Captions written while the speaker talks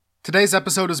Today's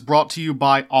episode is brought to you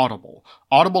by Audible.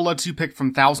 Audible lets you pick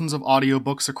from thousands of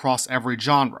audiobooks across every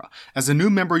genre. As a new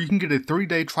member, you can get a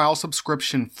 3-day trial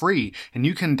subscription free, and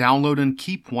you can download and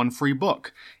keep one free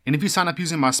book. And if you sign up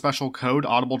using my special code,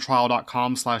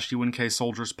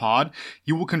 audibletrial.com/UNKSoldiersPod,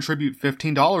 you will contribute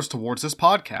 $15 towards this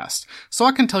podcast, so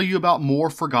I can tell you about more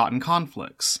forgotten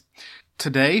conflicts.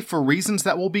 Today, for reasons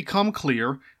that will become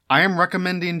clear, I am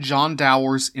recommending John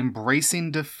Dower's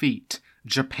Embracing Defeat,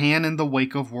 Japan in the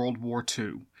Wake of World War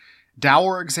II.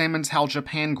 Dower examines how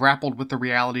Japan grappled with the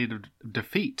reality of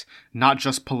defeat, not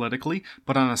just politically,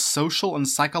 but on a social and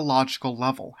psychological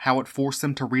level, how it forced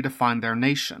them to redefine their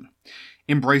nation.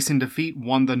 Embracing Defeat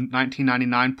won the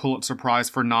 1999 Pulitzer Prize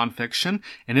for Nonfiction,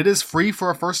 and it is free for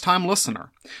a first-time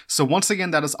listener. So once again,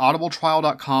 that is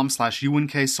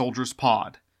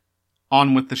audibletrial.com/UNKSoldiersPod.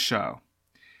 On with the show.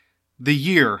 The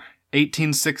year,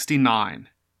 1869.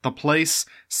 The place,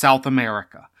 South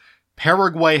America.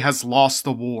 Paraguay has lost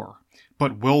the war,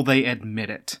 but will they admit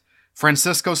it?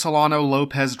 Francisco Solano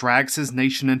Lopez drags his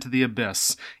nation into the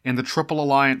abyss, and the Triple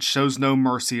Alliance shows no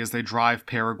mercy as they drive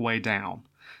Paraguay down.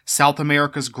 South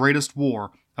America's greatest war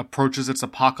approaches its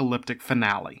apocalyptic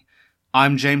finale.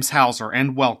 I'm James Hauser,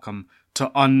 and welcome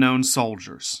to Unknown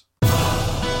Soldiers.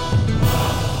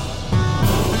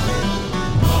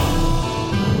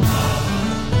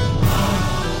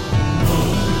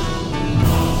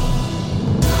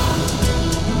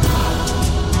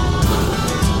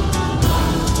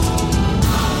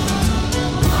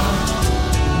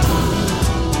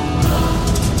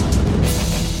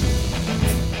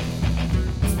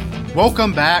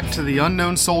 Welcome back to the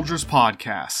Unknown Soldiers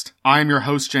podcast. I am your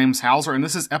host, James Hauser, and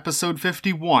this is episode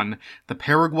 51, The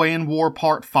Paraguayan War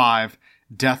Part 5,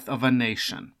 Death of a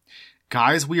Nation.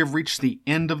 Guys, we have reached the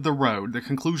end of the road, the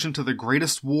conclusion to the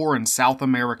greatest war in South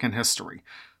American history.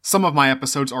 Some of my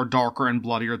episodes are darker and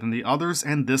bloodier than the others,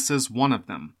 and this is one of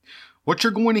them. What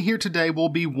you're going to hear today will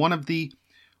be one of the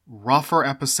rougher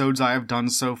episodes I have done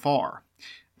so far.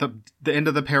 The end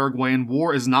of the Paraguayan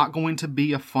War is not going to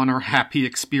be a fun or happy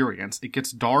experience. It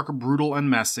gets dark, brutal, and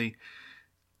messy.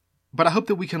 But I hope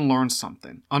that we can learn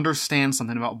something, understand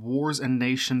something about wars and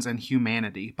nations and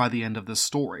humanity by the end of this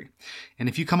story. And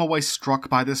if you come away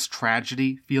struck by this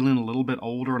tragedy, feeling a little bit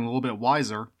older and a little bit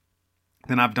wiser,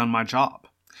 then I've done my job.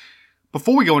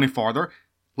 Before we go any farther,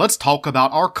 let's talk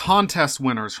about our contest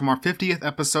winners from our 50th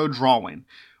episode drawing.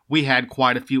 We had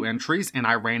quite a few entries, and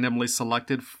I randomly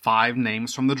selected 5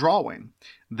 names from the drawing.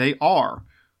 They are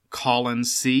Colin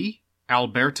C.,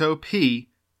 Alberto P.,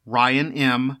 Ryan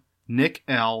M., Nick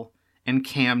L., and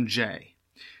Cam J.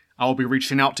 I will be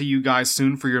reaching out to you guys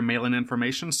soon for your mailing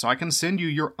information so I can send you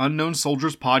your Unknown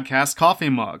Soldiers podcast coffee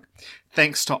mug.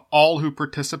 Thanks to all who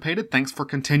participated. Thanks for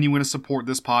continuing to support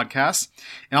this podcast.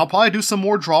 And I'll probably do some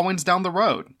more drawings down the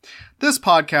road. This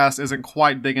podcast isn't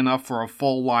quite big enough for a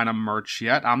full line of merch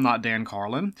yet. I'm not Dan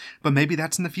Carlin, but maybe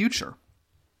that's in the future.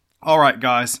 Alright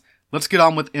guys, let's get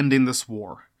on with ending this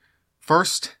war.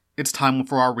 First, it's time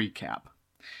for our recap.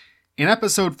 In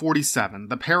episode 47,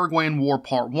 The Paraguayan War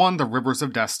Part 1, The Rivers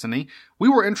of Destiny, we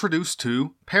were introduced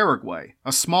to Paraguay,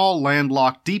 a small,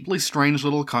 landlocked, deeply strange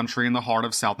little country in the heart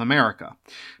of South America.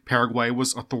 Paraguay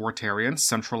was authoritarian,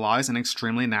 centralized, and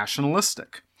extremely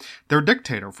nationalistic. Their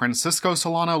dictator, Francisco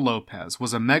Solano Lopez,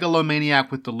 was a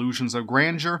megalomaniac with delusions of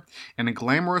grandeur and a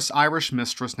glamorous Irish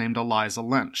mistress named Eliza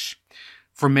Lynch.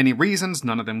 For many reasons,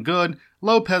 none of them good,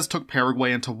 Lopez took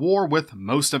Paraguay into war with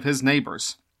most of his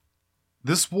neighbors.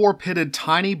 This war pitted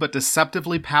tiny but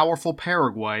deceptively powerful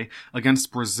Paraguay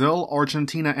against Brazil,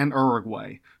 Argentina, and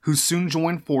Uruguay, who soon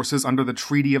joined forces under the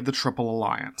Treaty of the Triple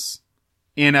Alliance.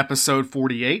 In episode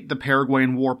 48, The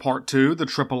Paraguayan War Part 2, The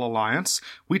Triple Alliance,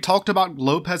 we talked about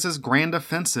Lopez's grand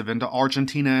offensive into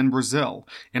Argentina and Brazil,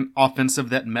 an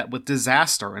offensive that met with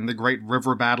disaster in the Great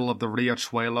River Battle of the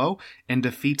Riachuelo and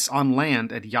defeats on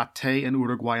land at Yate and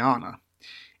Uruguayana.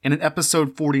 And in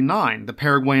episode 49, The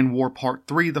Paraguayan War Part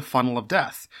 3, The Funnel of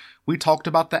Death, we talked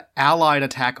about the Allied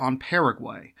attack on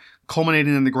Paraguay,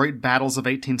 culminating in the great battles of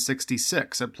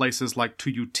 1866 at places like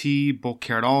Tuyuti,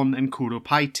 Boquerón, and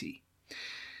Curupaiti.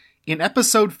 In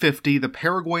episode 50, The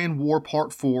Paraguayan War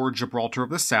Part 4, Gibraltar of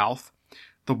the South,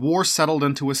 the war settled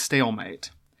into a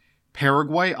stalemate.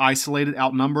 Paraguay, isolated,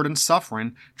 outnumbered, and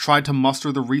suffering, tried to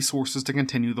muster the resources to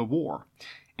continue the war.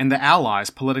 And the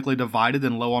Allies, politically divided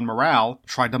and low on morale,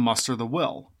 tried to muster the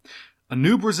will. A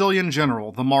new Brazilian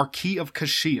general, the Marquis of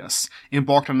Caxias,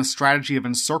 embarked on a strategy of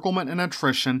encirclement and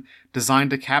attrition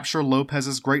designed to capture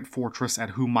Lopez's great fortress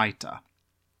at Humaita.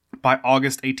 By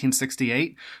August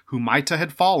 1868, Humaita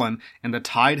had fallen, and the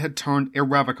tide had turned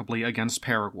irrevocably against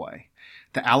Paraguay.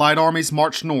 The Allied armies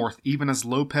marched north even as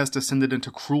Lopez descended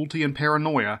into cruelty and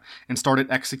paranoia and started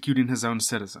executing his own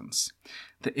citizens.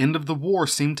 The end of the war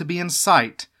seemed to be in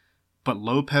sight, but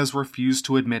Lopez refused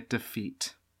to admit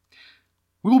defeat.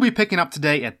 We will be picking up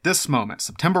today at this moment,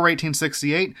 September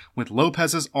 1868, with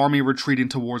Lopez's army retreating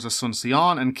towards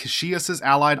Asuncion and Caxias's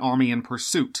allied army in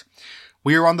pursuit.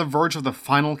 We are on the verge of the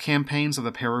final campaigns of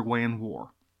the Paraguayan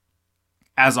War.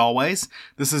 As always,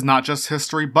 this is not just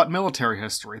history, but military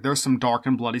history. There's some dark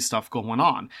and bloody stuff going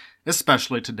on,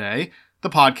 especially today. The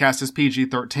podcast is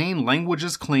PG-13, language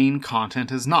is clean,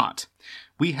 content is not.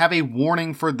 We have a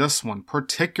warning for this one,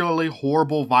 particularly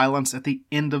horrible violence at the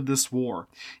end of this war,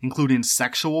 including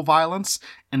sexual violence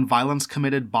and violence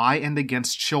committed by and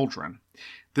against children.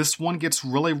 This one gets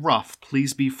really rough,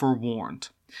 please be forewarned.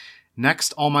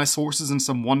 Next, all my sources and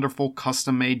some wonderful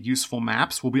custom-made useful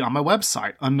maps will be on my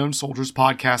website,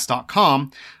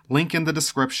 unknownsoldierspodcast.com, link in the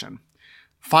description.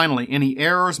 Finally, any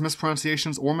errors,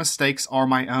 mispronunciations, or mistakes are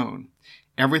my own.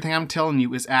 Everything I'm telling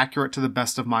you is accurate to the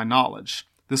best of my knowledge.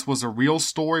 This was a real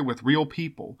story with real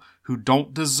people who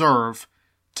don't deserve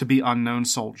to be unknown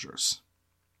soldiers.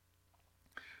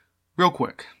 Real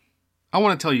quick, I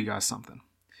want to tell you guys something.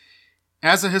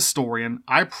 As a historian,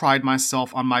 I pride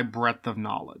myself on my breadth of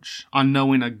knowledge, on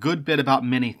knowing a good bit about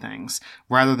many things,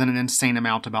 rather than an insane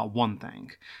amount about one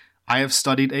thing. I have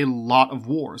studied a lot of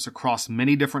wars across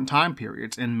many different time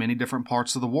periods in many different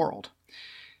parts of the world.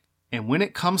 And when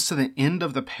it comes to the end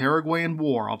of the Paraguayan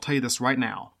War, I'll tell you this right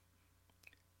now,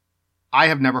 I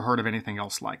have never heard of anything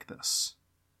else like this.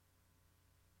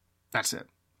 That's it.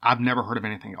 I've never heard of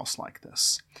anything else like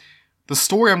this. The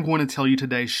story I'm going to tell you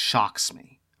today shocks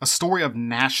me. A story of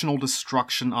national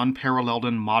destruction unparalleled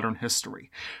in modern history.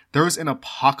 There is an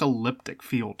apocalyptic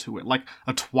feel to it, like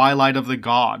a Twilight of the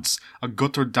Gods, a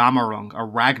Götterdämmerung, a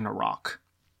Ragnarok.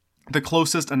 The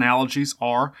closest analogies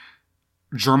are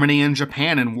Germany and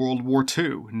Japan in World War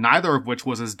II, neither of which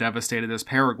was as devastated as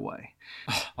Paraguay.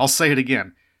 I'll say it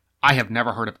again. I have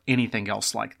never heard of anything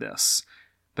else like this.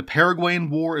 The Paraguayan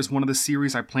War is one of the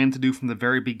series I planned to do from the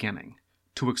very beginning,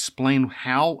 to explain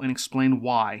how and explain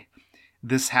why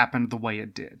this happened the way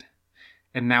it did.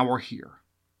 And now we're here.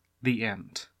 The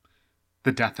end.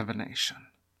 The death of a nation.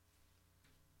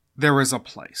 There is a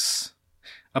place.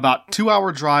 About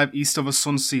 2-hour drive east of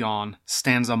Asuncion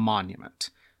stands a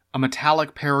monument. A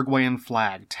metallic Paraguayan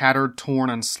flag, tattered, torn,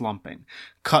 and slumping,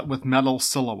 cut with metal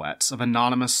silhouettes of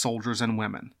anonymous soldiers and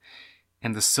women.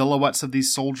 And the silhouettes of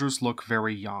these soldiers look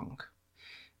very young.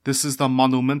 This is the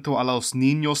Monumento a los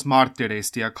Niños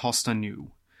Mártires de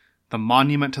Acostañú, the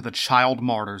monument to the child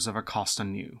martyrs of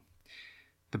Acostañú.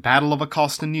 The Battle of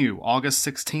Acostañú, August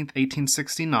 16,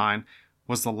 1869,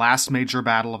 was the last major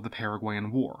battle of the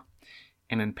Paraguayan War.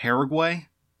 And in Paraguay,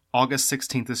 August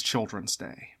 16th is Children's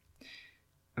Day.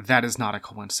 That is not a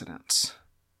coincidence.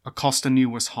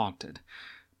 Acostañú was haunted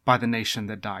by the nation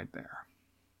that died there.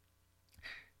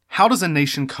 How does a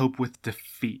nation cope with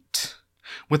defeat?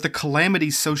 With the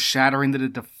calamity so shattering that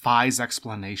it defies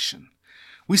explanation?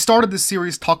 We started this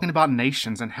series talking about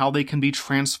nations and how they can be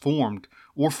transformed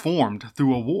or formed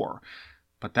through a war.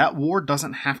 But that war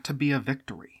doesn't have to be a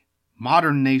victory.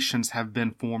 Modern nations have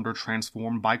been formed or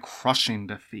transformed by crushing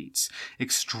defeats,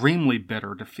 extremely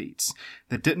bitter defeats,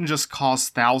 that didn't just cause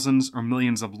thousands or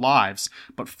millions of lives,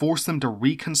 but forced them to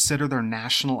reconsider their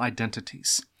national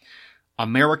identities.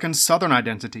 American Southern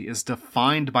identity is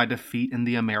defined by defeat in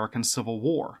the American Civil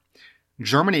War.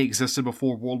 Germany existed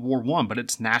before World War I, but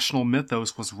its national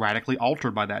mythos was radically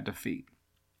altered by that defeat.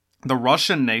 The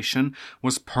Russian nation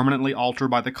was permanently altered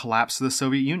by the collapse of the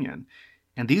Soviet Union,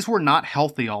 and these were not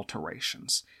healthy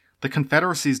alterations. The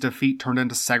Confederacy's defeat turned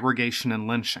into segregation and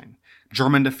lynching.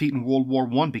 German defeat in World War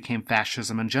I became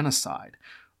fascism and genocide.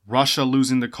 Russia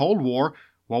losing the Cold War,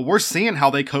 well, we're seeing how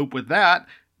they cope with that.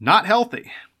 Not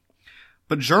healthy.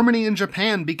 But Germany and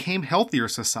Japan became healthier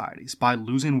societies by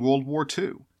losing World War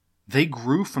II. They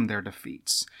grew from their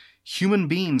defeats. Human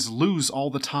beings lose all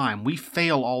the time. We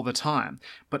fail all the time.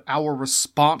 But our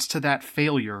response to that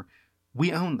failure,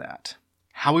 we own that.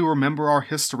 How we remember our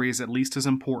history is at least as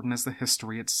important as the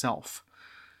history itself.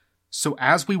 So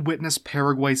as we witness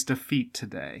Paraguay's defeat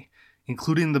today,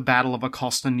 including the Battle of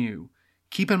Acostañú,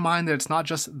 keep in mind that it's not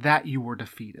just that you were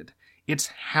defeated, it's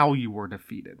how you were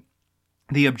defeated.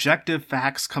 The objective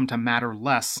facts come to matter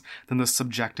less than the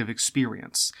subjective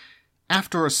experience.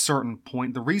 After a certain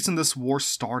point, the reason this war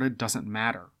started doesn't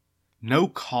matter. No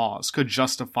cause could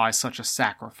justify such a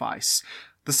sacrifice,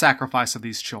 the sacrifice of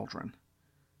these children.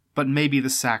 But maybe the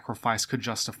sacrifice could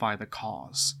justify the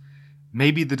cause.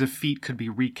 Maybe the defeat could be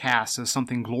recast as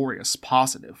something glorious,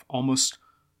 positive, almost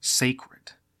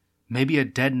sacred. Maybe a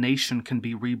dead nation can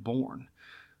be reborn.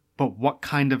 But what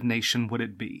kind of nation would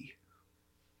it be?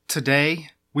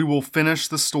 Today, we will finish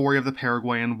the story of the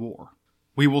Paraguayan War.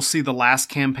 We will see the last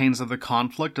campaigns of the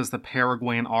conflict as the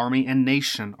Paraguayan army and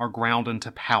nation are ground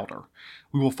into powder.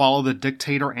 We will follow the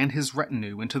dictator and his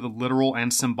retinue into the literal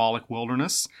and symbolic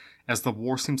wilderness, as the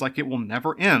war seems like it will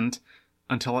never end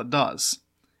until it does.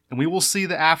 And we will see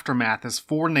the aftermath as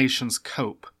four nations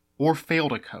cope, or fail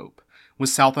to cope, with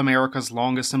South America's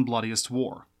longest and bloodiest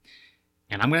war.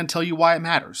 And I'm going to tell you why it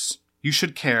matters. You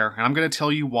should care, and I'm going to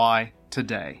tell you why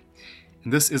today.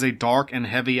 And this is a dark and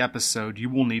heavy episode. You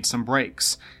will need some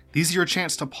breaks. These are your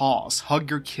chance to pause, hug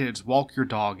your kids, walk your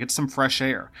dog, get some fresh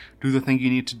air, do the thing you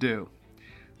need to do.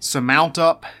 So mount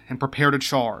up and prepare to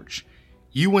charge.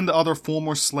 You and the other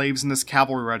former slaves in this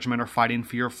cavalry regiment are fighting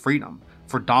for your freedom,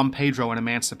 for Dom Pedro and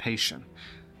emancipation.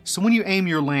 So when you aim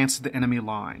your lance at the enemy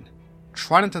line,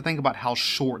 try not to think about how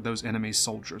short those enemy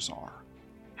soldiers are.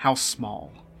 How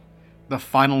small. The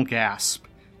final gasp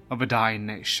of a dying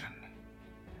nation.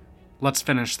 Let's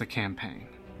finish the campaign.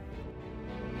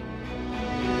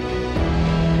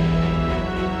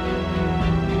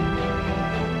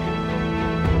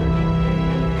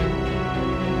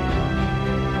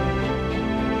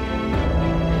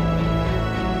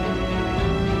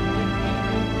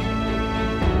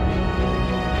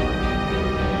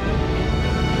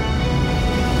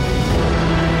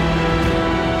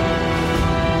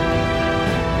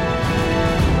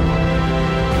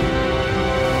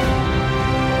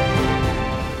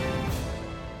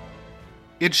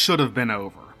 It should have been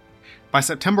over. By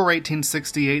September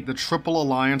 1868, the Triple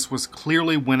Alliance was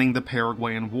clearly winning the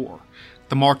Paraguayan War.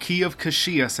 The Marquis of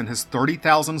Caxias and his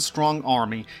 30,000-strong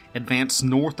army advanced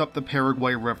north up the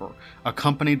Paraguay River,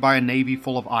 accompanied by a navy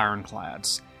full of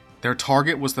ironclads. Their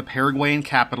target was the Paraguayan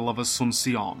capital of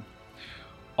Asunción.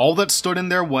 All that stood in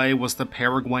their way was the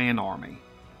Paraguayan army.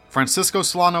 Francisco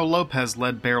Solano Lopez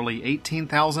led barely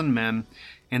 18,000 men,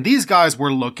 and these guys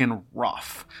were looking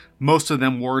rough. Most of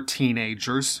them were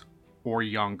teenagers, or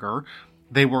younger.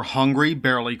 They were hungry,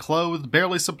 barely clothed,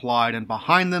 barely supplied, and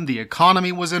behind them the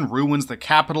economy was in ruins, the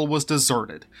capital was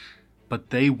deserted. But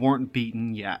they weren't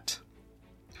beaten yet.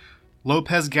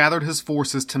 Lopez gathered his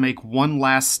forces to make one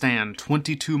last stand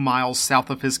 22 miles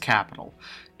south of his capital,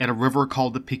 at a river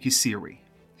called the Piquisiri.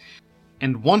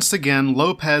 And once again,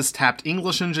 Lopez tapped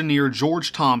English engineer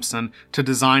George Thompson to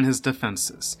design his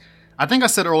defenses. I think I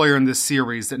said earlier in this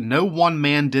series that no one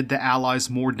man did the Allies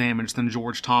more damage than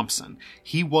George Thompson.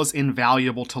 He was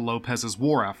invaluable to Lopez's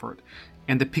war effort,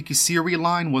 and the Piquisiri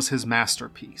line was his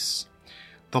masterpiece.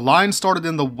 The line started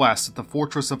in the west at the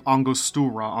fortress of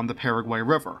Angostura on the Paraguay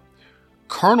River.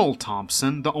 Colonel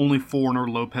Thompson, the only foreigner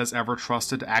Lopez ever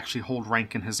trusted to actually hold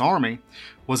rank in his army,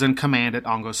 was in command at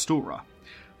Angostura.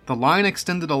 The line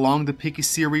extended along the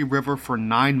Piquisiri River for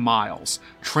 9 miles,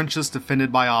 trenches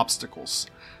defended by obstacles.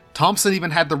 Thompson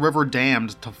even had the river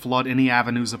dammed to flood any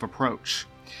avenues of approach.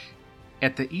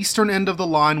 At the eastern end of the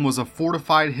line was a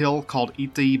fortified hill called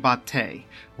Itaibate,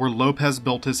 where Lopez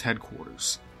built his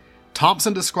headquarters.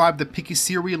 Thompson described the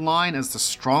Piquisiri line as the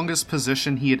strongest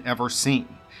position he had ever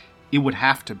seen. It would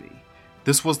have to be.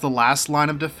 This was the last line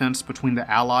of defense between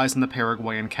the Allies and the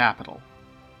Paraguayan capital.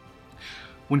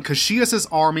 When Caxias'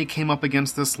 army came up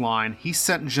against this line, he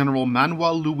sent General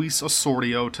Manuel Luis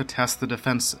Osorio to test the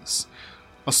defenses.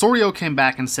 Osorio came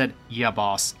back and said, "Yeah,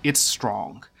 boss, it's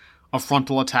strong. A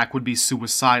frontal attack would be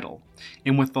suicidal,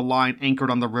 and with the line anchored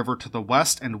on the river to the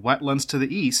west and wetlands to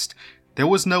the east, there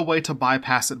was no way to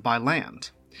bypass it by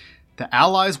land." The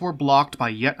Allies were blocked by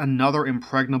yet another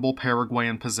impregnable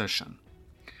Paraguayan position.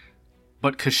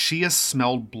 But Caxias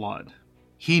smelled blood.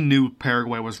 He knew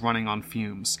Paraguay was running on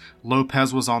fumes.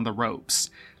 Lopez was on the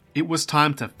ropes. It was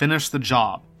time to finish the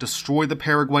job, destroy the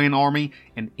Paraguayan army,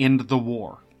 and end the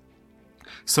war.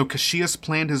 So Caxias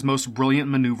planned his most brilliant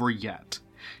maneuver yet.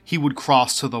 He would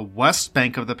cross to the west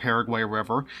bank of the Paraguay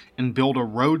River and build a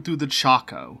road through the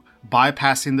Chaco,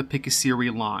 bypassing the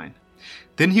Piquisiri line.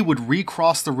 Then he would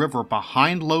recross the river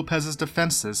behind Lopez's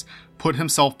defenses, put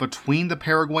himself between the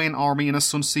Paraguayan army and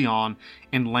Asunción,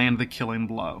 and land the killing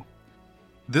blow.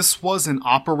 This was an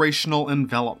operational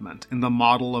envelopment in the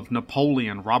model of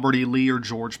Napoleon, Robert E. Lee, or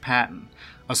George Patton,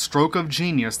 a stroke of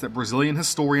genius that Brazilian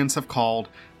historians have called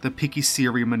the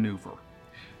Piquisiri maneuver.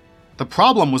 The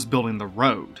problem was building the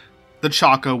road. The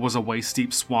Chaco was a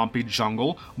waist-deep swampy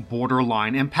jungle,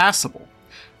 borderline impassable.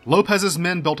 Lopez's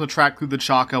men built a track through the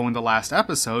Chaco in the last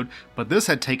episode, but this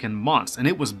had taken months and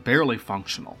it was barely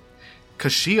functional.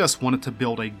 Caxias wanted to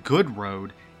build a good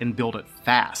road and build it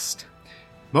fast.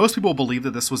 Most people believed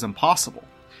that this was impossible,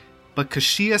 but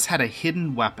Caxias had a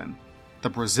hidden weapon, the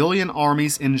Brazilian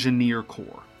Army's Engineer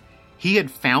Corps. He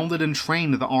had founded and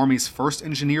trained the Army's 1st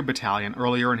Engineer Battalion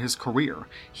earlier in his career.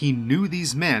 He knew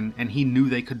these men, and he knew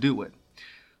they could do it.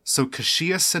 So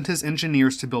Caxias sent his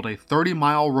engineers to build a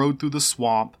 30-mile road through the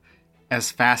swamp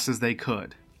as fast as they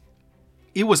could.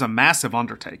 It was a massive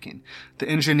undertaking. The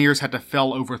engineers had to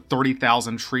fell over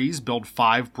 30,000 trees, build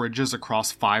 5 bridges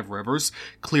across 5 rivers,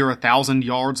 clear 1,000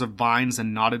 yards of vines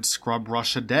and knotted scrub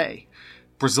brush a day.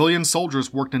 Brazilian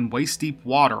soldiers worked in waist-deep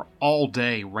water all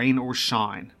day, rain or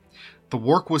shine. The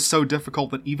work was so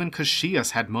difficult that even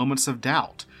Caxias had moments of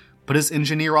doubt, but his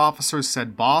engineer officers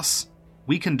said, "Boss,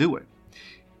 we can do it."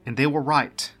 And they were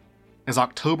right. As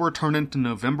October turned into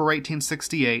November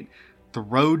 1868, the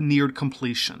road neared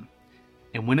completion.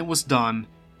 And when it was done,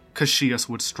 Caxias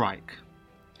would strike.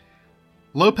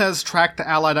 Lopez tracked the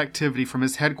Allied activity from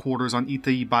his headquarters on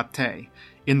Itaibate,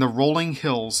 in the rolling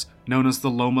hills known as the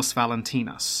Lomas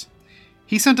Valentinas.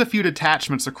 He sent a few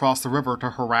detachments across the river to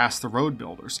harass the road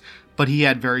builders, but he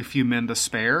had very few men to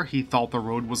spare. He thought the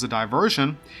road was a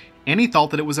diversion, and he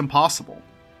thought that it was impossible.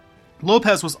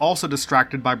 Lopez was also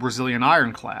distracted by Brazilian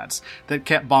ironclads that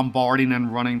kept bombarding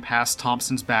and running past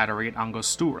Thompson's battery at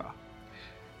Angostura.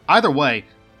 Either way,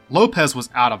 Lopez was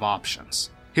out of options.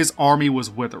 His army was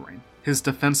withering. His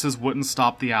defenses wouldn't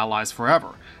stop the Allies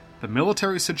forever. The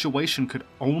military situation could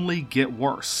only get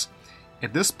worse.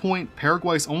 At this point,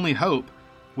 Paraguay's only hope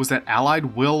was that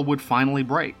Allied will would finally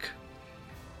break.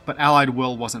 But Allied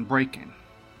will wasn't breaking.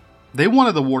 They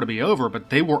wanted the war to be over, but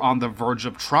they were on the verge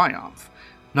of triumph.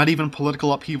 Not even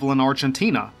political upheaval in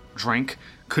Argentina, drink,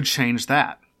 could change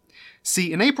that.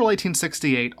 See, in April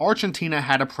 1868, Argentina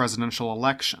had a presidential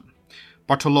election.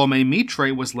 Bartolomé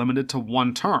Mitre was limited to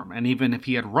 1 term, and even if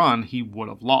he had run, he would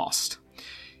have lost.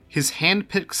 His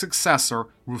hand-picked successor,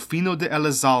 Rufino de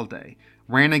Elizalde,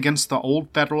 ran against the old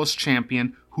Federalist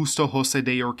champion Justo José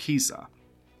de Urquiza.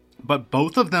 But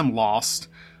both of them lost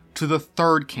to the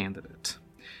 3rd candidate.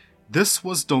 This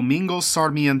was Domingo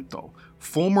Sarmiento,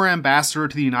 former ambassador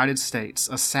to the United States,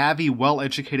 a savvy,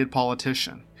 well-educated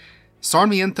politician.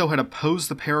 Sarmiento had opposed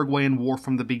the Paraguayan War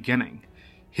from the beginning.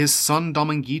 His son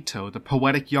Dominguito, the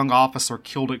poetic young officer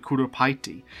killed at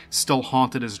Curupaiti, still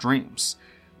haunted his dreams.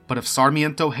 But if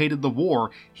Sarmiento hated the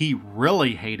war, he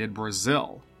really hated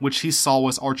Brazil, which he saw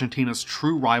was Argentina's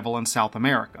true rival in South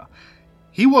America.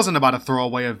 He wasn't about to throw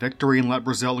away a victory and let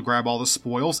Brazil grab all the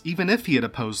spoils, even if he had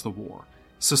opposed the war.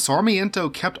 So Sarmiento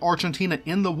kept Argentina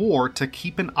in the war to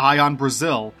keep an eye on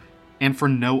Brazil, and for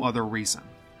no other reason.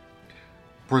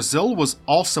 Brazil was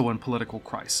also in political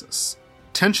crisis.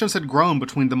 Tensions had grown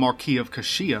between the Marquis of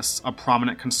Caxias, a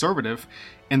prominent conservative,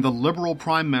 and the liberal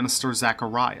Prime Minister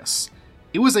Zacharias.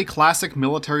 It was a classic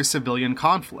military-civilian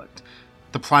conflict.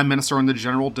 The Prime Minister and the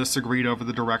General disagreed over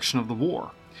the direction of the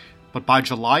war. But by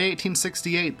July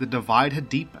 1868, the divide had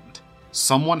deepened.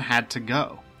 Someone had to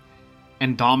go.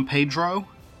 And Dom Pedro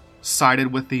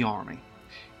sided with the army.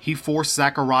 He forced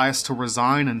Zacharias to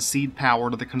resign and cede power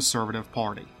to the Conservative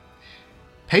Party.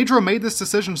 Pedro made this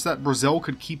decision so that Brazil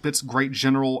could keep its great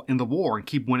general in the war and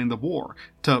keep winning the war,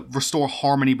 to restore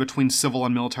harmony between civil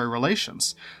and military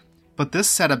relations. But this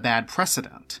set a bad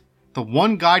precedent. The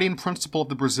one guiding principle of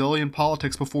the Brazilian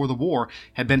politics before the war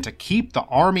had been to keep the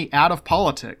army out of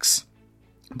politics.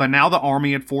 But now the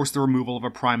army had forced the removal of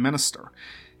a prime minister.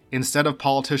 Instead of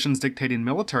politicians dictating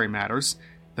military matters,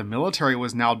 the military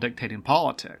was now dictating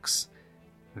politics.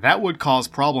 That would cause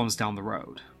problems down the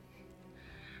road.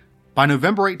 By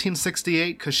November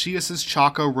 1868, Caxias'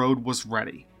 Chaco Road was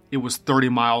ready. It was 30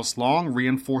 miles long,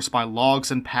 reinforced by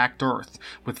logs and packed earth,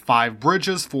 with 5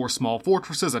 bridges, 4 small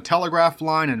fortresses, a telegraph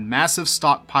line, and massive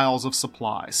stockpiles of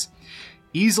supplies.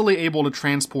 Easily able to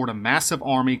transport a massive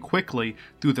army quickly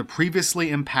through the previously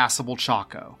impassable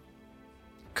Chaco.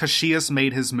 Caxias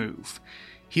made his move.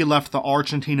 He left the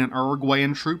Argentine and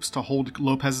Uruguayan troops to hold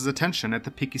Lopez's attention at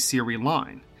the Piquisiri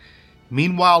line.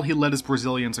 Meanwhile, he led his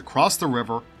Brazilians across the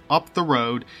river, up the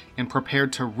road, and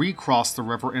prepared to recross the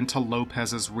river into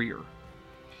Lopez's rear.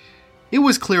 It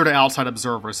was clear to outside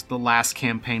observers that the last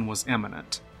campaign was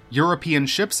imminent. European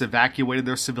ships evacuated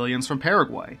their civilians from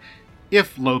Paraguay,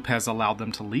 if Lopez allowed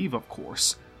them to leave, of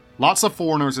course. Lots of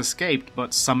foreigners escaped,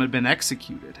 but some had been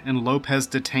executed, and Lopez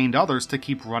detained others to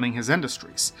keep running his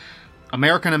industries.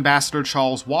 American Ambassador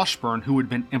Charles Washburn, who had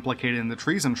been implicated in the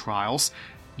treason trials,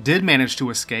 did manage to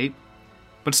escape,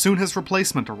 but soon his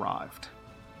replacement arrived.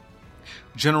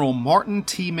 General Martin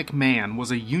T. McMahon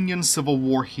was a Union Civil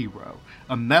War hero,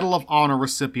 a Medal of Honor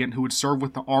recipient who had served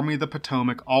with the Army of the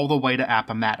Potomac all the way to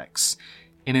Appomattox.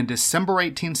 And in December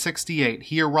 1868,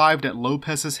 he arrived at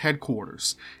Lopez's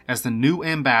headquarters as the new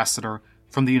ambassador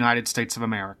from the United States of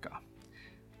America.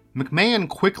 McMahon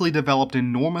quickly developed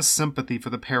enormous sympathy for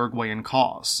the Paraguayan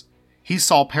cause. He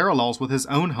saw parallels with his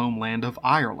own homeland of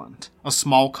Ireland, a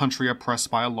small country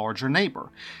oppressed by a larger neighbor.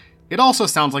 It also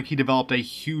sounds like he developed a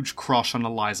huge crush on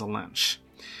Eliza Lynch.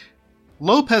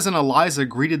 Lopez and Eliza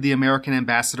greeted the American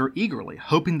ambassador eagerly,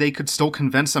 hoping they could still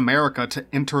convince America to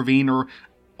intervene or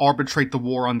arbitrate the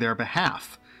war on their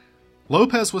behalf.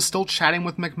 Lopez was still chatting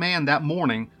with McMahon that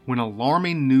morning when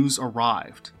alarming news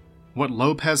arrived. What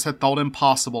Lopez had thought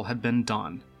impossible had been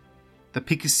done. The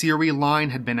Piquisiri line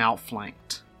had been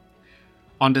outflanked.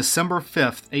 On December 5,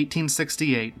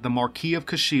 1868, the Marquis of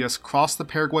Caxias crossed the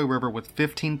Paraguay River with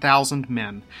 15,000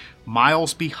 men,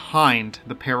 miles behind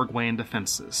the Paraguayan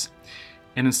defenses.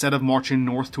 And instead of marching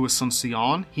north to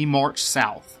Asuncion, he marched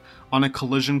south, on a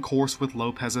collision course with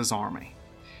Lopez's army.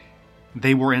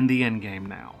 They were in the endgame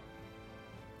now.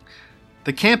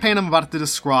 The campaign I'm about to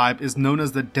describe is known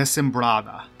as the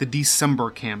Decembrada, the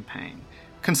December campaign,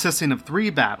 consisting of 3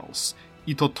 battles,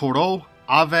 Itotoro,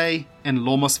 Ave, and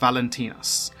Lomas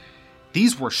Valentinas.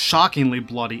 These were shockingly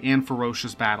bloody and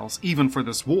ferocious battles, even for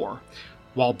this war.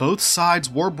 While both sides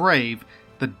were brave,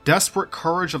 the desperate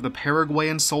courage of the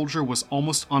Paraguayan soldier was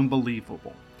almost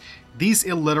unbelievable. These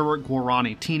illiterate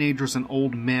Guarani teenagers and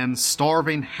old men,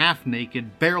 starving,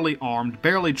 half-naked, barely armed,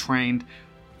 barely trained,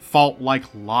 fought like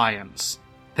lions.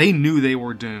 They knew they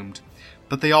were doomed,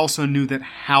 but they also knew that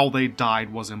how they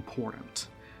died was important.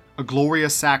 A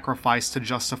glorious sacrifice to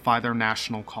justify their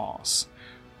national cause.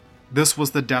 This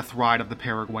was the death ride of the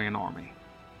Paraguayan army.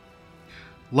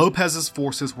 Lopez's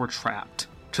forces were trapped.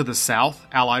 To the south,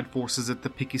 Allied forces at the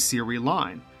Piquisiri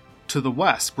line. To the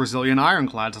west, Brazilian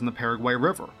ironclads on the Paraguay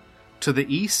River. To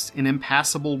the east, an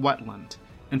impassable wetland.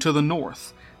 And to the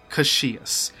north,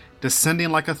 Caxias,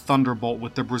 descending like a thunderbolt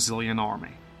with the Brazilian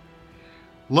army.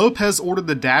 Lopez ordered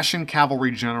the dashing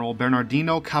cavalry general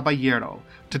Bernardino Caballero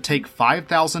to take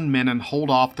 5,000 men and hold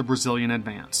off the Brazilian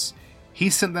advance. He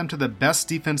sent them to the best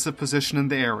defensive position in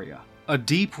the area, a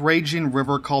deep, raging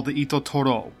river called the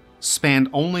Itotoro, spanned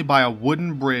only by a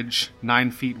wooden bridge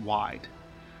 9 feet wide.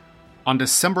 On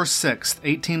December 6,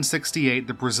 1868,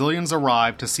 the Brazilians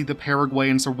arrived to see the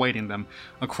Paraguayans awaiting them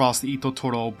across the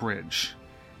Itotoro bridge.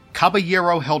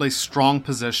 Caballero held a strong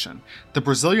position. The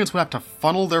Brazilians would have to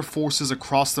funnel their forces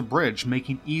across the bridge,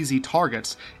 making easy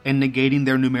targets and negating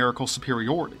their numerical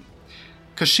superiority.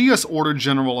 Caxias ordered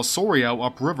General Osorio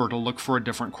upriver to look for a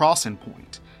different crossing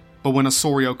point, but when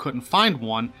Osorio couldn't find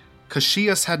one,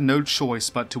 Caxias had no choice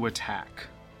but to attack.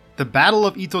 The Battle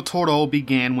of Itotoro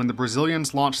began when the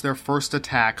Brazilians launched their first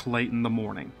attack late in the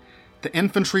morning. The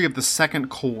infantry of the 2nd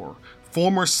Corps,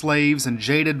 former slaves and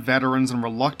jaded veterans and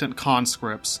reluctant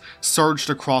conscripts, surged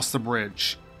across the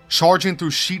bridge. Charging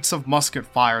through sheets of musket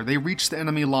fire, they reached the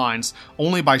enemy lines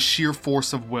only by sheer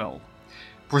force of will.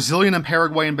 Brazilian and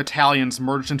Paraguayan battalions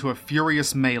merged into a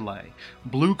furious melee.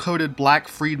 Blue-coated black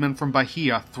freedmen from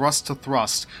Bahia thrust to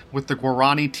thrust with the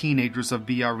Guarani teenagers of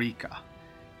Villarica.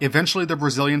 Eventually the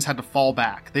Brazilians had to fall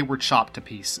back. They were chopped to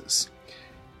pieces.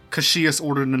 Caxias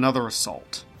ordered another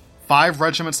assault. 5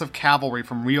 regiments of cavalry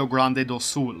from Rio Grande do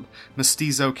Sul,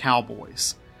 mestizo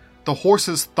cowboys. The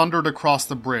horses thundered across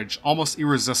the bridge, almost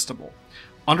irresistible.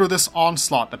 Under this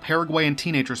onslaught, the Paraguayan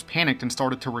teenagers panicked and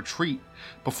started to retreat,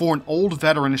 before an old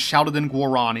veteran shouted in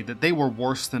Guarani that they were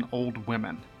worse than old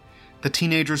women. The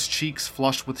teenagers' cheeks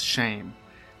flushed with shame.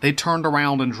 They turned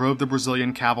around and drove the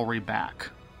Brazilian cavalry back.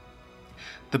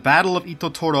 The Battle of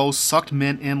Itotoro sucked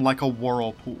men in like a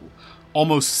whirlpool.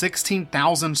 Almost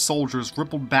 16,000 soldiers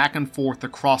rippled back and forth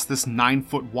across this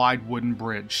 9-foot wide wooden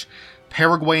bridge.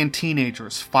 Paraguayan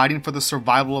teenagers, fighting for the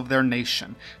survival of their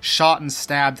nation, shot and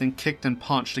stabbed and kicked and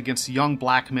punched against young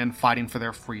black men fighting for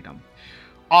their freedom.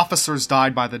 Officers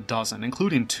died by the dozen,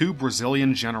 including 2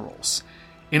 Brazilian generals.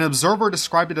 An observer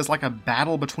described it as like a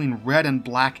battle between red and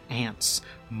black ants,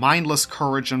 mindless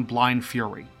courage and blind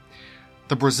fury.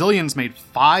 The Brazilians made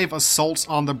 5 assaults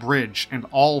on the bridge, and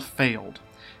all failed.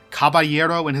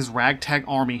 Caballero and his ragtag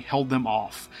army held them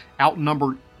off,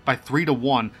 outnumbered by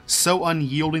 3-1, so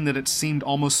unyielding that it seemed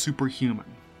almost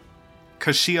superhuman.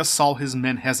 Caxias saw his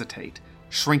men hesitate,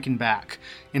 shrinking back,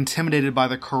 intimidated by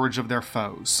the courage of their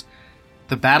foes.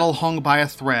 The battle hung by a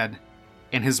thread,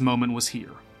 and his moment was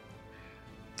here.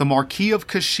 The Marquis of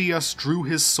Caxias drew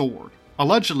his sword.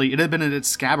 Allegedly, it had been in its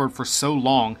scabbard for so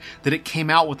long that it came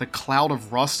out with a cloud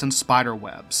of rust and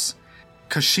spiderwebs.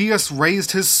 Caxias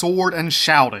raised his sword and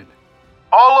shouted,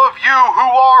 "All of you who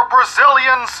are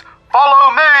Brazilians,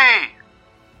 follow me!"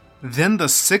 Then the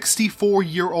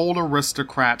 64-year-old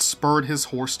aristocrat spurred his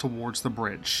horse towards the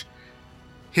bridge.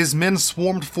 His men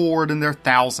swarmed forward in their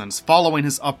thousands, following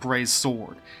his upraised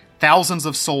sword. Thousands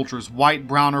of soldiers, white,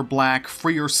 brown, or black,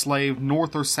 free or slave,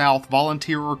 north or south,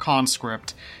 volunteer or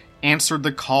conscript, answered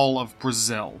the call of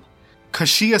Brazil.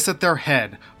 Caxias at their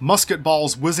head, musket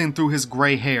balls whizzing through his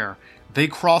gray hair, they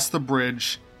crossed the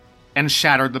bridge and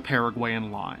shattered the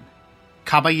Paraguayan line.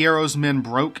 Caballero's men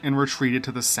broke and retreated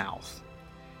to the south.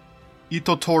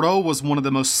 Ito Toro was one of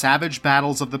the most savage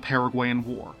battles of the Paraguayan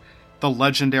War. The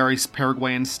legendary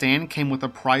Paraguayan stand came with a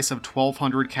price of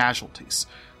 1,200 casualties,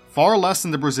 far less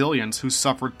than the Brazilians, who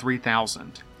suffered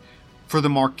 3,000. For the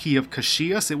Marquis of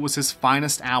Caxias, it was his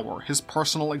finest hour. His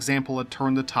personal example had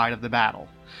turned the tide of the battle.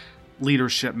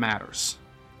 Leadership matters.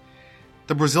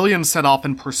 The Brazilians set off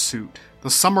in pursuit. The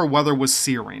summer weather was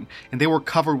searing, and they were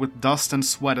covered with dust and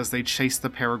sweat as they chased the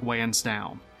Paraguayans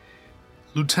down.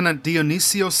 Lieutenant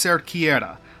Dionisio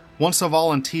Cerqueira, once a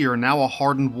volunteer, now a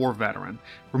hardened war veteran,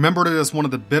 remembered it as one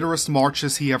of the bitterest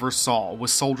marches he ever saw, with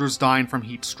soldiers dying from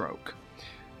heat stroke.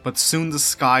 But soon the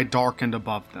sky darkened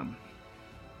above them.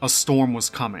 A storm was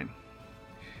coming.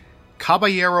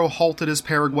 Caballero halted his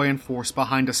Paraguayan force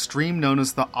behind a stream known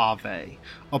as the Ave,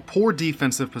 a poor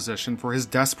defensive position for his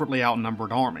desperately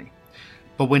outnumbered army.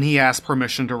 But when he asked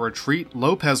permission to retreat,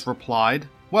 Lopez replied,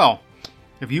 "Well,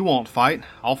 if you won't fight,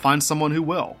 I'll find someone who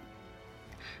will."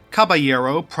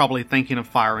 Caballero, probably thinking of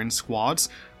firing squads,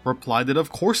 replied that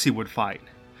of course he would fight.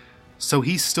 So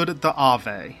he stood at the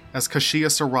Ave as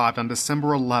Caxias arrived on December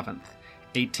 11th,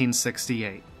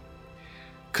 1868.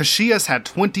 Caxias had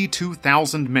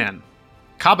 22,000 men.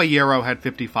 Caballero had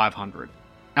 5,500,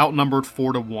 outnumbered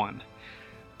 4-1.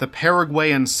 The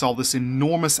Paraguayans saw this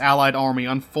enormous allied army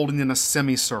unfolding in a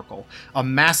semicircle, a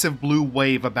massive blue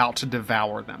wave about to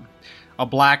devour them. A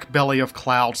black belly of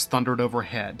clouds thundered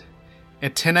overhead.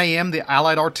 At 10 a.m., the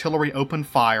Allied artillery opened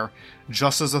fire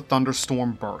just as a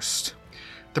thunderstorm burst.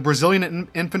 The Brazilian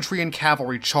infantry and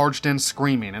cavalry charged in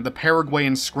screaming, and the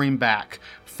Paraguayans screamed back,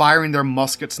 firing their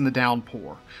muskets in the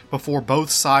downpour, before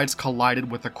both sides collided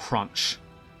with a crunch.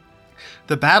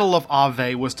 The Battle of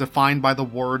Ave was defined by the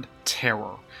word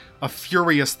terror. A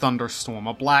furious thunderstorm,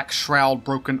 a black shroud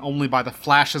broken only by the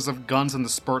flashes of guns and the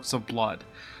spurts of blood.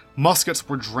 Muskets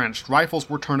were drenched, rifles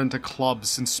were turned into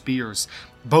clubs and spears.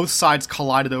 Both sides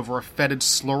collided over a fetid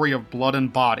slurry of blood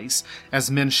and bodies,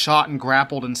 as men shot and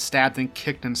grappled and stabbed and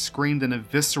kicked and screamed and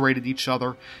eviscerated each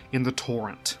other in the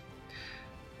torrent.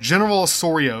 General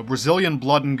Osorio, Brazilian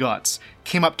blood and guts,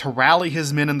 came up to rally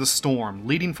his men in the storm,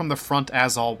 leading from the front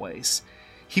as always.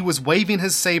 He was waving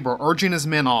his saber, urging his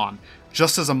men on,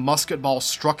 just as a musket ball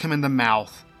struck him in the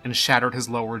mouth and shattered his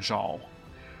lower jaw.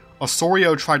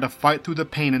 Osorio tried to fight through the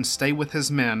pain and stay with his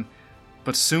men,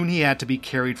 but soon he had to be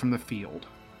carried from the field.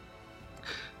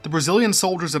 The Brazilian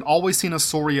soldiers had always seen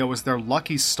Osorio as their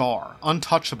lucky star,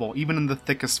 untouchable even in the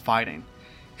thickest fighting.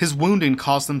 His wounding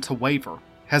caused them to waver,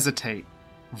 hesitate,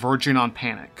 verging on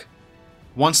panic.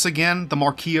 Once again, the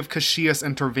Marquis of Caxias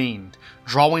intervened,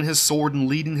 drawing his sword and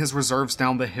leading his reserves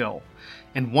down the hill,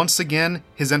 and once again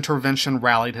his intervention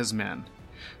rallied his men.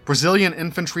 Brazilian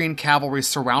infantry and cavalry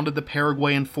surrounded the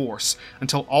Paraguayan force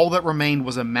until all that remained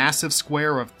was a massive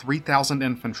square of 3,000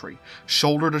 infantry,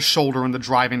 shoulder to shoulder in the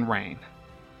driving rain.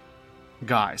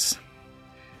 Guys,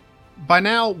 by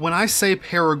now, when I say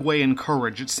Paraguayan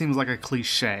courage, it seems like a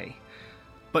cliche.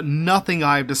 But nothing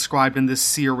I have described in this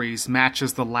series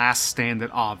matches the last stand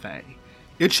at Ave.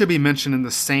 It should be mentioned in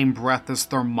the same breath as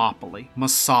Thermopylae,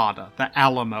 Masada, the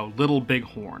Alamo, Little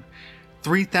Bighorn.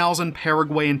 3,000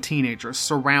 Paraguayan teenagers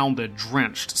surrounded,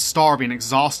 drenched, starving,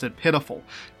 exhausted, pitiful,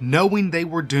 knowing they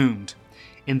were doomed,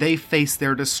 and they faced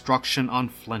their destruction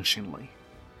unflinchingly.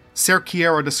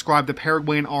 Cerqueira described the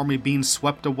Paraguayan army being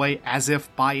swept away as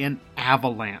if by an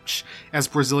avalanche, as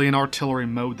Brazilian artillery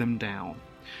mowed them down.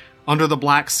 Under the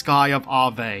black sky of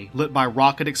Ave, lit by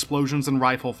rocket explosions and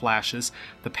rifle flashes,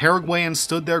 the Paraguayans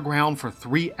stood their ground for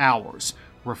 3 hours,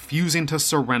 refusing to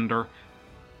surrender.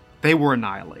 They were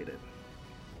annihilated.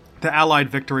 The Allied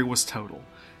victory was total.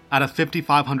 Out of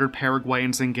 5,500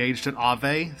 Paraguayans engaged at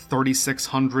Ave,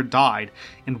 3,600 died,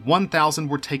 and 1,000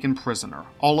 were taken prisoner,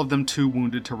 all of them too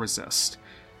wounded to resist.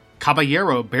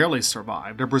 Caballero barely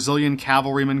survived. A Brazilian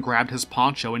cavalryman grabbed his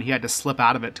poncho and he had to slip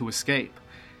out of it to escape.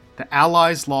 The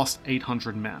Allies lost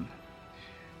 800 men.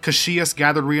 Caxias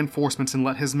gathered reinforcements and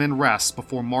let his men rest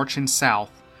before marching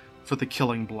south for the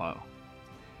killing blow.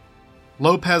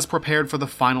 Lopez prepared for the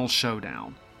final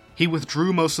showdown. He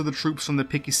withdrew most of the troops from the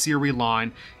Piquisiri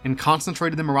line and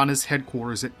concentrated them around his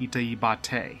headquarters at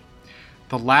Itaibate.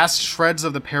 The last shreds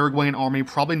of the Paraguayan army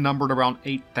probably numbered around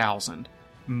 8,000,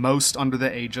 most under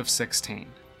the age of 16.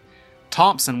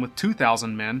 Thompson, with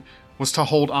 2,000 men, was to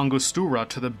hold Angostura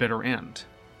to the bitter end.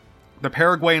 The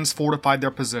Paraguayans fortified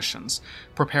their positions,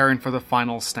 preparing for the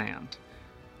final stand.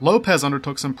 Lopez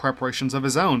undertook some preparations of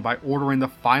his own by ordering the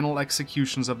final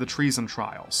executions of the treason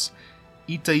trials.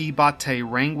 Itaibate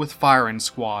rang with firing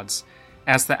squads,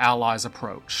 as the Allies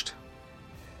approached.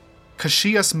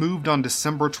 Caxias moved on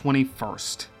December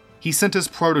 21st. He sent his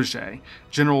protege,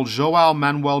 General João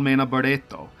Manuel Mena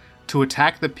Barreto, to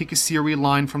attack the Piquisiri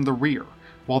line from the rear,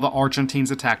 while the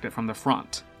Argentines attacked it from the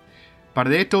front.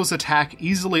 Barreto's attack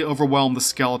easily overwhelmed the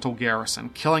skeletal garrison,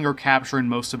 killing or capturing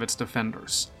most of its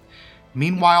defenders.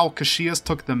 Meanwhile, Caxias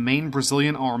took the main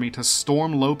Brazilian army to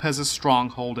storm Lopez's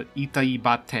stronghold at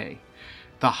Itaibate,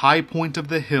 the high point of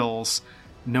the hills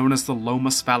known as the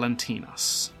Lomas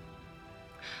Valentinas.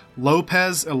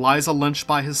 Lopez, Eliza Lynch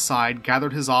by his side,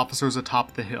 gathered his officers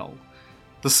atop the hill.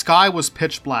 The sky was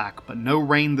pitch black, but no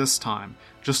rain this time,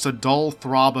 just a dull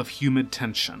throb of humid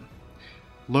tension.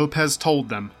 Lopez told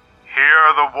them,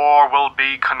 "Here the war will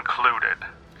be concluded."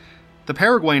 The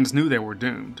Paraguayans knew they were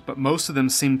doomed, but most of them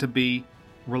seemed to be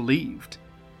relieved.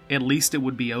 At least it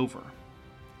would be over.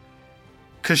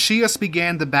 Caxias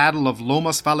began the Battle of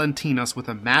Lomas Valentinas with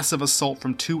a massive assault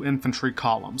from 2 infantry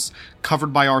columns,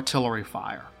 covered by artillery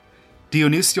fire.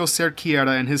 Dionisio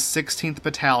Cerqueira and his 16th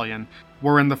Battalion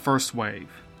were in the first wave.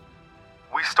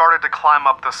 "We started to climb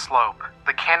up the slope.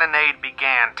 The cannonade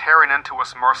began, tearing into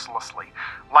us mercilessly.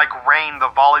 Like rain, the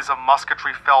volleys of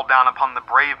musketry fell down upon the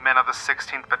brave men of the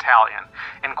 16th Battalion,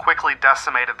 and quickly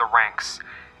decimated the ranks.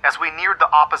 As we neared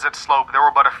the opposite slope, there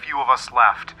were but a few of us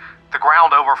left. The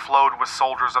ground overflowed with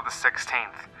soldiers of the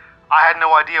 16th. I had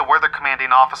no idea where the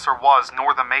commanding officer was,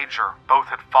 nor the major. Both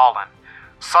had fallen.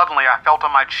 Suddenly, I felt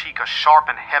on my cheek a sharp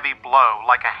and heavy blow,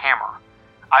 like a hammer.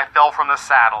 I fell from the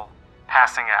saddle,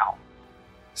 passing out."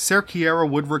 Cerqueira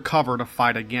would recover to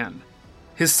fight again.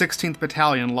 His 16th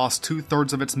Battalion lost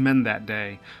 2/3 of its men that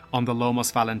day on the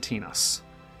Lomas Valentinas.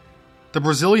 The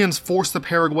Brazilians forced the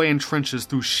Paraguayan trenches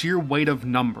through sheer weight of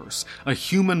numbers, a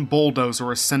human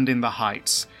bulldozer ascending the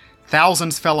heights.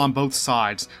 Thousands fell on both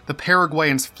sides, the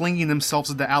Paraguayans flinging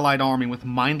themselves at the Allied army with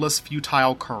mindless,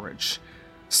 futile courage.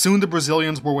 Soon the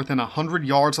Brazilians were within 100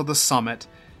 yards of the summit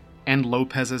and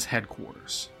Lopez's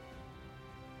headquarters.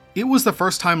 It was the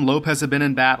first time Lopez had been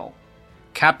in battle.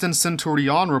 Captain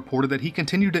Centurion reported that he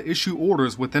continued to issue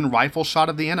orders within rifle shot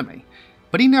of the enemy,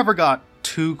 but he never got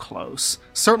too close,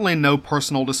 certainly no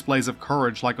personal displays of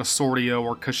courage like Osorio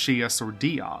or Caxias or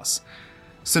Diaz.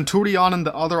 Centurion and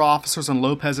the other officers on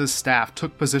Lopez's staff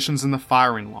took positions in the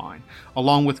firing line,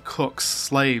 along with cooks,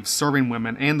 slaves, serving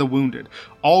women, and the wounded,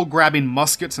 all grabbing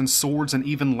muskets and swords and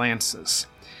even lances.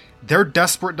 Their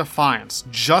desperate defiance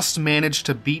just managed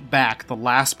to beat back the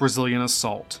last Brazilian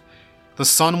assault. The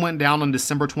sun went down on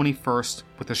December 21st,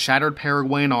 with the shattered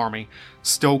Paraguayan army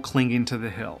still clinging to the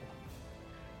hill.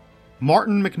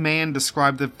 Martin McMahon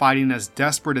described the fighting as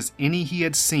desperate as any he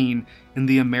had seen in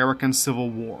the American Civil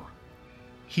War.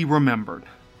 He remembered,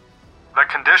 "The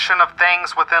condition of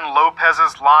things within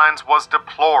Lopez's lines was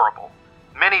deplorable.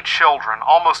 Many children,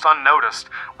 almost unnoticed,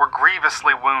 were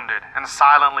grievously wounded and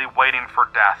silently waiting for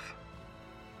death."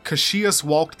 Caxias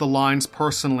walked the lines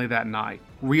personally that night,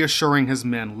 reassuring his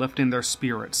men, lifting their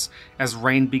spirits as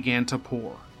rain began to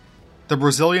pour. The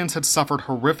Brazilians had suffered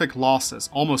horrific losses,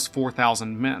 almost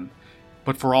 4,000 men,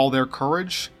 but for all their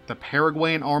courage, the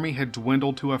Paraguayan army had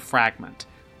dwindled to a fragment,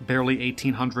 barely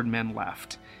 1,800 men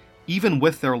left. Even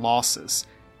with their losses,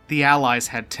 the Allies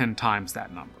had 10 times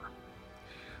that number.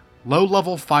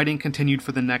 Low-level fighting continued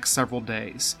for the next several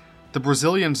days. The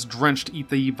Brazilians drenched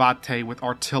Itaibate with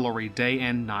artillery day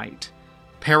and night.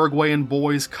 Paraguayan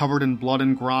boys covered in blood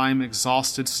and grime,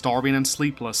 exhausted, starving, and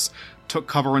sleepless, took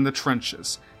cover in the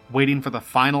trenches, waiting for the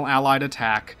final Allied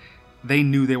attack. They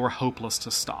knew they were hopeless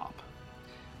to stop.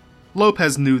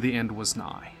 Lopez knew the end was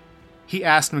nigh. He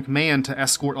asked McMahon to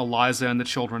escort Eliza and the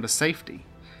children to safety.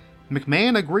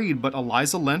 McMahon agreed, but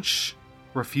Eliza Lynch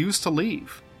refused to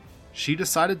leave. She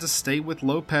decided to stay with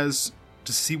Lopez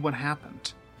to see what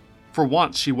happened. For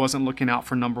once, she wasn't looking out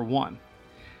for number one.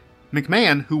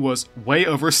 McMahon, who was way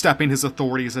overstepping his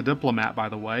authority as a diplomat, by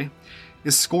the way,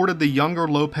 escorted the younger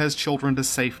Lopez children to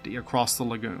safety across the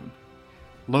lagoon.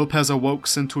 Lopez awoke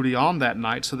Centurion that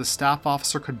night so the staff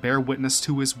officer could bear witness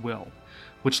to his will,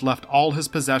 which left all his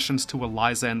possessions to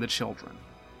Eliza and the children.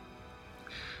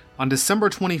 On December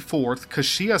 24th,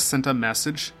 Caxias sent a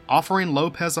message offering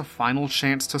Lopez a final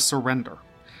chance to surrender.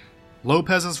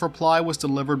 Lopez's reply was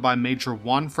delivered by Major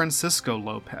Juan Francisco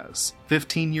Lopez,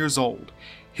 15 years old,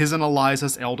 his and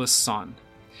Eliza's eldest son.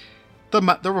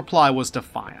 The reply was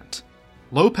defiant.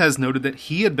 Lopez noted that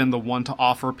he had been the one to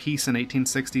offer peace in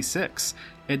 1866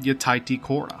 at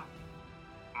Yataiti-Cora.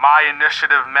 "My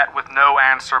initiative met with no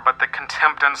answer but the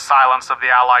contempt and silence of the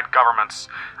Allied governments.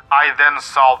 I then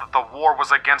saw that the war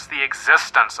was against the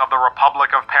existence of the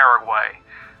Republic of Paraguay.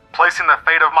 Placing the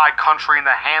fate of my country in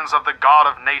the hands of the God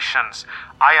of nations,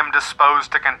 I am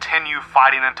disposed to continue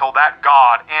fighting until that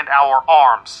God and our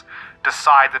arms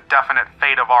decide the definite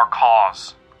fate of our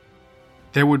cause.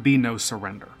 There would be no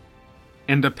surrender,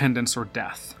 independence or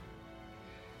death.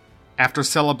 After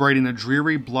celebrating a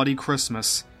dreary, bloody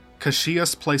Christmas,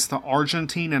 Caxias placed the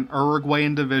Argentine and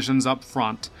Uruguayan divisions up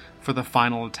front for the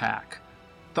final attack.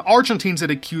 The Argentines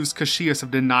had accused Caxias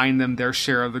of denying them their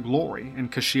share of the glory, and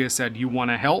Caxias said, "You want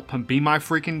to help? Be my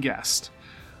freaking guest."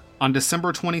 On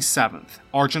December 27th,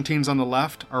 Argentines on the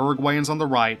left, Uruguayans on the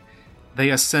right, they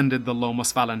ascended the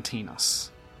Lomas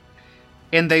Valentinas.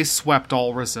 And they swept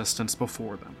all resistance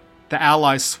before them. The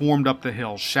Allies swarmed up the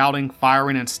hill, shouting,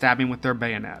 firing, and stabbing with their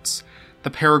bayonets. The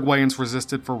Paraguayans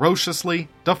resisted ferociously,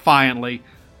 defiantly,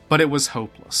 but it was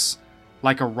hopeless.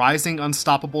 Like a rising,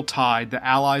 unstoppable tide, the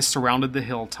Allies surrounded the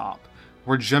hilltop,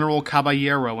 where General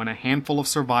Caballero and a handful of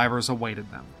survivors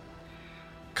awaited them.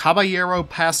 Caballero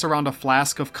passed around a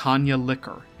flask of caña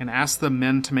liquor and asked the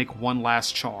men to make one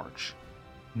last charge.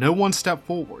 No one stepped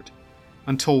forward,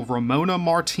 until Ramona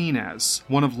Martinez,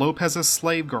 one of Lopez's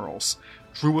slave girls,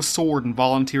 drew a sword and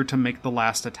volunteered to make the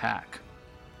last attack.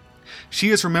 She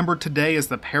is remembered today as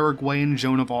the Paraguayan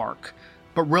Joan of Arc,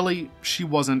 but really, she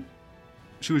was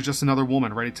just another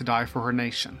woman ready to die for her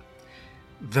nation.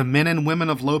 The men and women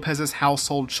of Lopez's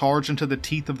household charged into the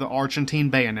teeth of the Argentine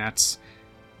bayonets,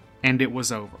 and it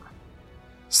was over.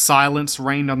 Silence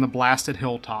reigned on the blasted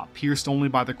hilltop, pierced only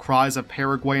by the cries of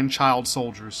Paraguayan child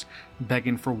soldiers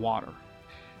begging for water.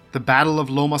 The Battle of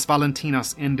Lomas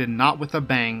Valentinas ended not with a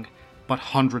bang, but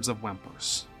hundreds of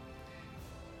whimpers.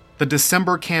 The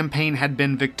December campaign had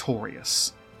been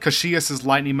victorious. Caxias'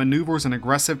 lightning maneuvers and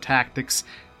aggressive tactics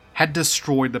had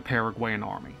destroyed the Paraguayan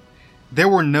army. There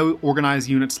were no organized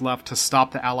units left to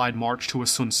stop the Allied march to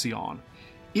Asuncion.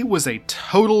 It was a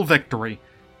total victory,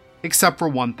 except for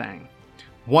one thing.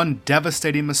 One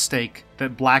devastating mistake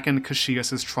that blackened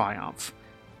Caxias' triumph.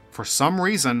 For some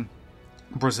reason,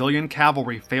 Brazilian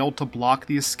cavalry failed to block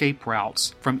the escape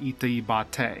routes from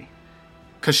Itaibate.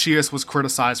 Caxias was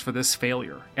criticized for this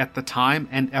failure, at the time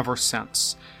and ever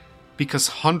since, because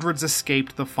hundreds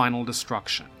escaped the final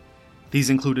destruction.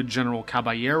 These included General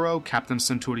Caballero, Captain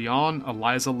Centurion,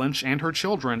 Eliza Lynch and her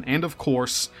children, and of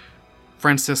course,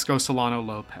 Francisco Solano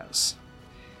Lopez.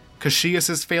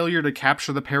 Caxias' failure to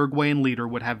capture the Paraguayan leader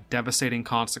would have devastating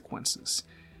consequences.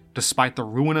 Despite the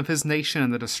ruin of his nation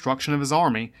and the destruction of his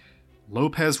army,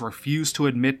 Lopez refused to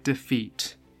admit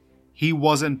defeat. He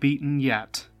wasn't beaten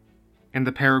yet, and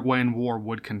the Paraguayan War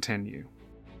would continue.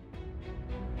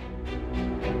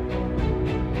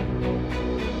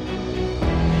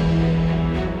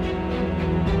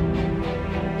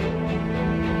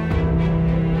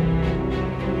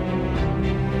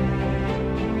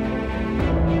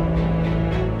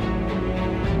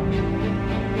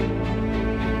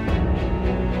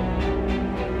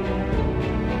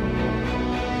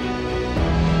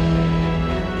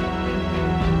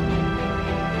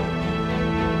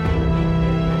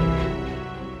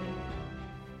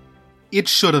 It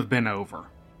should have been over.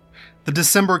 The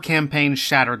December campaign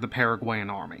shattered the Paraguayan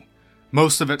army.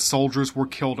 Most of its soldiers were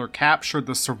killed or captured,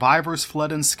 the survivors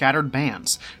fled in scattered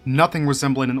bands, nothing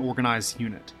resembling an organized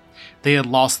unit. They had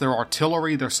lost their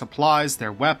artillery, their supplies,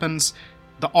 their weapons.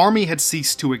 The army had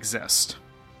ceased to exist.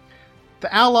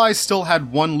 The Allies still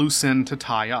had one loose end to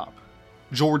tie up.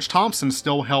 George Thompson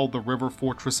still held the river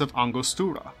fortress of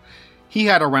Angostura. He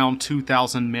had around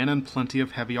 2,000 men and plenty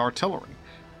of heavy artillery.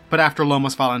 But after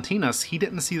Lomas Valentinas, he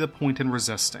didn't see the point in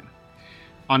resisting.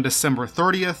 On December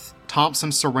 30th,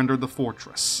 Thompson surrendered the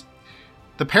fortress.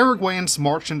 The Paraguayans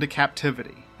marched into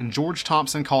captivity, and George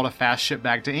Thompson called a fast ship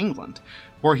back to England,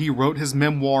 where he wrote his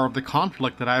memoir of the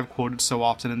conflict that I have quoted so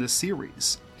often in this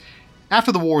series.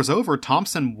 After the war was over,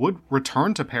 Thompson would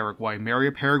return to Paraguay, marry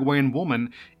a Paraguayan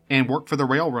woman, and work for the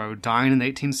railroad, dying in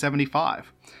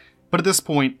 1875. But at this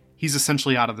point, he's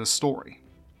essentially out of this story.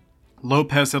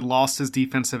 Lopez had lost his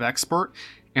defensive expert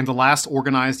and the last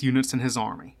organized units in his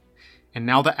army, and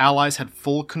now the Allies had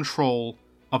full control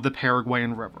of the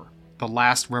Paraguayan River, the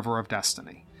last river of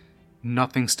destiny.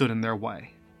 Nothing stood in their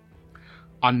way.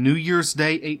 On New Year's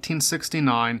Day,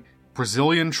 1869,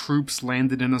 Brazilian troops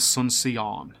landed in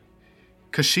Asuncion.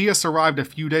 Caxias arrived a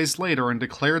few days later and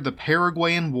declared the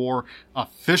Paraguayan War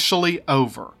officially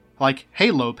over. Like, hey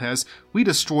Lopez, we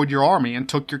destroyed your army and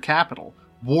took your capital.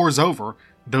 War's over.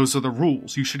 Those are the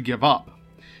rules. You should give up.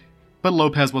 But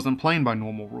Lopez wasn't playing by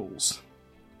normal rules.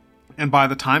 And by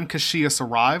the time Caxias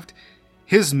arrived,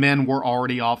 his men were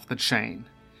already off the chain.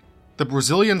 The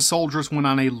Brazilian soldiers went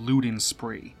on a looting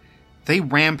spree. They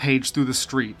rampaged through the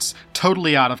streets,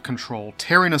 totally out of control,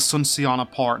 tearing Asuncion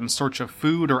apart in search of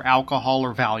food or alcohol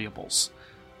or valuables.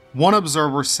 One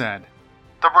observer said,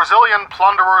 "The Brazilian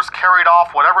plunderers carried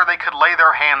off whatever they could lay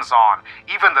their hands on,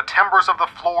 even the timbers of the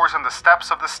floors and the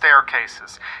steps of the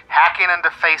staircases, hacking and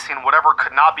defacing whatever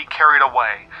could not be carried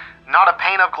away. Not a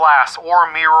pane of glass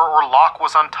or mirror or lock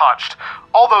was untouched,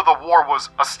 although the war was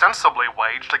ostensibly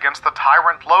waged against the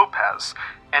tyrant Lopez,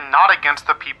 and not against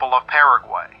the people of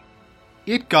Paraguay."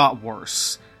 It got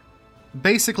worse.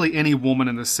 Basically any woman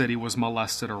in the city was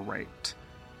molested or raped.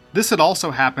 This had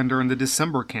also happened during the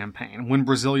December campaign, when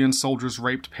Brazilian soldiers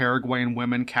raped Paraguayan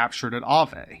women captured at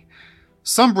Ave.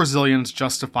 Some Brazilians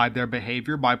justified their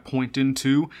behavior by pointing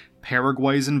to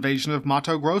Paraguay's invasion of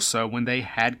Mato Grosso when they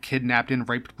had kidnapped and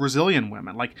raped Brazilian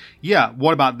women. Like, yeah,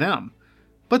 what about them?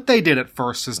 But they did it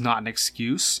first as not an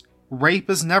excuse. Rape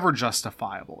is never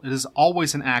justifiable. It is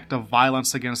always an act of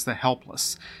violence against the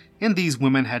helpless, and these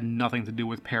women had nothing to do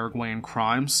with Paraguayan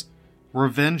crimes.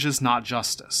 Revenge is not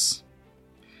justice.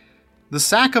 The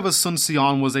sack of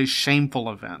Asuncion was a shameful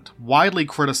event, widely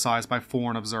criticized by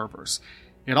foreign observers.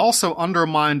 It also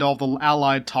undermined all the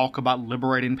Allied talk about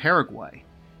liberating Paraguay.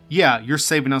 Yeah, you're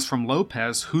saving us from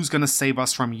Lopez, who's going to save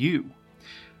us from you?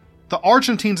 The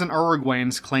Argentines and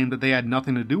Uruguayans claimed that they had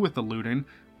nothing to do with the looting,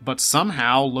 but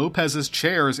somehow Lopez's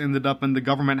chairs ended up in the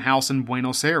government house in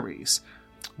Buenos Aires.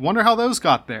 Wonder how those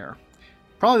got there.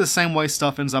 Probably the same way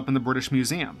stuff ends up in the British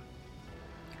Museum.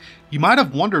 You might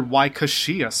have wondered why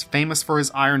Caxias, famous for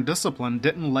his iron discipline,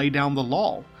 didn't lay down the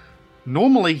law.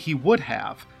 Normally he would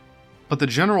have, but the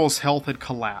general's health had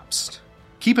collapsed.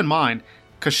 Keep in mind,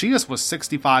 Caxias was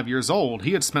 65 years old.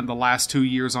 He had spent the last 2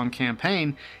 years on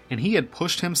campaign, and he had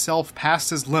pushed himself past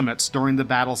his limits during the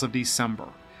battles of December.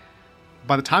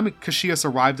 By the time Caxias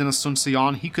arrived in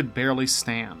Asuncion, he could barely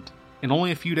stand, and only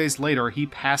a few days later he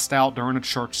passed out during a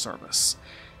church service.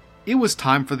 It was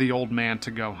time for the old man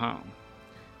to go home.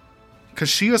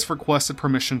 Caxias requested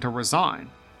permission to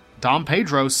resign. Dom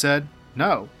Pedro said,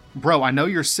 "No, bro, I know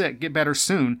you're sick, get better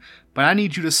soon, but I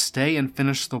need you to stay and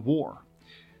finish the war."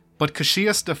 But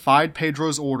Caxias defied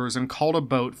Pedro's orders and called a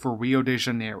boat for Rio de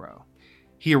Janeiro.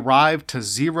 He arrived to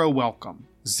zero welcome,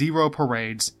 zero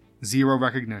parades, zero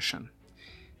recognition.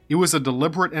 It was a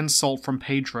deliberate insult from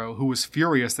Pedro, who was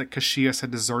furious that Caxias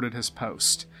had deserted his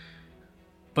post.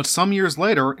 But some years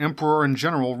later, Emperor and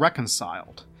General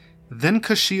reconciled. Then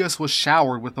Caxias was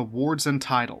showered with awards and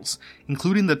titles,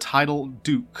 including the title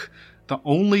Duke, the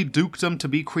only dukedom to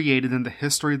be created in the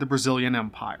history of the Brazilian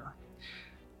Empire.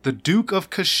 The Duke of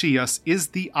Caxias is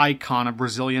the icon of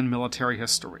Brazilian military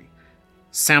history.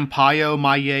 Sampaio,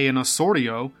 Maie, and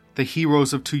Osorio, the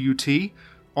heroes of Tuiuti,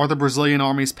 are the Brazilian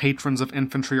Army's patrons of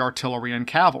infantry, artillery, and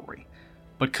cavalry.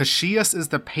 But Caxias is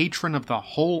the patron of the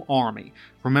whole army,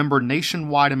 remembered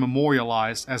nationwide and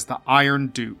memorialized as the Iron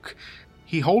Duke.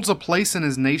 He holds a place in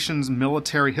his nation's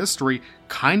military history,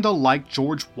 kinda like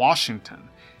George Washington.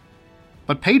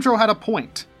 But Pedro had a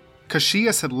point.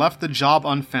 Caxias had left the job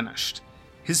unfinished.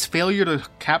 His failure to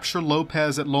capture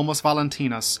Lopez at Lomas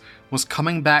Valentinas was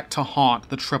coming back to haunt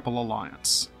the Triple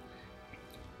Alliance.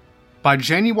 By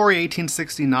January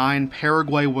 1869,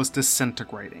 Paraguay was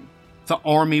disintegrating. The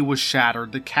army was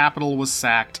shattered, the capital was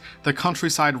sacked, the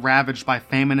countryside ravaged by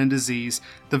famine and disease,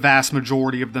 the vast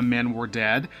majority of the men were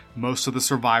dead, most of the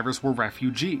survivors were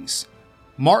refugees.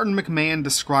 Martin McMahon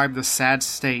described the sad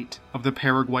state of the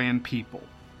Paraguayan people.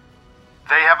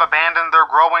 "They have abandoned their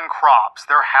growing crops,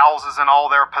 their houses, and all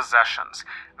their possessions.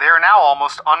 They are now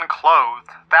almost unclothed,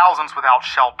 thousands without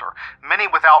shelter, many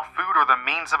without food or the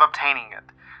means of obtaining it.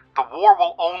 The war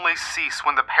will only cease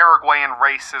when the Paraguayan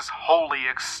race is wholly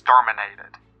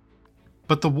exterminated."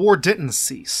 But the war didn't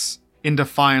cease. In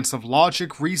defiance of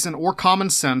logic, reason, or common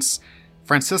sense,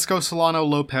 Francisco Solano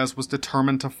Lopez was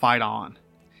determined to fight on.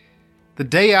 The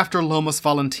day after Lomas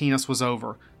Valentinas was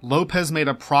over, Lopez made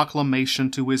a proclamation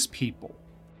to his people.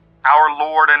 "Our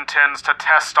Lord intends to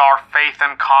test our faith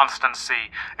and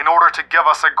constancy in order to give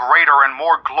us a greater and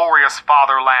more glorious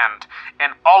fatherland,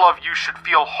 and all of you should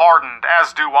feel hardened,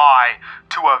 as do I,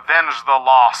 to avenge the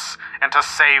loss and to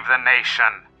save the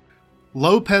nation."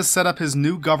 Lopez set up his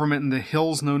new government in the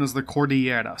hills known as the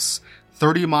Cordilleras,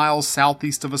 30 miles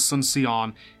southeast of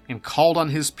Asuncion, and called on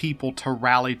his people to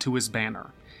rally to his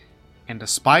banner. And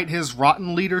despite his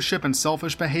rotten leadership and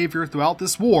selfish behavior throughout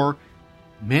this war,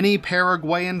 many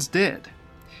Paraguayans did.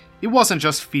 It wasn't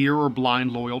just fear or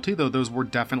blind loyalty, though those were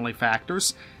definitely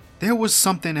factors. There was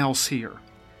something else here.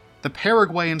 The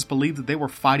Paraguayans believed that they were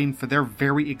fighting for their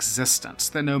very existence,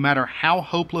 that no matter how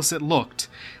hopeless it looked,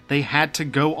 they had to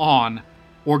go on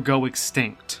or go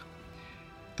extinct.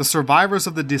 The the survivors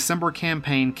of the December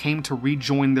campaign came to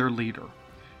rejoin their leader.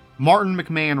 Martin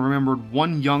McMahon remembered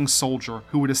one young soldier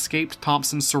who had escaped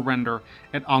Thompson's surrender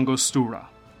at Angostura.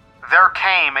 There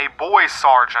came a boy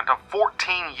sergeant of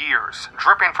 14 years,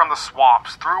 dripping from the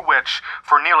swamps through which,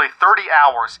 for nearly 30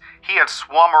 hours, he had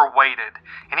swum or waded,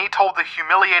 and he told the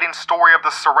humiliating story of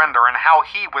the surrender and how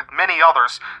he, with many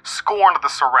others, scorned the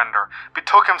surrender,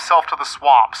 betook himself to the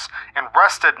swamps, and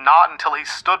rested not until he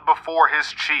stood before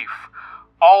his chief.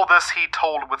 All this he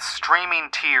told with streaming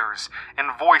tears,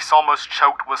 and voice almost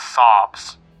choked with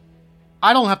sobs.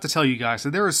 I don't have to tell you guys that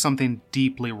there is something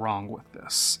deeply wrong with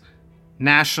this.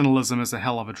 Nationalism is a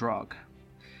hell of a drug.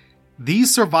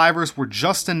 These survivors were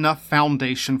just enough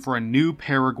foundation for a new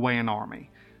Paraguayan army.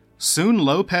 Soon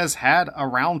Lopez had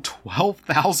around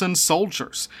 12,000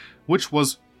 soldiers, which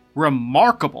was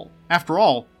remarkable. After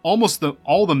all, almost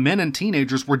all the men and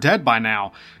teenagers were dead by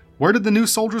now. Where did the new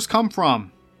soldiers come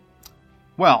from?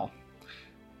 Well,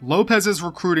 Lopez's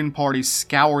recruiting party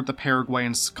scoured the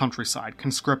Paraguayan countryside,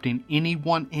 conscripting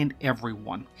anyone and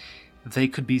everyone. They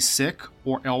could be sick,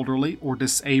 or elderly, or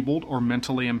disabled, or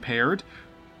mentally impaired,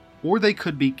 or they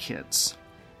could be kids.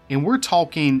 And we're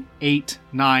talking 8,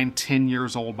 9, 10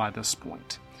 years old by this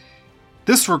point.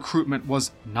 This recruitment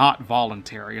was not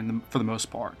voluntary for the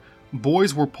most part.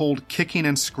 Boys were pulled kicking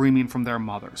and screaming from their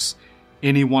mothers.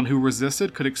 Anyone who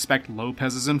resisted could expect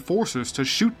Lopez's enforcers to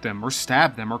shoot them or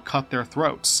stab them or cut their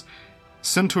throats.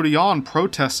 Centurion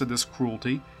protested this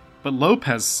cruelty, but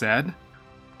Lopez said,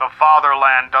 "The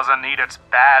fatherland doesn't need its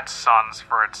bad sons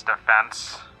for its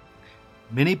defense."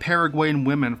 Many Paraguayan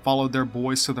women followed their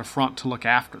boys to the front to look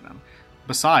after them.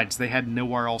 Besides, they had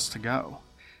nowhere else to go.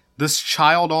 This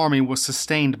child army was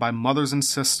sustained by mothers and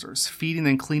sisters, feeding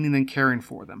and cleaning and caring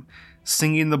for them,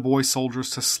 singing the boy soldiers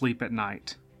to sleep at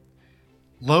night.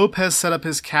 Lopez set up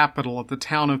his capital at the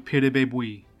town of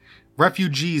Piribebui.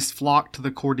 Refugees flocked to the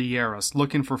Cordilleras,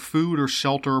 looking for food or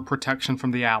shelter or protection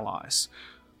from the Allies.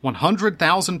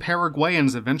 100,000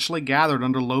 Paraguayans eventually gathered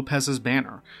under Lopez's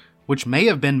banner, which may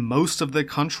have been most of the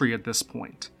country at this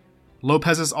point.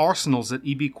 Lopez's arsenals at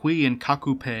Ibiqui and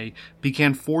Cacupe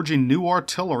began forging new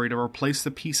artillery to replace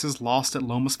the pieces lost at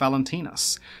Lomas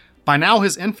Valentinas. By now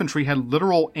his infantry had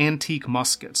literal antique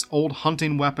muskets, old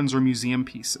hunting weapons or museum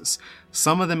pieces.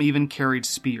 Some of them even carried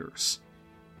spears.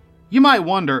 You might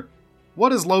wonder, what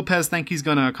does Lopez think he's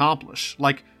going to accomplish?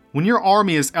 Like, when your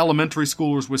army is elementary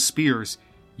schoolers with spears,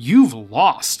 you've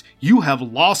lost. You have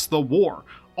lost the war.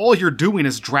 All you're doing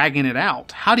is dragging it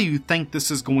out. How do you think this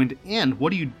is going to end?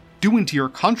 What are you doing to your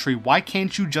country? Why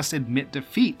can't you just admit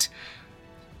defeat?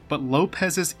 But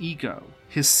Lopez's ego,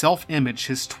 his self-image,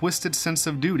 his twisted sense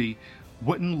of duty,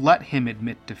 wouldn't let him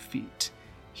admit defeat.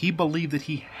 He believed that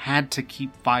he had to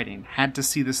keep fighting, had to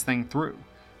see this thing through.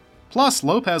 Plus,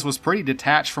 Lopez was pretty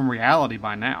detached from reality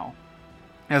by now.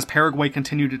 As Paraguay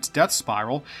continued its death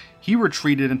spiral, he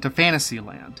retreated into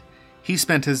Fantasyland. He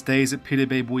spent his days at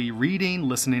Piribebui reading,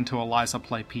 listening to Eliza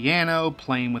play piano,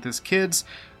 playing with his kids,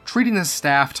 treating his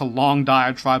staff to long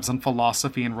diatribes on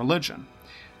philosophy and religion.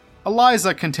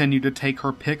 Eliza continued to take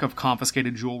her pick of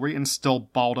confiscated jewelry and still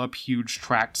balled up huge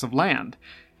tracts of land.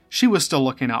 She was still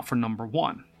looking out for number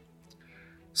one.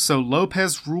 So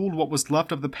Lopez ruled what was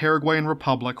left of the Paraguayan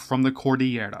Republic from the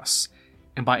Cordilleras,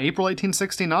 and by April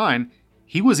 1869,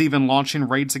 he was even launching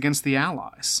raids against the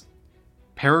Allies.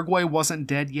 Paraguay wasn't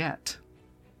dead yet.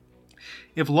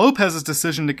 If Lopez's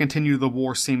decision to continue the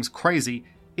war seems crazy,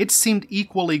 it seemed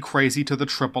equally crazy to the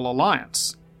Triple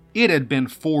Alliance. It had been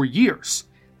 4 years.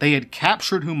 They had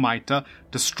captured Humaita,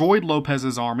 destroyed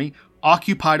Lopez's army,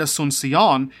 occupied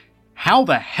Asuncion. How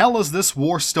the hell is this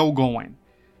war still going?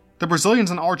 The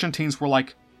Brazilians and Argentines were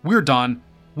like, we're done,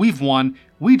 we've won,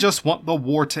 we just want the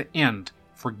war to end.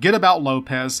 Forget about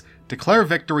Lopez, declare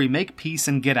victory, make peace,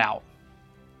 and get out.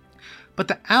 But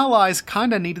the Allies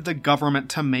kinda needed the government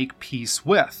to make peace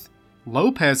with.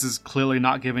 Lopez is clearly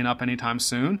not giving up anytime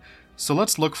soon, so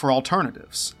let's look for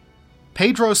alternatives.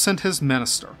 Pedro sent his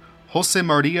minister, José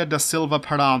María da Silva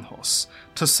Paranhos,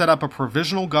 to set up a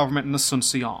provisional government in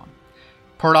Asuncion.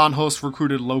 Paranhos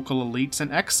recruited local elites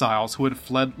and exiles who had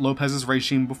fled Lopez's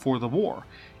regime before the war,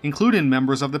 including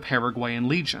members of the Paraguayan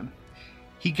Legion.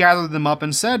 He gathered them up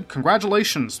and said,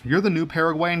 "Congratulations, you're the new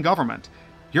Paraguayan government.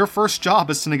 Your first job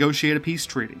is to negotiate a peace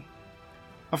treaty."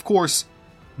 Of course,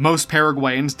 most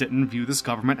Paraguayans didn't view this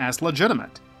government as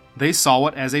legitimate. They saw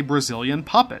it as a Brazilian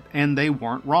puppet, and they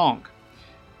weren't wrong.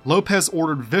 Lopez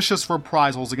ordered vicious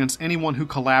reprisals against anyone who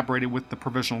collaborated with the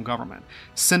provisional government,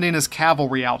 sending his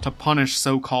cavalry out to punish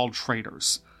so-called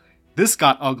traitors. This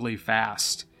got ugly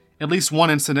fast. At least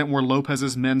one incident where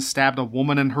Lopez's men stabbed a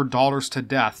woman and her daughters to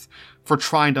death for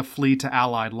trying to flee to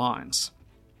Allied lines.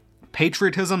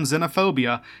 Patriotism,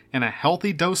 xenophobia, and a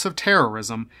healthy dose of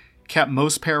terrorism kept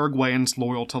most Paraguayans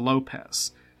loyal to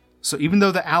Lopez. So even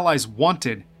though the Allies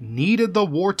needed the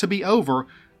war to be over,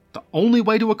 the only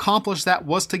way to accomplish that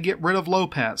was to get rid of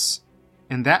Lopez.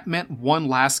 And that meant one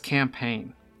last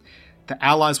campaign. The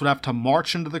Allies would have to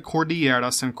march into the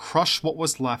Cordilleras and crush what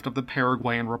was left of the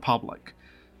Paraguayan Republic.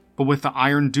 But with the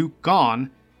Iron Duke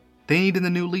gone, they needed a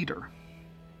new leader.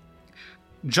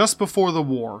 Just before the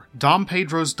war, Dom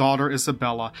Pedro's daughter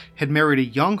Isabella had married a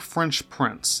young French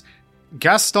prince,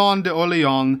 Gaston de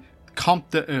Orléans, Comte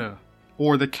de Eu,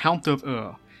 or the Count of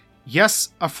Eu. Yes,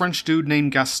 a French dude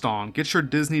named Gaston. Get your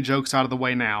Disney jokes out of the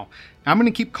way now. I'm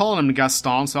going to keep calling him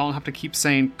Gaston so I don't have to keep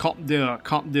saying Comte de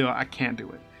Eu. I can't do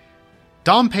it.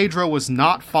 Dom Pedro was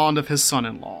not fond of his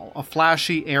son-in-law, a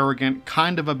flashy, arrogant,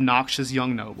 kind of obnoxious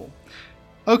young noble.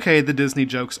 Okay, the Disney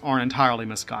jokes aren't entirely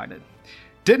misguided.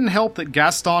 Didn't help that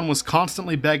Gaston was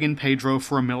constantly begging Pedro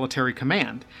for a military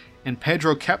command, and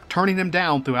Pedro kept turning him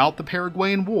down throughout the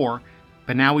Paraguayan War,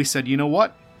 but now he said, you know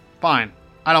what? Fine,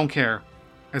 I don't care,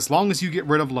 as long as you get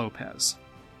rid of Lopez.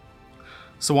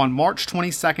 So on March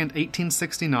 22,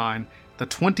 1869, the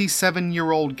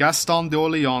 27-year-old Gaston de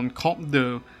Orléans, Comte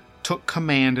d'Eu, took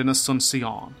command in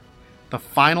Asuncion, the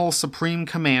final supreme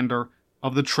commander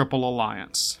of the Triple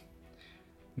Alliance.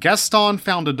 Gaston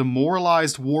found a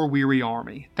demoralized, war-weary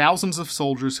army, thousands of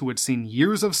soldiers who had seen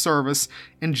years of service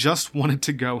and just wanted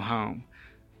to go home.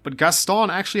 But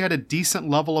Gaston actually had a decent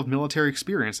level of military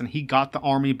experience, and he got the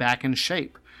army back in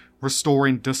shape,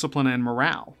 restoring discipline and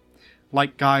morale.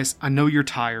 Like, guys, I know you're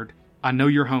tired, I know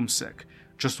you're homesick,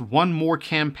 just one more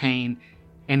campaign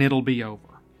and it'll be over.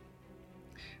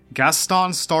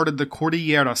 Gaston started the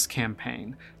Cordilleras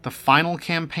campaign, the final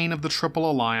campaign of the Triple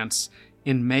Alliance,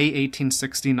 in May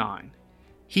 1869.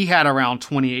 He had around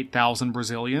 28,000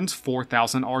 Brazilians,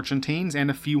 4,000 Argentines, and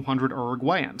a few hundred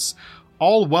Uruguayans,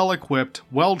 all well-equipped,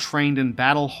 well-trained, and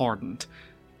battle-hardened,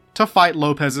 to fight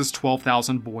Lopez's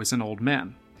 12,000 boys and old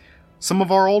men. Some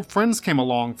of our old friends came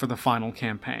along for the final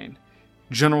campaign.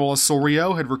 General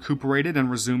Osorio had recuperated and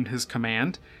resumed his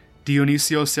command.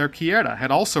 Dionisio Cerquiera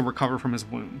had also recovered from his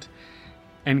wound.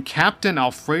 And Captain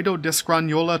Alfredo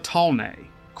Desgraniola Taulnay,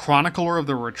 chronicler of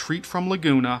the retreat from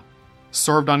Laguna,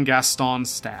 served on Gaston's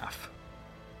staff.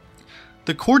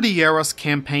 The Cordilleras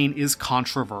campaign is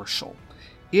controversial.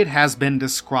 It has been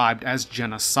described as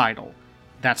genocidal.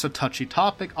 That's a touchy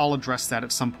topic, I'll address that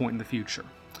at some point in the future.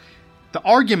 The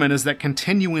argument is that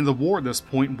continuing the war at this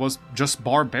point was just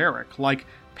barbaric, like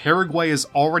Paraguay is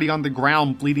already on the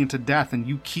ground bleeding to death and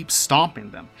you keep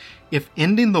stomping them. If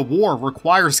ending the war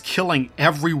requires killing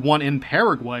everyone in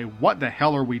Paraguay, what the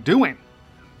hell are we doing?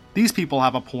 These people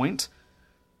have a point,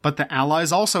 but the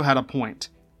Allies also had a point.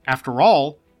 After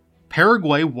all,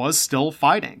 Paraguay was still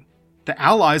fighting. The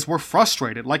Allies were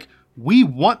frustrated, like, we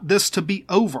want this to be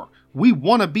over. We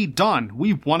want to be done.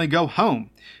 We want to go home.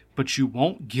 But you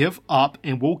won't give up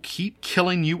and we'll keep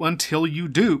killing you until you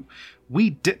do. We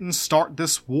didn't start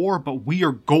this war, but we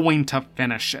are going to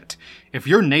finish it. If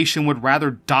your nation would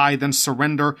rather die than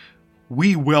surrender,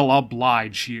 we will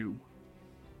oblige you.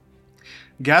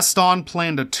 Gaston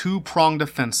planned a two-pronged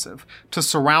offensive to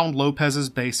surround Lopez's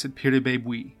base at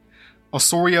Piribebui.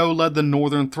 Osorio led the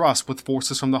northern thrust with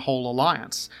forces from the whole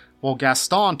alliance, while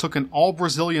Gaston took an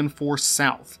all-Brazilian force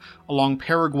south, along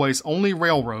Paraguay's only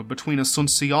railroad between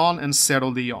Asuncion and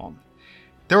Cerro León.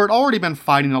 There had already been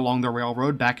fighting along the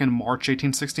railroad back in March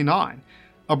 1869.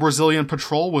 A Brazilian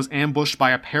patrol was ambushed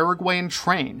by a Paraguayan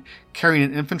train carrying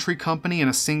an infantry company and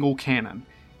a single cannon.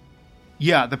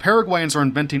 Yeah, the Paraguayans are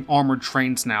inventing armored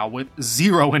trains now with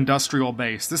zero industrial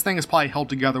base. This thing is probably held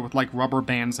together with like rubber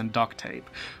bands and duct tape.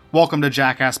 Welcome to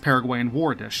Jackass Paraguayan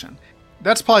War Edition.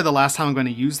 That's probably the last time I'm going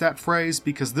to use that phrase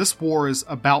because this war is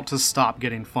about to stop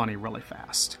getting funny really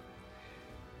fast.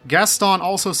 Gaston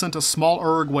also sent a small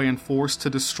Uruguayan force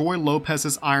to destroy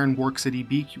Lopez's ironworks at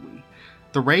Iquique.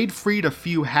 The raid freed a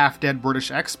few half-dead British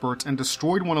experts and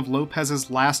destroyed one of Lopez's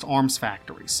last arms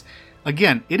factories.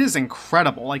 Again, it is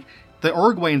incredible. Like, the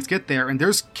Uruguayans get there and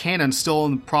there's cannons still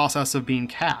in the process of being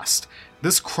cast.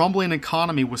 This crumbling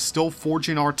economy was still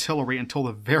forging artillery until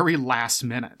the very last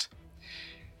minute.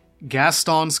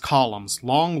 Gaston's columns,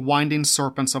 long winding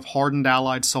serpents of hardened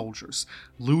Allied soldiers,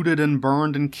 looted and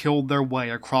burned and killed their way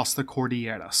across the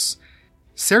Cordilleras.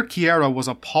 Cerquiera was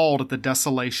appalled at the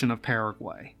desolation of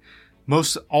Paraguay.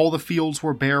 Most all the fields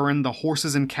were barren, the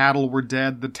horses and cattle were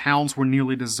dead, the towns were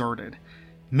nearly deserted.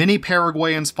 Many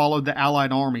Paraguayans followed the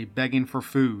Allied army, begging for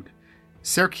food.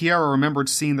 Cerquiera remembered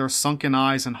seeing their sunken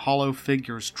eyes and hollow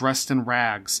figures dressed in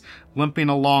rags, limping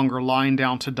along or lying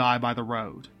down to die by the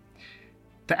road.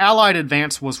 The Allied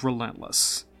advance was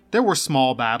relentless. There were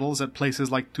small battles at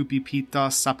places like Tupipita,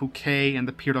 Sapucay, and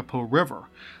the Pirapo River.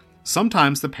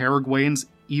 Sometimes the Paraguayans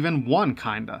even won,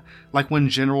 kinda, like when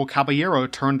General Caballero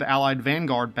turned the Allied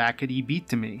vanguard back at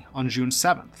Ibitimi on June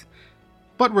 7th.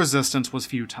 But resistance was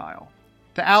futile.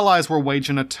 The Allies were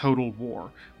waging a total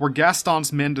war, where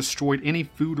Gaston's men destroyed any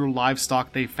food or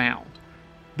livestock they found.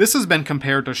 This has been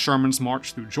compared to Sherman's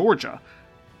march through Georgia,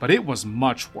 but it was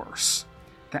much worse.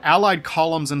 The Allied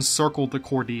columns encircled the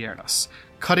Cordilleras,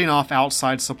 cutting off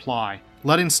outside supply,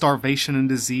 letting starvation and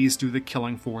disease do the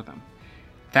killing for them.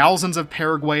 Thousands of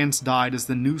Paraguayans died as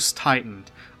the noose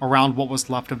tightened around what was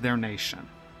left of their nation.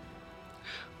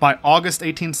 By August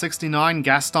 1869,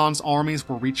 Gaston's armies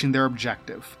were reaching their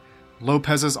objective.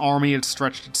 Lopez's army had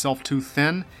stretched itself too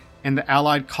thin, and the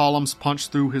Allied columns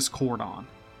punched through his cordon.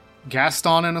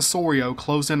 Gaston and Osorio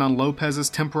closed in on Lopez's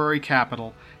temporary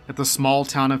capital at the small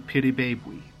town of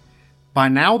Piribebui. By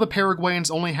now, the Paraguayans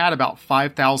only had about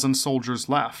 5,000 soldiers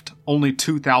left, only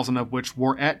 2,000 of which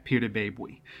were at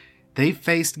Piribebui. They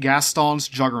faced Gaston's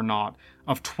juggernaut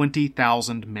of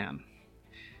 20,000 men.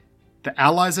 The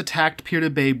Allies attacked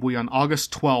Piribebui on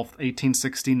August 12,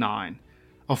 1869.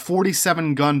 A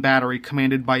 47-gun battery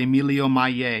commanded by Emilio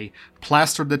Maillet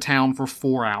plastered the town for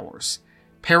 4 hours.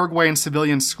 Paraguayan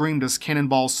civilians screamed as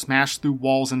cannonballs smashed through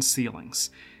walls and ceilings.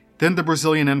 Then the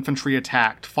Brazilian infantry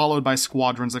attacked, followed by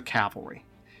squadrons of cavalry.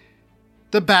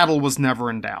 The battle was never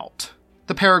in doubt.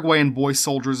 The Paraguayan boy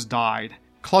soldiers died,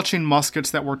 clutching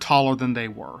muskets that were taller than they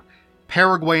were.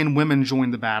 Paraguayan women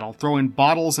joined the battle, throwing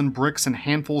bottles and bricks and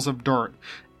handfuls of dirt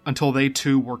until they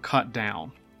too were cut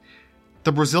down.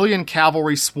 The Brazilian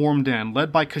cavalry swarmed in,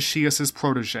 led by Caxias's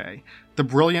protege, the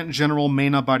brilliant General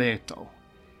Mena Barreto.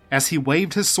 As he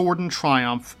waved his sword in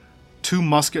triumph, 2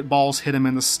 musket balls hit him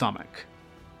in the stomach.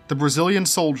 The Brazilian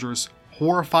soldiers,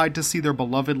 horrified to see their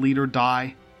beloved leader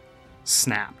die,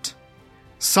 snapped.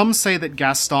 Some say that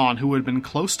Gaston, who had been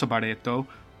close to Barreto,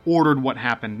 ordered what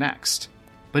happened next.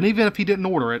 But even if he didn't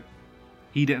order it,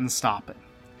 he didn't stop it.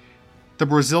 The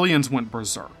Brazilians went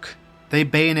berserk. They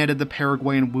bayoneted the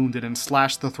Paraguayan wounded and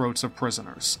slashed the throats of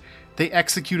prisoners. They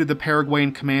executed the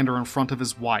Paraguayan commander in front of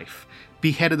his wife,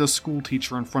 beheaded a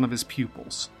schoolteacher in front of his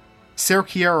pupils.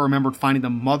 Cerquiera remembered finding the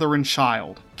mother and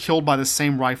child, killed by the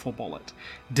same rifle bullet,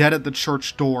 dead at the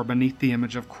church door beneath the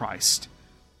image of Christ.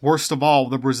 Worst of all,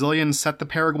 the Brazilians set the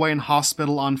Paraguayan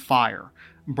hospital on fire,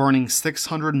 burning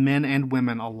 600 men and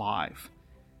women alive.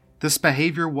 This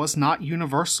behavior was not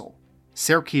universal.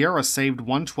 Cerquiera saved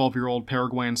one 12-year-old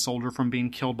Paraguayan soldier from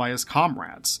being killed by his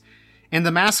comrades, and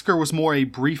the massacre was more a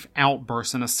brief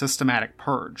outburst than a systematic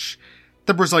purge.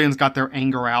 The Brazilians got their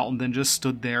anger out and then just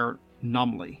stood there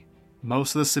numbly.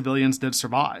 Most of the civilians did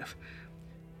survive.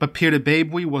 But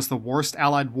Piribebui was the worst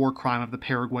Allied war crime of the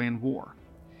Paraguayan War.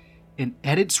 And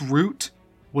at its root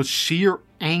was sheer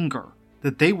anger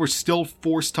that they were still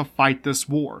forced to fight this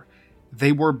war.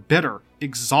 They were bitter,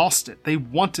 exhausted. They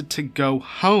wanted to go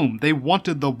home. They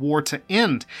wanted the war to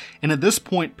end. And at this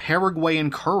point,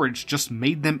 Paraguayan courage just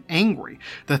made them angry.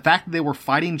 The fact that they were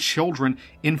fighting children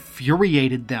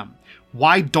infuriated them.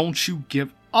 Why don't you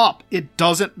give up? It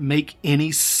doesn't make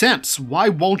any sense. Why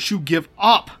won't you give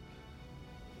up?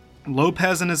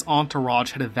 Lopez and his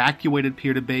entourage had evacuated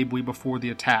Piribebui before the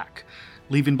attack,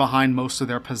 leaving behind most of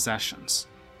their possessions.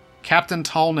 Captain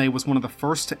Taulnay was one of the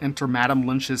first to enter Madame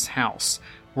Lynch's house,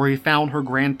 where he found her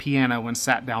grand piano and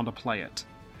sat down to play it.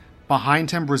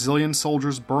 Behind him, Brazilian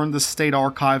soldiers burned the state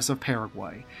archives of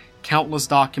Paraguay, countless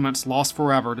documents lost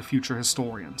forever to future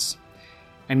historians.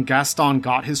 And Gaston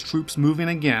got his troops moving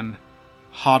again,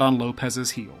 hot on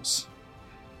Lopez's heels.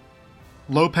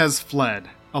 Lopez fled,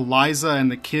 Eliza and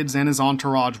the kids and his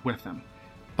entourage with him.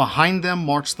 Behind them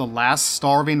marched the last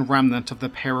starving remnant of the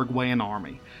Paraguayan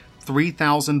army,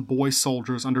 3,000 boy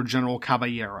soldiers under General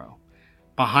Caballero.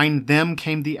 Behind them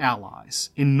came the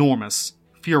Allies, enormous,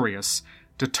 furious,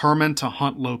 determined to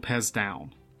hunt Lopez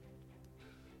down.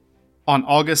 On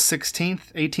August 16,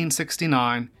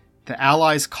 1869, the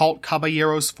Allies caught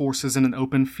Caballero's forces in an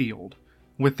open field,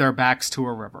 with their backs to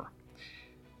a river.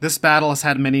 This battle has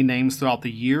had many names throughout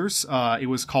the years. It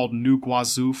was called New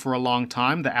Guazú for a long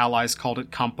time. The Allies called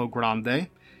it Campo Grande.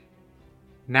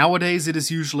 Nowadays it is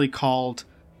usually called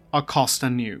Acosta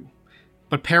New,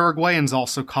 but Paraguayans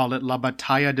also call it La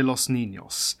Batalla de los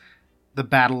Niños, the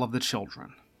Battle of the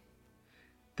Children.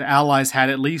 The Allies had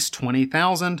at least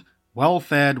 20,000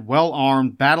 well-fed,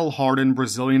 well-armed, battle-hardened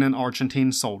Brazilian and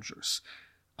Argentine soldiers.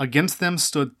 Against them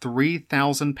stood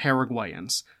 3,000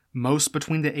 Paraguayans, most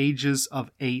between the ages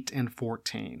of 8 and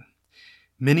 14.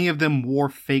 Many of them wore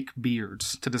fake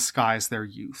beards to disguise their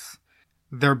youth.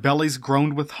 Their bellies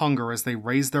groaned with hunger as they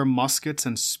raised their muskets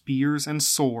and spears and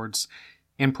swords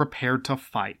and prepared to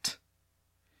fight.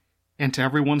 And to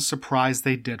everyone's surprise,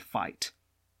 they did fight.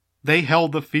 They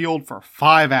held the field for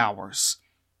 5 hours,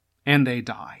 and they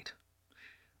died.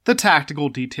 The tactical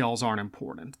details aren't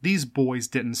important. These boys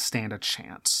didn't stand a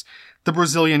chance. The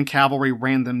Brazilian cavalry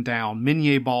ran them down,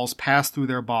 Minié balls passed through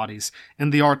their bodies,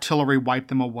 and the artillery wiped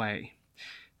them away.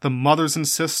 The mothers and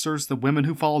sisters, the women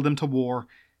who followed them to war,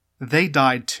 they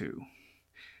died too.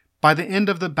 By the end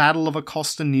of the Battle of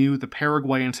Acostanú, the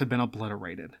Paraguayans had been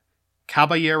obliterated.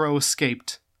 Caballero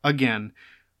escaped, again,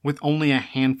 with only a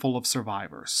handful of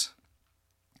survivors.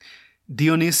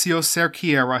 Dionisio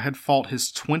Cerqueira had fought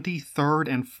his 23rd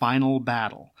and final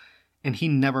battle, and he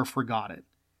never forgot it.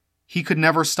 He could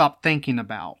never stop thinking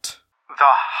about the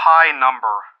high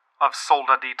number of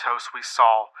soldaditos we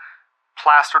saw,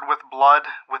 plastered with blood,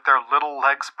 with their little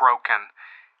legs broken,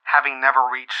 having never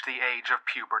reached the age of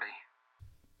puberty.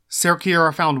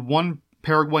 Cerqueira found one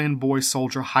Paraguayan boy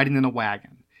soldier hiding in a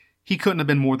wagon. He couldn't have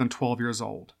been more than 12 years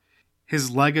old. His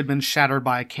leg had been shattered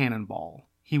by a cannonball.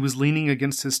 He was leaning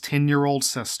against his 10-year-old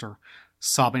sister,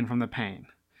 sobbing from the pain.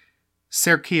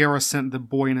 Cerqueira sent the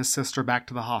boy and his sister back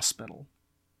to the hospital.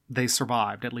 They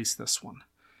survived, at least this one.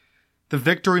 The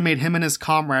victory made him and his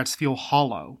comrades feel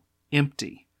hollow,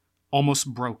 empty,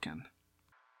 almost broken.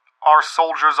 Our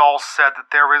soldiers all said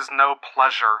that there is no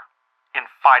pleasure in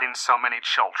fighting so many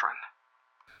children.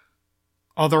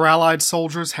 Other Allied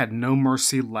soldiers had no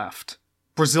mercy left.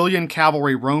 Brazilian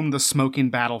cavalry roamed the smoking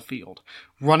battlefield,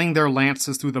 running their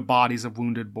lances through the bodies of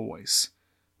wounded boys.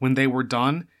 When they were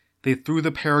done, they threw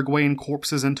the Paraguayan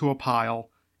corpses into a pile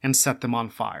and set them on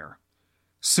fire.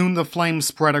 Soon the flames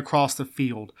spread across the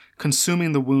field,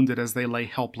 consuming the wounded as they lay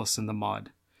helpless in the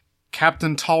mud.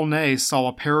 Captain Taulnay saw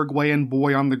a Paraguayan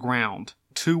boy on the ground,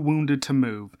 too wounded to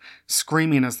move,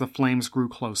 screaming as the flames grew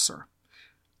closer.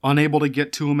 Unable to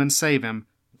get to him and save him,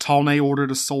 Taulnay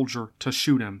ordered a soldier to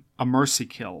shoot him, a mercy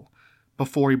kill,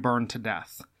 before he burned to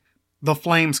death. The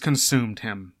flames consumed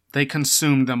him. They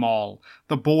consumed them all,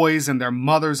 the boys and their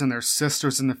mothers and their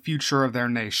sisters and the future of their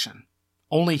nation.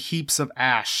 Only heaps of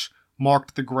ash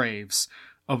marked the graves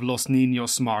of los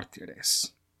niños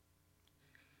mártires.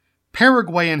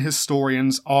 Paraguayan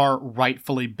historians are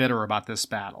rightfully bitter about this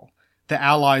battle. The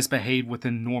Allies behaved with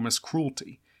enormous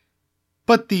cruelty.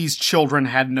 But these children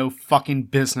had no fucking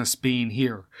business being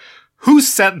here. Who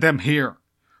sent them here?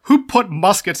 Who put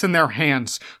muskets in their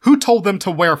hands? Who told them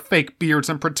to wear fake beards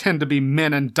and pretend to be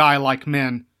men and die like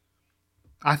men?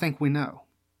 I think we know.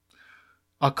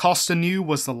 Acostanú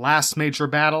was the last major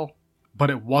battle, but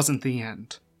it wasn't the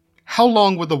end. How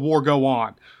long would the war go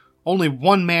on? Only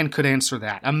one man could answer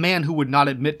that, a man who would not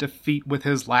admit defeat with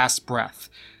his last breath.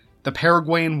 The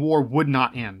Paraguayan War would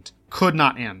not end, could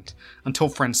not end, until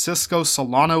Francisco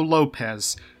Solano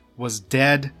Lopez was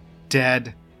dead,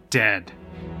 dead, dead.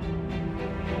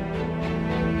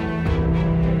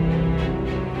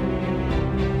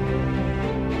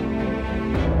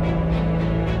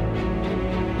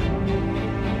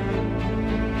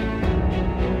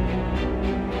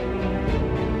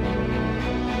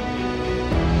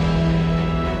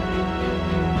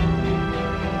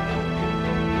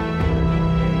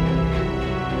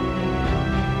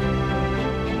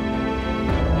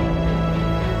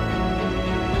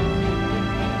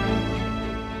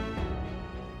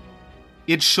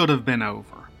 It should have been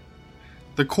over.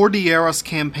 The Cordilleras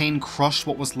campaign crushed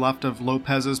what was left of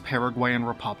Lopez's Paraguayan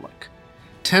Republic.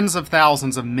 Tens of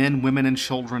thousands of men, women, and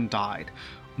children died,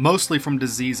 mostly from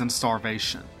disease and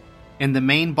starvation, and the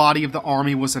main body of the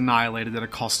army was annihilated at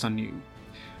Acostanú.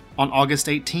 On August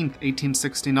 18,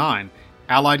 1869,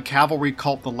 Allied cavalry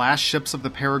caught the last ships of the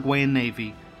Paraguayan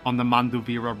Navy on the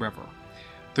Manduvira River.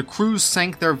 The crews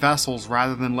sank their vessels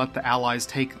rather than let the Allies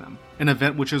take them, an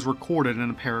event which is recorded in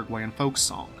a Paraguayan folk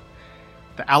song.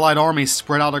 The Allied army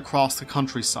spread out across the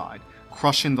countryside,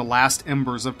 crushing the last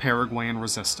embers of Paraguayan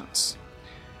resistance.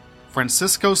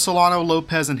 Francisco Solano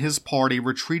Lopez and his party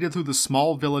retreated through the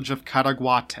small village of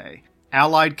Caraguate,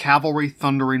 Allied cavalry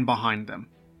thundering behind them.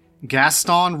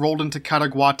 Gaston rolled into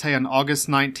Caraguate on August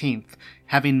 19th,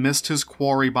 having missed his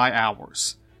quarry by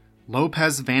hours.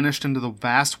 Lopez vanished into the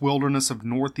vast wilderness of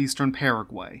northeastern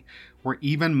Paraguay, where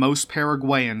even most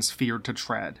Paraguayans feared to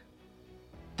tread.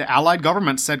 The Allied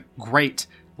government said, "Great,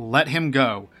 let him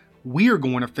go. We are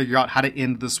going to figure out how to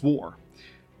end this war."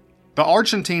 The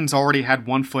Argentines already had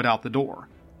one foot out the door.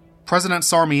 President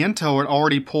Sarmiento had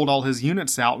already pulled all his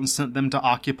units out and sent them to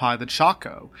occupy the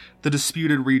Chaco, the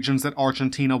disputed regions that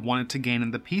Argentina wanted to gain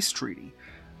in the peace treaty.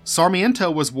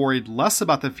 Sarmiento was worried less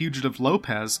about the fugitive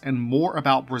Lopez and more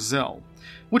about Brazil,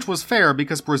 which was fair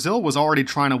because Brazil was already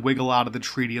trying to wiggle out of the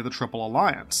Treaty of the Triple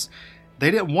Alliance. They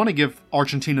didn't want to give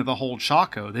Argentina the whole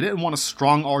Chaco. They didn't want a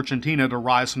strong Argentina to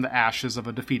rise from the ashes of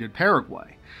a defeated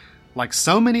Paraguay. Like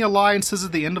so many alliances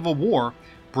at the end of a war,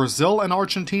 Brazil and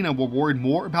Argentina were worried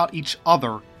more about each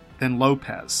other than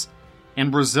Lopez.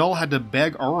 And Brazil had to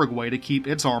beg Uruguay to keep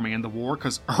its army in the war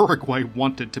because Uruguay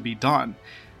wanted to be done.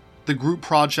 The group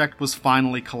project was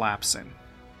finally collapsing.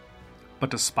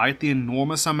 But despite the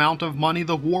enormous amount of money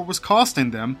the war was costing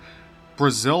them,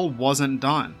 Brazil wasn't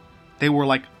done. They were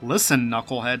like, listen,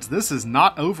 knuckleheads, this is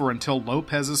not over until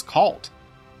Lopez is called.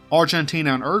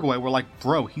 Argentina and Uruguay were like,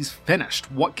 bro, he's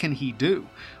finished. What can he do?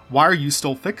 Why are you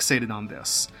still fixated on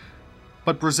this?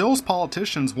 But Brazil's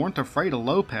politicians weren't afraid of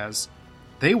Lopez.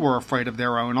 They were afraid of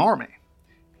their own army.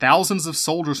 Thousands of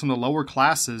soldiers from the lower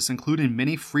classes, including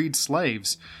many freed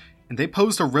slaves, and they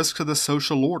posed a risk to the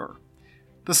social order.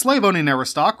 The slave-owning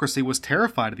aristocracy was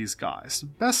terrified of these guys.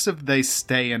 Best if they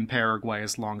stay in Paraguay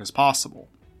as long as possible.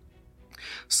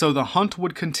 So the hunt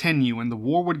would continue and the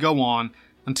war would go on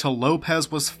until Lopez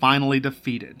was finally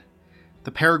defeated.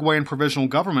 The Paraguayan provisional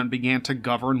government began to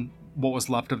govern what was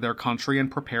left of their country and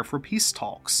prepare for peace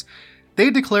talks. They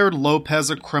declared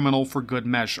Lopez a criminal for good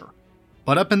measure.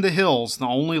 But up in the hills, the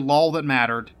only law that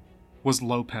mattered was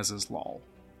Lopez's law.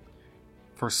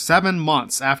 For 7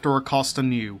 months after Acosta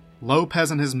knew,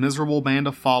 Lopez and his miserable band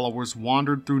of followers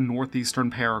wandered through northeastern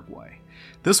Paraguay.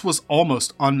 This was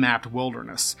almost unmapped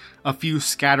wilderness, a few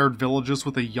scattered villages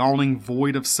with a yawning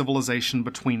void of civilization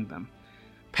between them.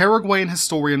 Paraguayan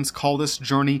historians call this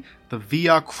journey the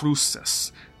Via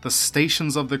Crucis, the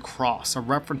Stations of the Cross, a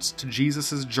reference to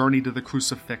Jesus' journey to the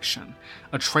crucifixion,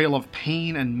 a trail of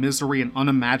pain and misery and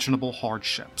unimaginable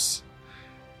hardships.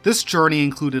 This journey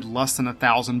included less than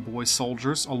 1,000 boy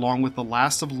soldiers, along with the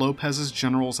last of Lopez's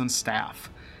generals and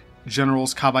staff,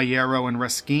 Generals Caballero and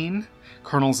Resquin,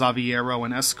 Colonel Xaviero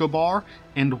and Escobar,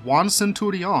 and Juan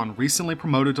Centurion, recently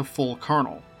promoted to full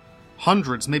colonel.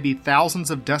 Hundreds, maybe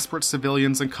thousands of desperate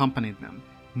civilians accompanied them,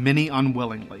 many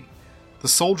unwillingly. The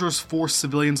soldiers forced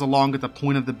civilians along at the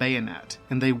point of the bayonet,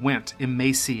 and they went,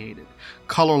 emaciated,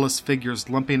 colorless figures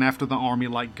limping after the army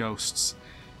like ghosts.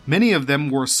 Many of them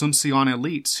were Asuncion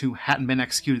elites who hadn't been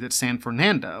executed at San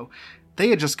Fernando. They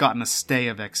had just gotten a stay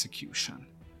of execution.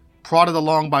 Prodded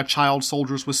along by child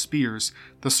soldiers with spears,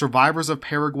 the survivors of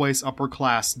Paraguay's upper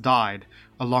class died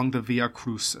along the Via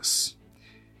Crucis.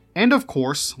 And of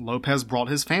course, Lopez brought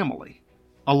his family.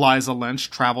 Eliza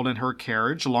Lynch traveled in her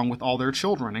carriage along with all their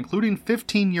children, including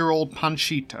 15-year-old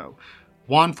Panchito,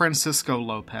 Juan Francisco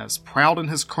Lopez, proud in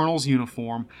his colonel's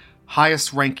uniform,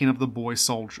 highest ranking of the boy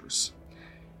soldiers.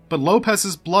 But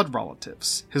Lopez's blood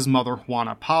relatives, his mother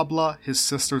Juana Pabla, his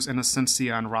sisters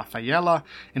Inocencia and Rafaela,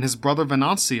 and his brother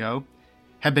Venancio,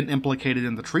 had been implicated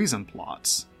in the treason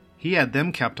plots. He had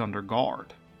them kept under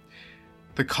guard.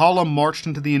 The column marched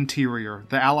into the interior,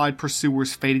 the Allied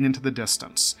pursuers fading into the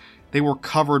distance. They were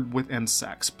covered with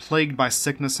insects, plagued by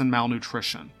sickness and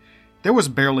malnutrition. There was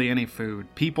barely any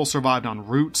food. People survived on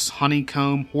roots,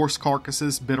 honeycomb, horse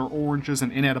carcasses, bitter oranges,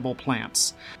 and inedible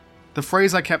plants. The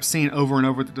phrase I kept seeing over and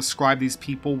over to describe these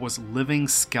people was living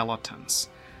skeletons.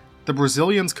 The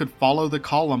Brazilians could follow the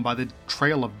column by the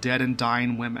trail of dead and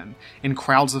dying women, and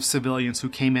crowds of civilians who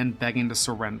came in begging to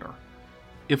surrender.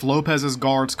 If Lopez's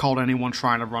guards called anyone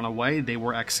trying to run away, they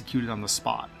were executed on the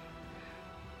spot.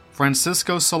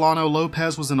 Francisco Solano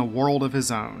Lopez was in a world of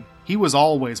his own. He was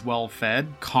always well-fed,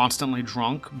 constantly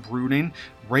drunk, brooding,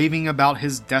 raving about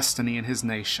his destiny and his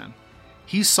nation.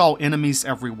 He saw enemies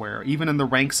everywhere, even in the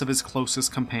ranks of his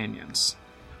closest companions.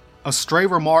 A stray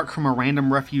remark from a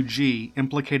random refugee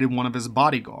implicated one of his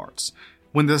bodyguards.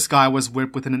 When this guy was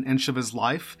whipped within an inch of his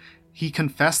life, he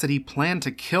confessed that he planned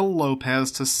to kill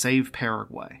Lopez to save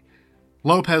Paraguay.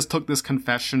 Lopez took this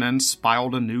confession and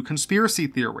spiraled a new conspiracy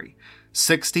theory.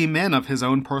 60 men of his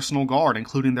own personal guard,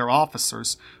 including their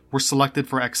officers, were selected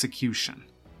for execution.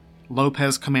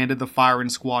 Lopez commanded the firing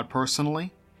squad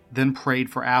personally, then prayed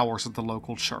for hours at the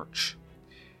local church.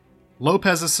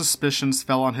 Lopez's suspicions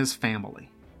fell on his family.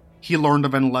 He learned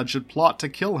of an alleged plot to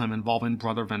kill him involving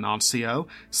brother Venancio,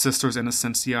 sisters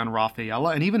Inocencia and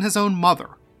Rafaela, and even his own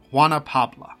mother, Juana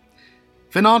Pabla.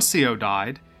 Venancio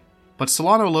died, but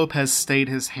Solano Lopez stayed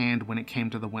his hand when it came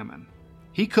to the women.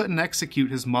 He couldn't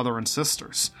execute his mother and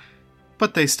sisters,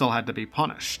 but they still had to be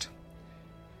punished.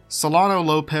 Solano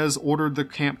Lopez ordered the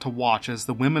camp to watch as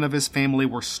the women of his family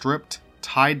were stripped,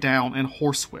 tied down, and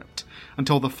horsewhipped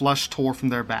until the flesh tore from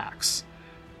their backs.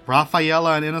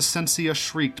 Rafaela and Inocencia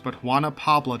shrieked, but Juana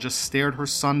Pabla just stared her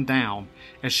son down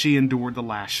as she endured the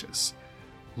lashes.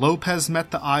 Lopez met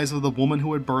the eyes of the woman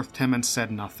who had birthed him and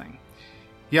said nothing.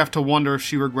 You have to wonder if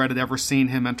she regretted ever seeing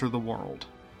him enter the world.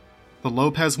 The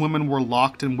Lopez women were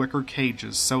locked in wicker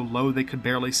cages so low they could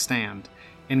barely stand,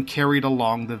 and carried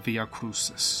along the Via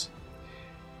Crucis.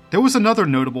 There was another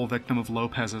notable victim of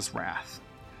Lopez's wrath.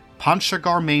 Pancha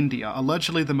Garmendia,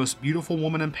 allegedly the most beautiful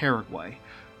woman in Paraguay,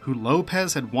 who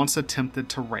Lopez had once attempted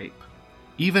to rape.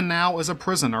 Even now, as a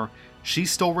prisoner, she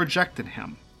still rejected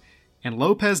him, and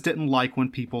Lopez didn't like when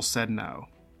people said no.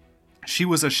 She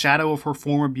was a shadow of her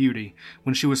former beauty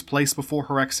when she was placed before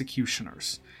her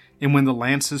executioners, and when the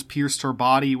lances pierced her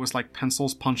body, it was like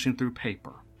pencils punching through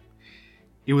paper.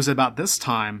 It was about this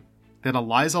time that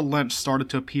Eliza Lynch started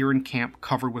to appear in camp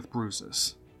covered with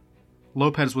bruises.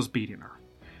 Lopez was beating her.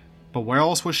 But where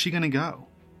else was she going to go?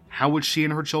 How would she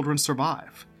and her children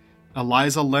survive?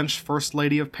 Eliza Lynch, First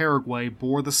Lady of Paraguay,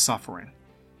 bore the suffering,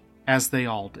 as they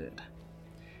all did.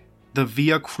 The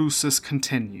Via Crucis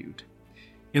continued.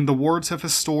 In the words of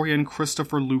historian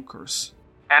Christopher Lukers,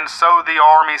 "And so the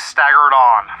army staggered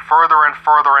on, further and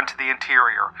further into the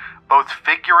interior, both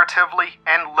figuratively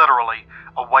and literally,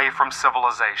 away from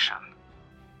civilization."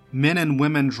 Men and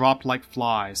women dropped like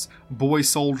flies, boy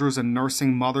soldiers and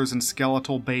nursing mothers and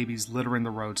skeletal babies littering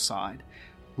the roadside.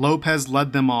 Lopez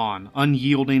led them on,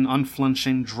 unyielding,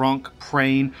 unflinching, drunk,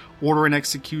 praying, ordering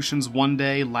executions one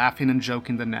day, laughing and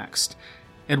joking the next.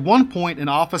 At one point, an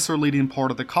officer leading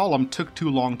part of the column took too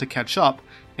long to catch up,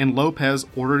 and Lopez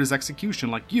ordered his execution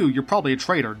like, you're probably a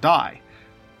traitor, die."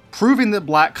 Proving that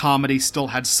black comedy still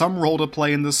had some role to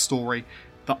play in this story,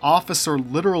 the officer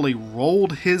literally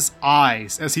rolled his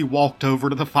eyes as he walked over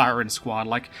to the firing squad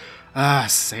like,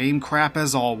 same crap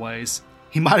as always.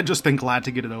 He might have just been glad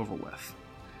to get it over with.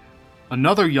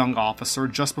 Another young officer,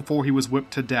 just before he was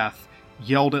whipped to death,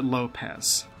 yelled at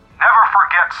Lopez, "Never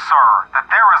forget, sir, that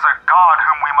there is a God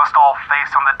whom we must all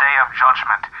face on the day of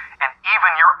judgment, and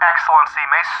even your excellency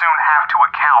may soon have to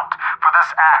account for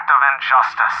this act of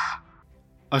injustice."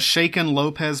 A shaken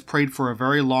Lopez prayed for a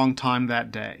very long time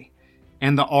that day,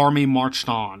 and the army marched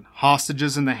on,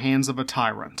 hostages in the hands of a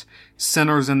tyrant,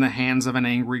 sinners in the hands of an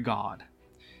angry God.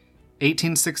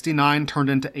 1869 turned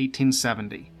into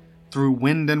 1870. Through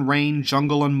wind and rain,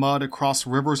 jungle and mud, across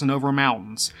rivers and over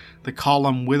mountains, the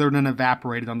column withered and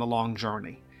evaporated on the long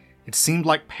journey. It seemed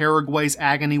like Paraguay's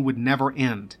agony would never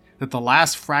end, that the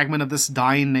last fragment of this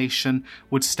dying nation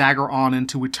would stagger on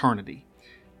into eternity.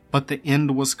 But the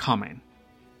end was coming.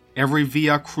 Every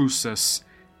Via Crucis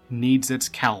needs its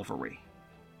Calvary.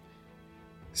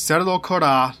 Cerro do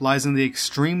Corá lies in the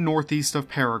extreme northeast of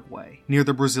Paraguay, near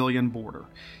the Brazilian border.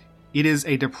 It is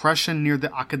a depression near the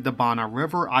Acadabana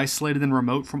River, isolated and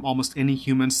remote from almost any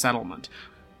human settlement,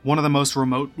 one of the most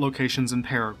remote locations in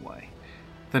Paraguay.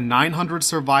 The 900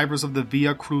 survivors of the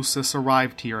Via Crucis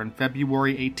arrived here in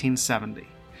February 1870.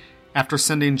 After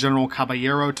sending General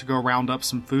Caballero to go round up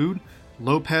some food,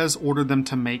 Lopez ordered them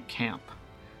to make camp.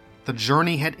 The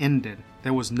journey had ended.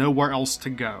 There was nowhere else to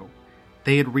go.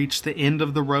 They had reached the end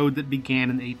of the road that began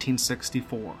in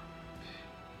 1864.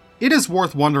 It is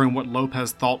worth wondering what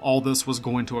Lopez thought all this was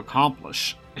going to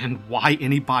accomplish, and why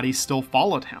anybody still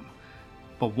followed him.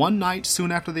 But one night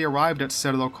soon after they arrived at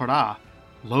Cerro do Corá,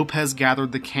 Lopez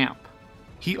gathered the camp.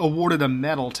 He awarded a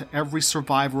medal to every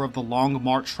survivor of the long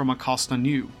march from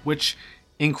Acostanú, which,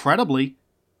 incredibly,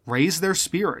 raised their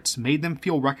spirits, made them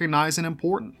feel recognized and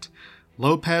important.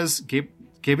 Lopez gave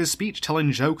his speech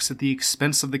telling jokes at the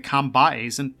expense of the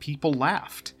Cambaes, and people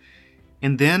laughed.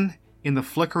 And then, in the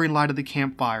flickering light of the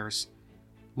campfires,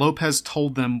 Lopez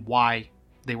told them why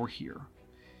they were here.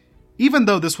 Even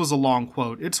though this was a long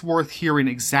quote, it's worth hearing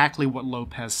exactly what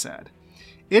Lopez said.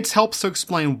 It helps to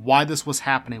explain why this was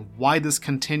happening, why this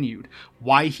continued,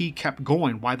 why he kept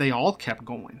going, why they all kept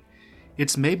going.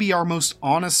 It's maybe our most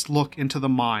honest look into the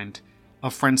mind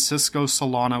of Francisco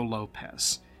Solano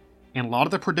Lopez. And a lot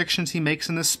of the predictions he makes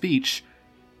in this speech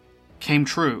came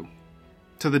true,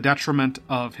 to the detriment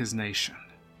of his nation.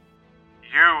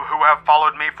 "You who have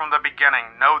followed me from the beginning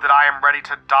know that I am ready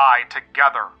to die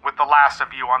together with the last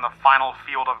of you on the final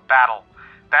field of battle.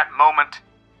 That moment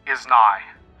is nigh.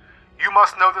 You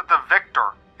must know that the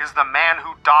victor is the man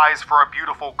who dies for a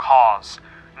beautiful cause,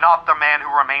 not the man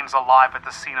who remains alive at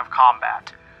the scene of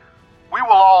combat. We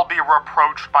will all be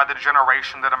reproached by the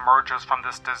generation that emerges from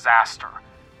this disaster,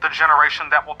 the generation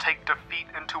that will take defeat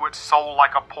into its soul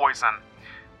like a poison.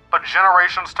 But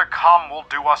generations to come will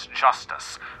do us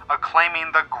justice,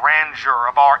 acclaiming the grandeur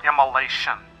of our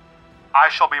immolation. I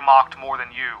shall be mocked more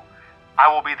than you. I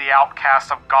will be the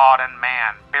outcast of God and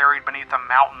man, buried beneath a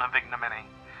mountain of ignominy.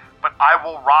 But I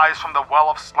will rise from the well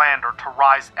of slander to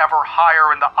rise ever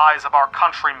higher in the eyes of our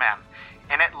countrymen,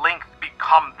 and at length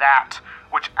become that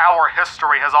which our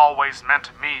history has always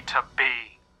meant me to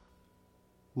be."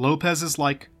 Lopez is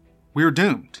like, we're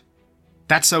doomed.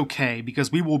 That's okay, because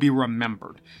we will be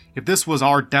remembered. If this was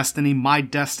our destiny, my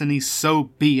destiny, so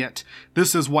be it.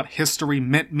 This is what history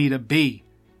meant me to be.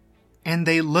 And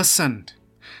they listened.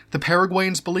 The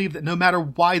Paraguayans believed that no matter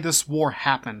why this war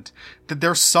happened, that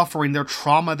their suffering, their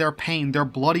trauma, their pain, their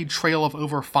bloody trail of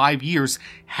over 5 years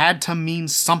had to mean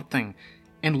something,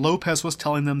 and Lopez was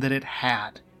telling them that it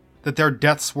had, that their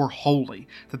deaths were holy,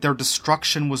 that their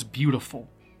destruction was beautiful,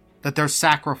 that their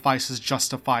sacrifices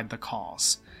justified the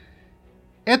cause.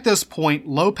 At this point,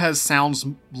 Lopez sounds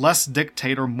less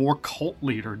dictator, more cult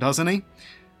leader, doesn't he?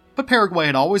 But Paraguay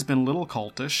had always been a little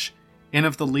cultish, and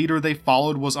if the leader they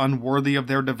followed was unworthy of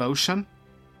their devotion,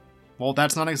 well,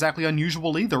 that's not exactly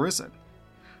unusual either, is it?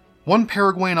 One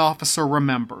Paraguayan officer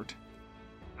remembered,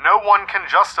 "No one can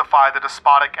justify the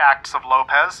despotic acts of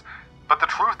Lopez, but the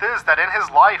truth is that in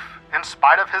his life, in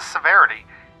spite of his severity,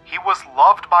 he was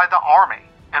loved by the army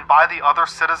and by the other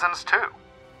citizens too."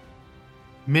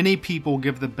 Many people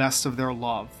give the best of their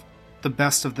love, the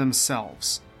best of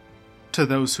themselves, to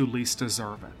those who least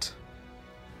deserve it.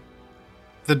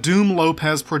 The doom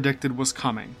Lopez predicted was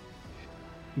coming.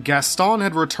 Gaston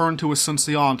had returned to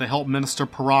Asuncion to help Minister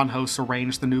Paranjos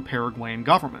arrange the new Paraguayan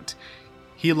government.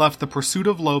 He left the pursuit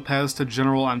of Lopez to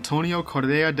General Antonio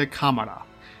Correa de Camara.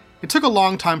 It took a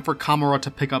long time for Camara to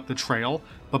pick up the trail,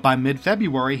 but by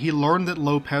mid-February he learned that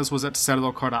Lopez was at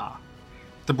Cerro Corá.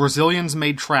 The Brazilians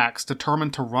made tracks,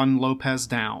 determined to run Lopez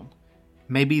down.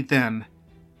 Maybe then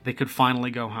they could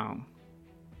finally go home.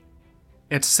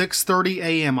 At 6:30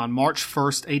 a.m. on March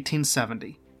 1st,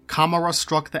 1870, Camara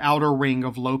struck the outer ring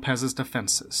of Lopez's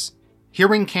defenses.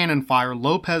 Hearing cannon fire,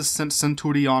 Lopez sent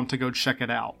Centurion to go check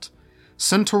it out.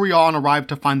 Centurion arrived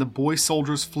to find the boy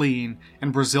soldiers fleeing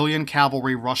and Brazilian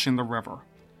cavalry rushing the river.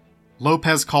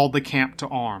 Lopez called the camp to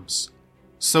arms.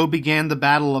 So began the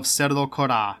Battle of Cerro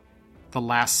Corá, the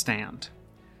last stand.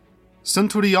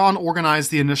 Centurion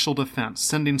organized the initial defense,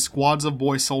 sending squads of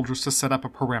boy soldiers to set up a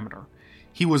perimeter.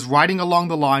 He was riding along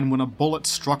the line when a bullet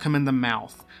struck him in the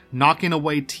mouth, knocking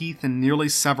away teeth and nearly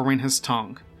severing his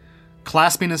tongue.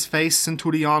 Clasping his face,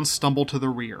 Centurion stumbled to the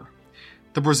rear.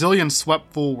 The Brazilians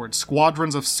swept forward,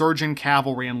 squadrons of surging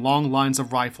cavalry and long lines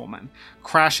of riflemen,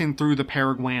 crashing through the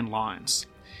Paraguayan lines.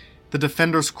 The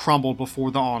defenders crumbled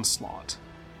before the onslaught.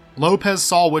 Lopez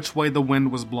saw which way the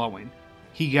wind was blowing.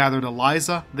 He gathered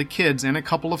Eliza, the kids, and a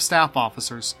couple of staff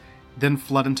officers, then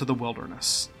fled into the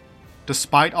wilderness.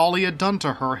 Despite all he had done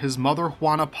to her, his mother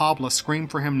Juana Pabla screamed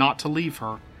for him not to leave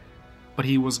her, but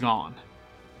he was gone.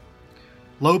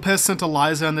 Lopez sent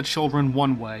Eliza and the children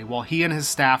one way, while he and his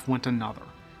staff went another.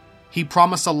 He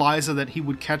promised Eliza that he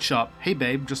would catch up, "Hey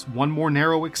babe, just one more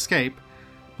narrow escape,"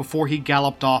 before he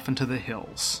galloped off into the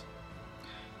hills.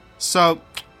 So,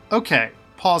 okay,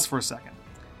 pause for a second.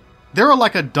 There are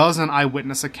like a dozen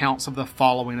eyewitness accounts of the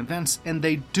following events, and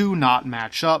they do not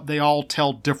match up. They all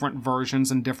tell different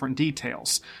versions and different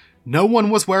details. No one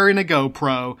was wearing a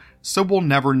GoPro, so we'll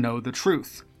never know the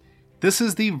truth. This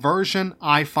is the version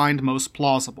I find most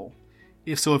plausible.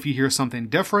 If you hear something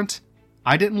different,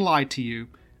 I didn't lie to you,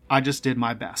 I just did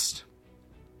my best.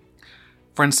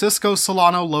 Francisco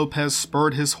Solano Lopez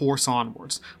spurred his horse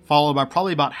onwards, followed by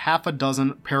probably about half a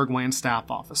dozen Paraguayan staff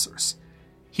officers.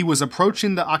 He was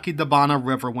approaching the Aquidabana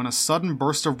River when a sudden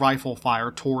burst of rifle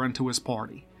fire tore into his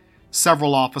party.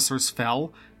 Several officers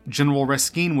fell. General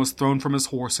Reskin was thrown from his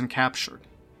horse and captured.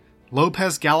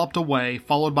 Lopez galloped away,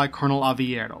 followed by Colonel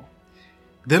Aviero.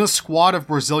 Then a squad of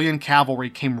Brazilian cavalry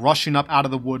came rushing up out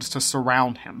of the woods to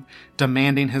surround him,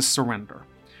 demanding his surrender.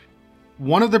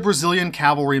 One of the Brazilian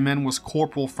cavalrymen was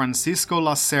Corporal Francisco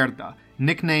Lacerda,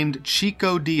 nicknamed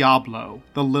Chico Diablo,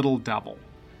 the Little Devil.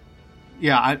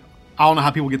 Yeah, I don't know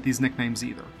how people get these nicknames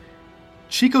either.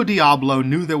 Chico Diablo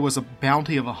knew there was a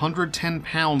bounty of 110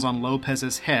 pounds on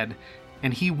Lopez's head,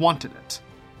 and he wanted it,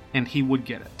 and he would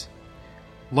get it.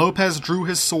 Lopez drew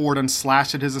his sword and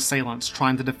slashed at his assailants,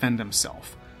 trying to defend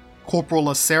himself. Corporal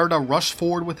Lacerda rushed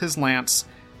forward with his lance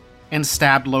and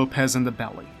stabbed Lopez in the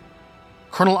belly.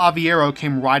 Colonel Aviero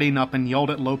came riding up and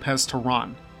yelled at Lopez to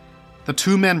run. The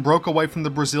two men broke away from the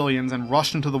Brazilians and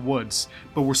rushed into the woods,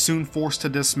 but were soon forced to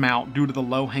dismount due to the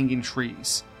low-hanging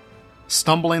trees.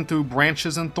 Stumbling through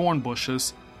branches and thorn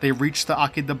bushes, they reached the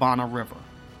Aquidabana River.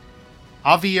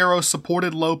 Aviero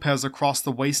supported Lopez across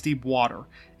the waist-deep water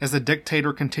as the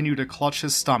dictator continued to clutch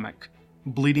his stomach,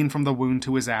 bleeding from the wound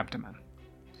to his abdomen.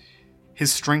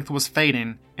 His strength was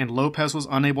fading, and Lopez was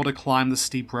unable to climb the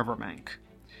steep riverbank.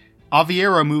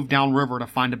 Aviero moved downriver to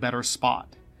find a better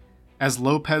spot. As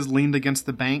Lopez leaned against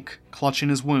the bank, clutching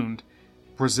his wound,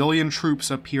 Brazilian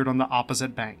troops appeared on the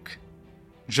opposite bank.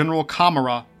 General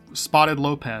Camara spotted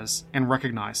Lopez and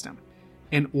recognized him,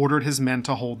 and ordered his men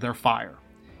to hold their fire.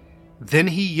 Then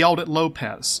he yelled at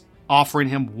Lopez, offering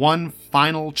him one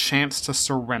final chance to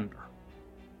surrender.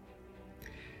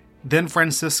 Then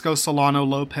Francisco Solano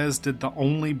Lopez did the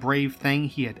only brave thing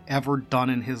he had ever done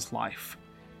in his life.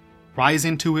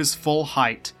 Rising to his full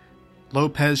height,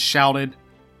 Lopez shouted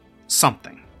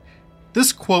something.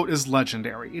 This quote is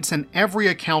legendary. It's in every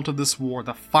account of this war,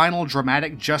 the final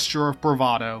dramatic gesture of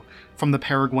bravado from the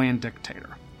Paraguayan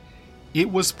dictator.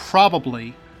 It was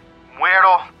probably,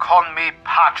 "Muero con mi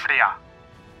patria."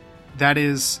 That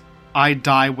is, I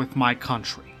die with my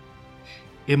country.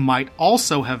 It might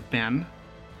also have been,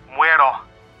 "Muero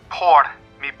por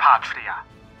mi patria."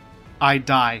 I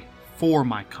die for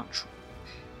my country.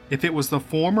 If it was the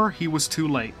former, he was too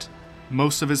late.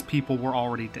 Most of his people were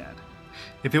already dead.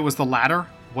 If it was the latter,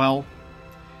 well,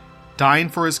 dying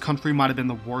for his country might have been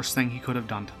the worst thing he could have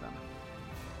done to them.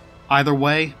 Either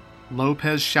way,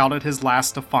 Lopez shouted his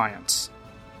last defiance.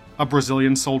 A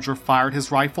Brazilian soldier fired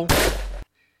his rifle,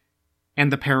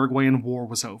 and the Paraguayan War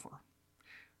was over.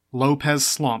 Lopez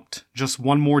slumped, just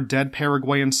one more dead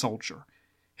Paraguayan soldier,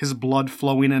 his blood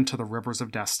flowing into the rivers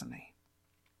of destiny.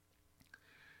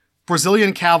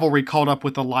 Brazilian cavalry caught up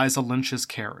with Eliza Lynch's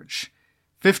carriage.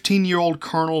 15-year-old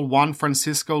Colonel Juan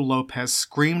Francisco Lopez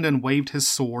screamed and waved his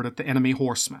sword at the enemy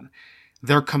horsemen.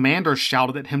 Their commander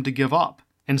shouted at him to give up,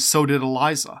 and so did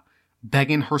Eliza,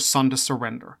 begging her son to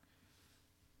surrender.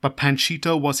 But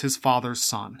Panchito was his father's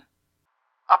son.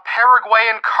 "A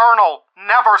Paraguayan colonel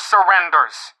never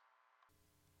surrenders."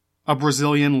 A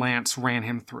Brazilian lance ran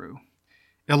him through.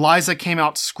 Eliza came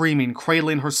out screaming,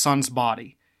 cradling her son's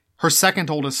body. Her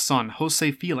second oldest son,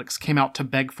 Jose Felix, came out to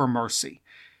beg for mercy.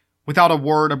 Without a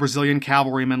word, a Brazilian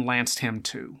cavalryman lanced him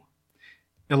too.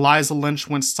 Eliza Lynch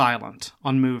went silent,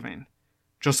 unmoving.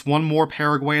 Just one more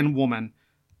Paraguayan woman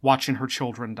watching her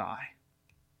children die.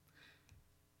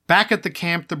 Back at the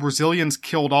camp, the Brazilians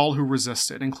killed all who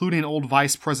resisted, including old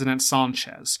Vice President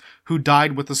Sanchez, who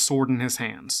died with the sword in his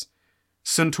hands.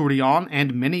 Centurion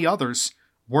and many others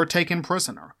were taken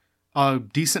prisoner. A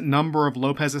decent number of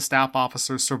Lopez's staff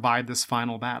officers survived this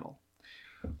final battle.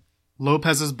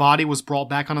 Lopez's body was brought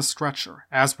back on a stretcher,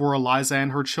 as were Eliza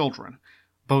and her children,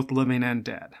 both living and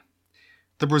dead.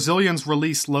 The Brazilians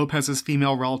released Lopez's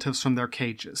female relatives from their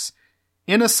cages.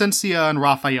 Inocencia and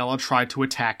Rafaela tried to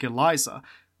attack Eliza,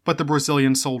 but the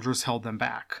Brazilian soldiers held them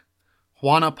back.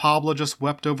 Juana Pabla just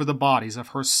wept over the bodies of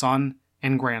her son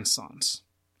and grandsons.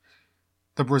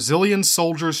 The Brazilian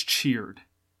soldiers cheered.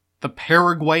 The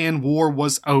Paraguayan War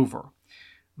was over.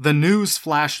 The news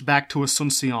flashed back to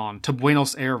Asunción, to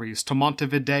Buenos Aires, to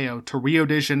Montevideo, to Rio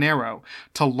de Janeiro,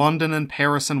 to London and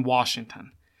Paris and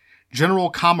Washington.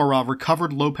 General Camara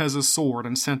recovered Lopez's sword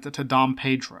and sent it to Dom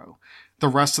Pedro. The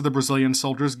rest of the Brazilian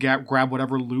soldiers grabbed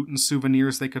whatever loot and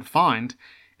souvenirs they could find,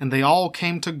 and they all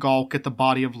came to gawk at the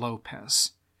body of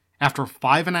Lopez. After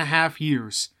 5.5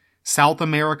 years, South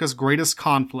America's greatest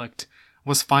conflict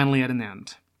was finally at an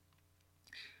end.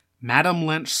 Madame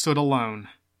Lynch stood alone,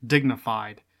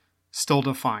 dignified, still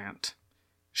defiant.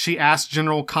 She asked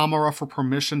General Camara for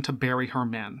permission to bury her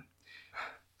men.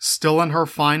 Still in her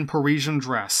fine Parisian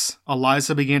dress,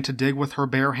 Eliza began to dig with her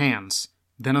bare hands,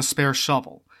 then a spare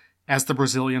shovel, as the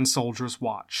Brazilian soldiers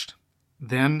watched.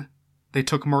 Then they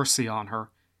took mercy on her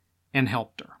and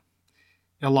helped her.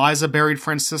 Eliza buried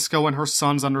Francisco and her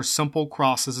sons under simple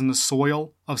crosses in the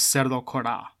soil of Cerro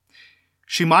Corá.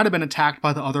 She might have been attacked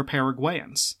by the other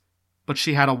Paraguayans, but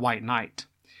she had a white knight.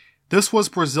 This was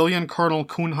Brazilian Colonel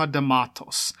Cunha de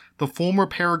Matos, the former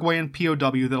Paraguayan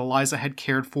POW that Eliza had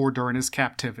cared for during his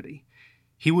captivity.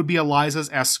 He would be Eliza's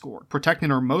escort, protecting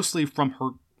her mostly from her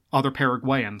other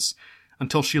Paraguayans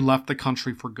until she left the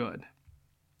country for good.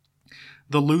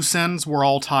 The loose ends were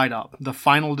all tied up, the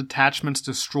final detachments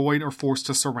destroyed or forced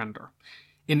to surrender.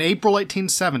 In April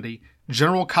 1870,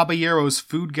 General Caballero's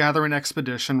food-gathering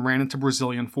expedition ran into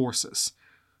Brazilian forces.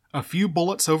 A few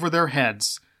bullets over their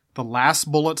heads, the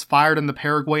last bullets fired in the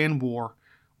Paraguayan War,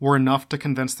 were enough to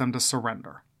convince them to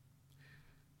surrender.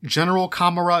 General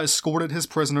Camara escorted his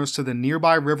prisoners to the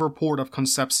nearby river port of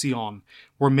Concepcion,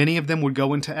 where many of them would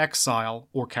go into exile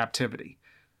or captivity.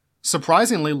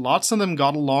 Surprisingly, lots of them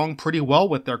got along pretty well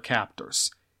with their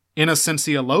captors.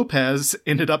 Inocencia Lopez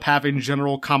ended up having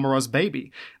General Camara's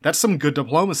baby. That's some good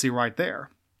diplomacy right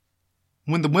there.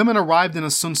 When the women arrived in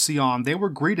Asunción, they were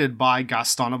greeted by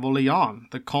Gaston of Orléans,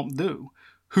 the Comte d'Eu,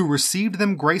 who received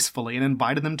them gracefully and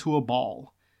invited them to a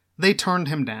ball. They turned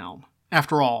him down.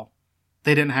 After all,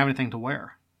 they didn't have anything to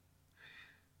wear.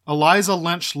 Eliza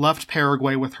Lynch left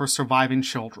Paraguay with her surviving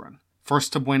children,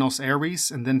 first to Buenos Aires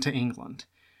and then to England.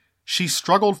 She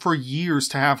struggled for years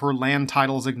to have her land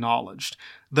titles acknowledged,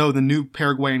 though the new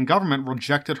Paraguayan government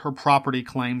rejected her property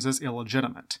claims as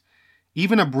illegitimate.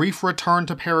 Even a brief return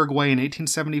to Paraguay in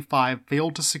 1875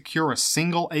 failed to secure a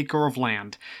single acre of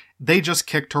land. They just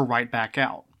kicked her right back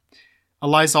out.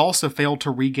 Eliza also failed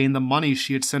to regain the money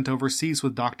she had sent overseas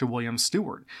with Dr. William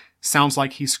Stewart. Sounds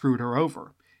like he screwed her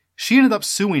over. She ended up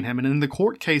suing him, and in the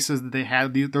court cases that they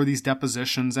had, there are these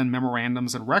depositions and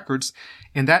memorandums and records,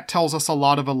 and that tells us a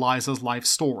lot of Eliza's life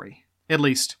story, at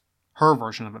least her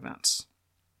version of events.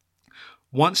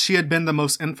 Once she had been the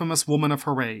most infamous woman of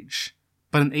her age,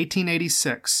 but in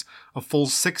 1886, a full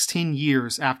 16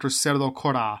 years after Cerro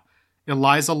Corá,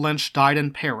 Eliza Lynch died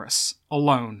in Paris,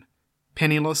 alone,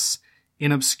 penniless,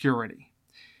 in obscurity.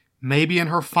 Maybe in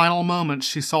her final moments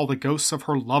she saw the ghosts of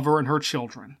her lover and her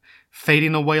children,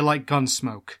 fading away like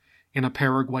gunsmoke in a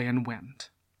Paraguayan wind.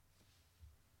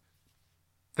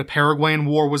 The Paraguayan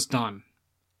War was done,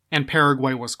 and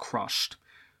Paraguay was crushed.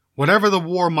 Whatever the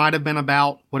war might have been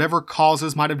about, whatever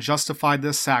causes might have justified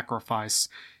this sacrifice,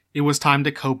 it was time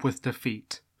to cope with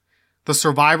defeat. The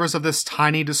survivors of this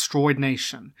tiny, destroyed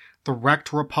nation, the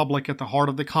wrecked republic at the heart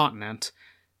of the continent,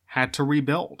 had to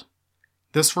rebuild.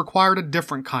 This required a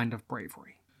different kind of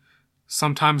bravery.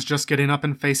 Sometimes just getting up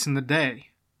and facing the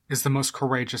day is the most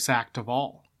courageous act of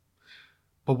all.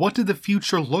 But what did the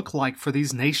future look like for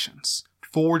these nations,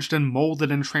 forged and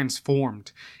molded and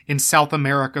transformed in South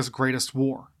America's greatest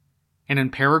war? And in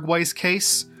Paraguay's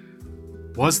case,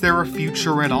 was there a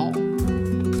future at all?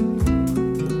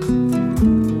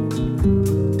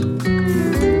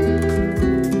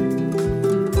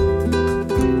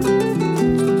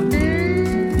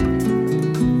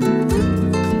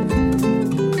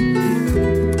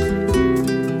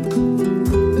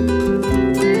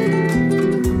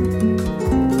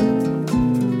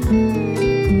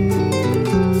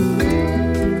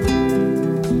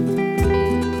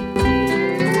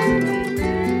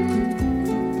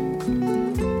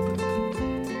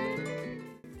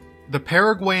 The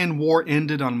Paraguayan War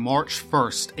ended on March 1,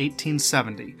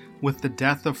 1870, with the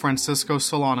death of Francisco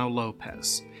Solano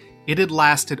Lopez. It had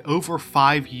lasted over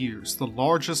 5 years, the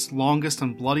largest, longest,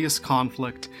 and bloodiest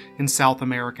conflict in South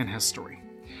American history.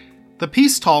 The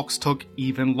peace talks took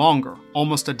even longer,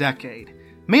 almost a decade,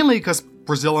 mainly because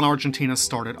Brazil and Argentina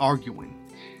started arguing.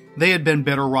 They had been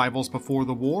bitter rivals before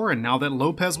the war, and now that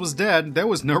Lopez was dead, there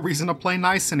was no reason to play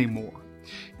nice anymore.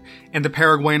 And the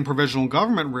Paraguayan provisional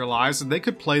government realized that they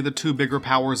could play the two bigger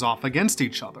powers off against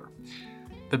each other.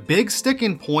 The big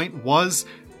sticking point was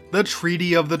the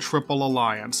Treaty of the Triple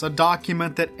Alliance, a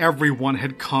document that everyone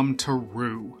had come to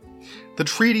rue. The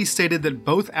treaty stated that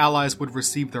both allies would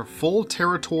receive their full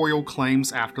territorial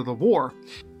claims after the war,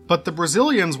 but the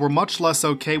Brazilians were much less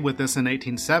okay with this in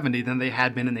 1870 than they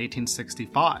had been in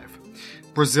 1865.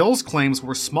 Brazil's claims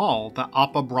were small, the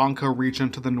Apa Branca region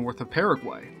to the north of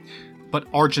Paraguay, but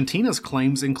Argentina's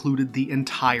claims included the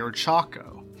entire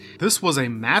Chaco. This was a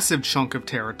massive chunk of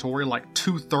territory, like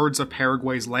 2/3 of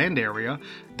Paraguay's land area,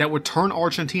 that would turn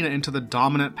Argentina into the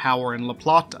dominant power in La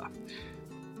Plata.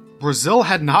 Brazil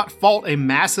had not fought a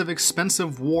massive,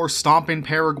 expensive war stomping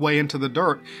Paraguay into the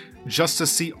dirt just to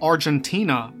see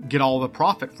Argentina get all the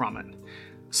profit from it.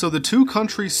 So the two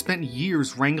countries spent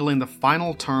years wrangling the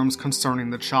final terms concerning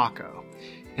the Chaco,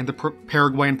 and the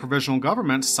Paraguayan provisional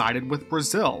government sided with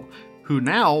Brazil, who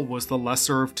now was the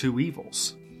lesser of two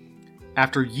evils.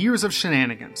 After years of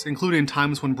shenanigans, including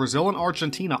times when Brazil and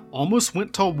Argentina almost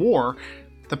went to war,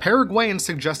 the Paraguayans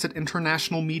suggested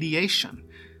international mediation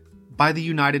by the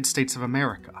United States of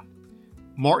America.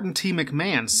 Martin T.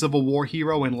 McMahon, Civil War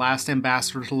hero and last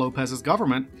ambassador to Lopez's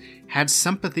government, had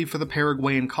sympathy for the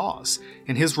Paraguayan cause,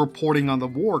 and his reporting on the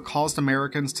war caused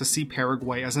Americans to see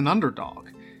Paraguay as an underdog.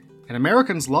 And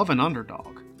Americans love an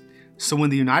underdog. So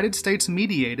when the United States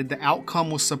mediated, the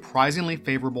outcome was surprisingly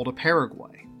favorable to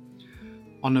Paraguay.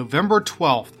 On November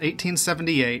 12,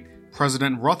 1878,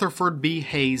 President Rutherford B.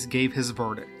 Hayes gave his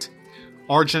verdict.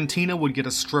 Argentina would get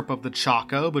a strip of the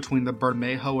Chaco between the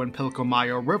Bermejo and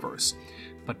Pilcomayo rivers,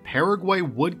 but Paraguay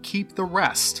would keep the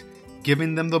rest,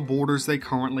 giving them the borders they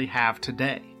currently have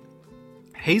today.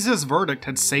 Hayes' verdict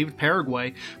had saved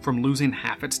Paraguay from losing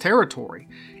half its territory,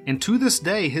 and to this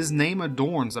day his name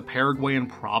adorns a Paraguayan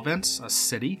province, a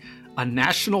city, a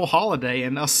national holiday,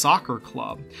 and a soccer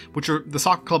club, the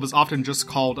soccer club is often just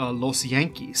called Los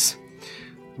Yankees.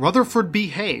 Rutherford B.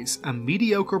 Hayes, a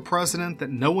mediocre president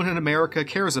that no one in America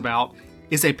cares about,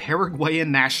 is a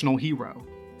Paraguayan national hero.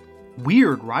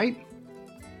 Weird, right?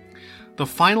 The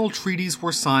final treaties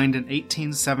were signed in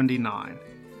 1879.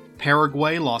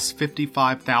 Paraguay lost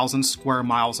 55,000 square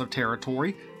miles of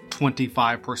territory,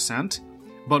 25%,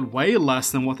 but way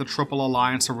less than what the Triple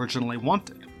Alliance originally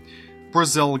wanted.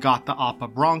 Brazil got the Apa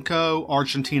Branco,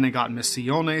 Argentina got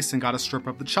Misiones and got a strip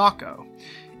of the Chaco.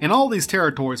 And all these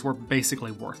territories were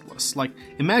basically worthless. Like,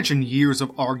 imagine years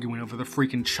of arguing over the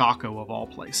freaking Chaco of all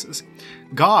places.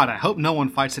 God, I hope no one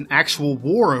fights an actual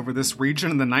war over this region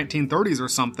in the 1930s or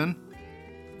something.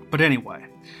 But anyway,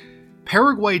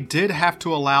 Paraguay did have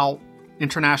to allow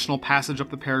international passage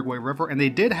up the Paraguay River, and they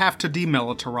did have to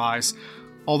demilitarize,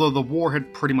 although the war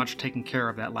had pretty much taken care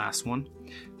of that last one.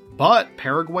 But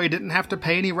Paraguay didn't have to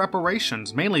pay any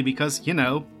reparations, mainly because,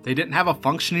 they didn't have a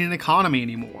functioning economy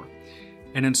anymore.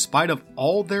 And in spite of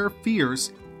all their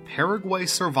fears, Paraguay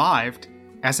survived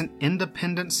as an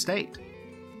independent state.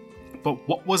 But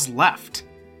what was left?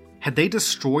 Had they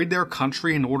destroyed their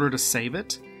country in order to save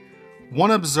it?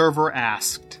 One observer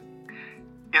asked,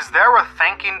 "Is there a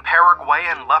thinking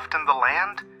Paraguayan left in the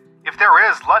land? If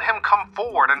there is, let him come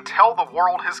forward and tell the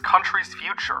world his country's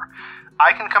future.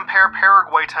 I can compare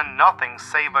Paraguay to nothing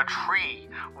save a tree,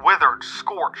 withered,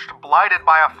 scorched, blighted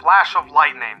by a flash of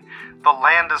lightning. The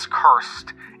land is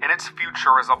cursed, and its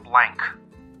future is a blank."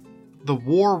 The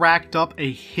war racked up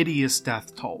a hideous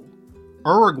death toll.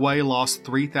 Uruguay lost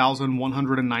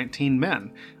 3,119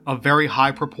 men, a very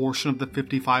high proportion of the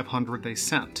 5,500 they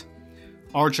sent.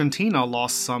 Argentina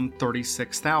lost some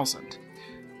 36,000.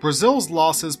 Brazil's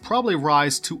losses probably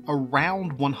rise to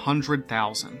around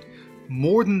 100,000,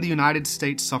 more than the United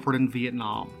States suffered in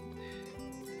Vietnam.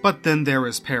 But then there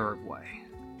is Paraguay.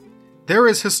 There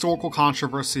is historical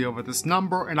controversy over this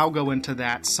number, and I'll go into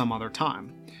that some other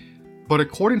time. But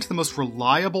according to the most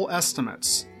reliable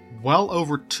estimates, well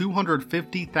over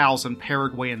 250,000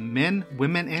 Paraguayan men,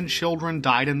 women, and children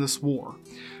died in this war,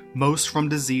 most from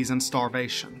disease and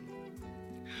starvation.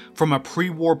 From a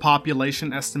pre-war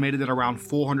population estimated at around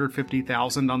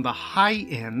 450,000 on the high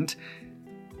end,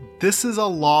 this is a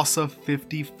loss of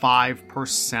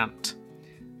 55%.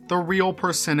 The real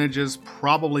percentage is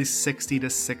probably 60 to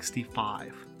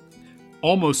 65.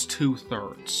 Almost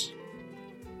 2/3.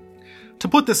 To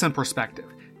put this in perspective,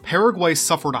 Paraguay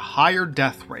suffered a higher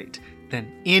death rate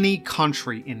than any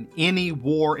country in any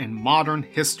war in modern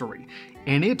history,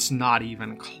 and it's not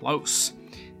even close.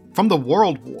 From the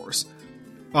World Wars,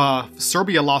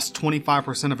 Serbia lost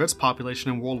 25% of its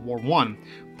population in World War I.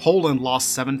 Poland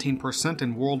lost 17%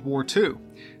 in World War II.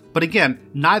 But again,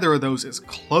 neither of those is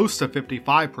close to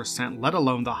 55%, let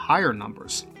alone the higher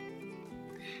numbers.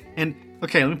 And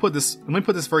okay, let me put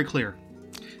this very clear.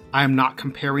 I am not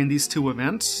comparing these two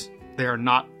events. They are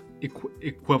not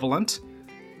equivalent.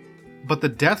 But the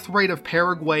death rate of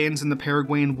Paraguayans in the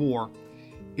Paraguayan War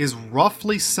is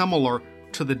roughly similar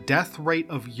to the death rate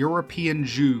of European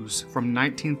Jews from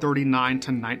 1939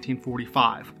 to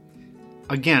 1945.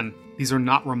 Again, these are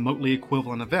not remotely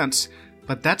equivalent events,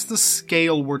 but that's the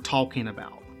scale we're talking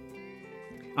about.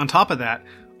 On top of that,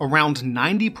 around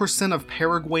 90% of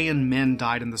Paraguayan men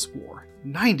died in this war.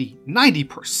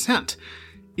 90%!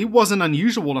 It wasn't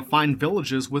unusual to find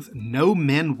villages with no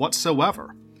men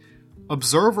whatsoever.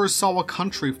 Observers saw a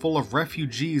country full of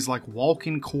refugees like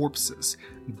walking corpses,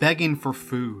 begging for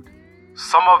food.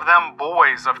 Some of them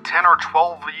boys of 10 or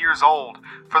 12 years old,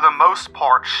 for the most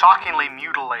part shockingly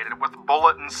mutilated with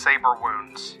bullet and saber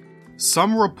wounds.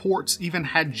 Some reports even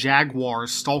had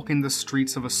jaguars stalking the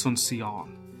streets of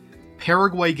Asuncion.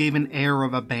 Paraguay gave an air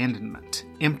of abandonment,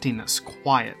 emptiness,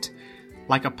 quiet,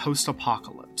 like a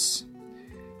post-apocalypse.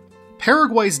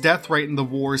 Paraguay's death rate in the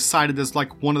war is cited as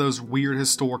like one of those weird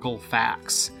historical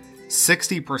facts.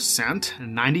 60%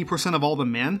 and 90% of all the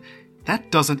men?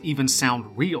 That doesn't even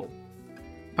sound real.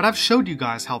 But I've showed you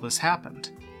guys how this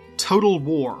happened. Total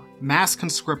war, mass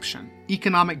conscription,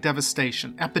 economic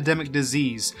devastation, epidemic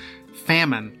disease,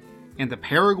 famine, and the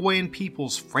Paraguayan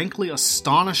people's frankly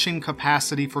astonishing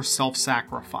capacity for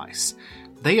self-sacrifice.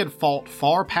 They had fought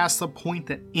far past the point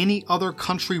that any other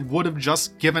country would have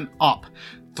just given up,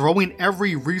 throwing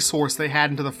every resource they had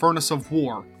into the furnace of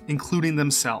war, including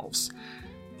themselves.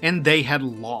 And they had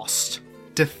lost,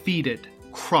 defeated,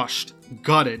 crushed,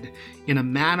 gutted, in a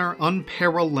manner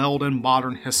unparalleled in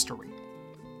modern history.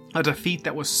 A defeat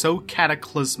that was so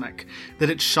cataclysmic that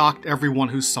it shocked everyone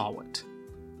who saw it.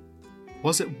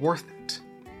 Was it worth it?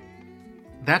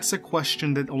 That's a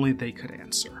question that only they could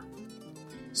answer.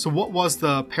 So what was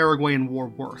the Paraguayan War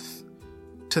worth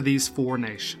to these four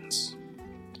nations?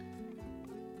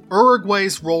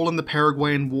 Uruguay's role in the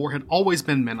Paraguayan War had always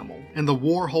been minimal, and the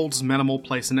war holds minimal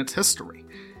place in its history.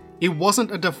 It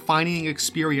wasn't a defining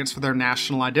experience for their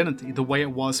national identity the way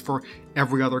it was for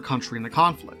every other country in the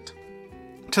conflict.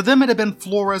 To them, it had been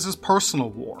Flores's personal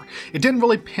war. It didn't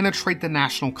really penetrate the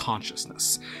national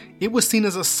consciousness. It was seen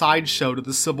as a sideshow to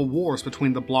the civil wars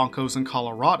between the Blancos and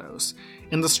Colorados,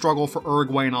 and the struggle for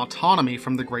Uruguayan autonomy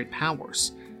from the great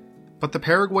powers. But the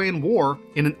Paraguayan War,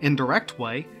 in an indirect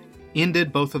way,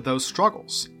 ended both of those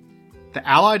struggles. The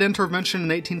Allied intervention in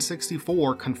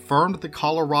 1864 confirmed the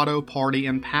Colorado Party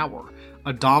in power,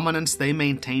 a dominance they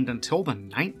maintained until the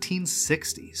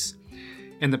 1960s.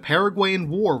 And the Paraguayan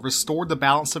War restored the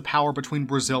balance of power between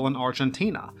Brazil and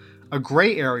Argentina, a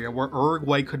gray area where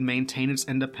Uruguay could maintain its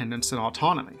independence and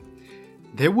autonomy.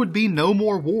 There would be no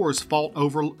more wars fought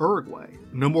over Uruguay,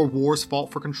 no more wars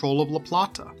fought for control of La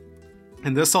Plata.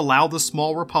 And this allowed the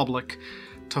small republic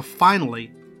to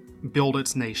finally build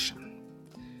its nation.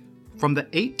 From the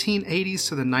 1880s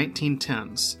to the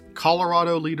 1910s,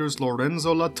 Colorado leaders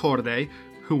Lorenzo Latorre,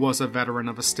 who was a veteran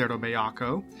of Estero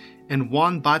Bellaco, and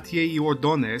Juan Batlle y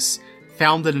Ordonez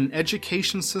founded an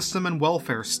education system and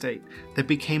welfare state that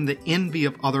became the envy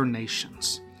of other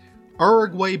nations.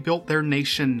 Uruguay built their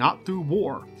nation not through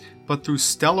war, but through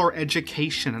stellar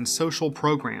education and social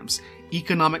programs,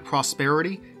 economic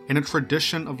prosperity, and a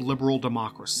tradition of liberal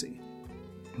democracy.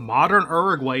 Modern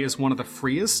Uruguay is one of the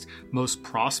freest, most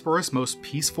prosperous, most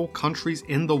peaceful countries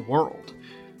in the world.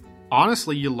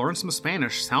 Honestly, you learn some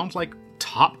Spanish, sounds like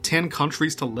top 10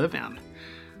 countries to live in.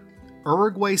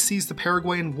 Uruguay sees the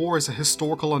Paraguayan War as a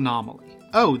historical anomaly.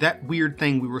 Oh, that weird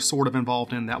thing we were sort of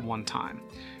involved in that one time.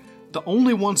 The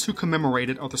only ones who commemorate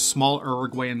it are the small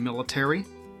Uruguayan military,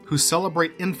 who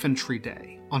celebrate Infantry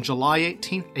Day on July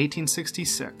 18,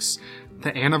 1866,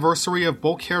 the anniversary of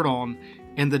Boquerón,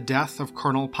 and the death of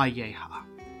Colonel Palleja.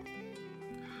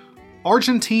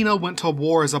 Argentina went to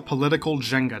war as a political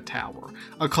Jenga tower,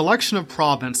 a collection of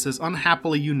provinces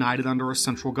unhappily united under a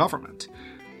central government.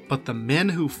 But the men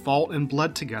who fought and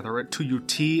bled together at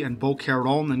Tuyutí and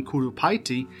Boquerón and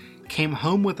Curupaiti came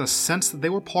home with a sense that they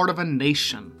were part of a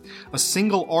nation, a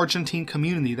single Argentine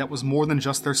community that was more than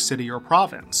just their city or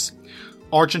province.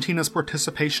 Argentina's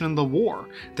participation in the war,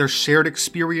 their shared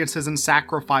experiences and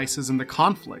sacrifices in the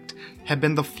conflict, had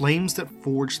been the flames that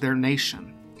forged their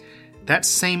nation. That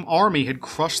same army had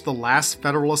crushed the last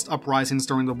Federalist uprisings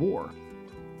during the war.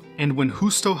 And when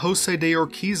Justo José de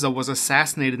Urquiza was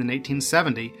assassinated in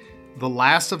 1870, the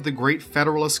last of the great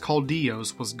Federalist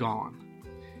caudillos was gone.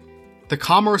 The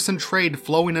commerce and trade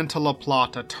flowing into La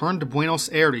Plata turned Buenos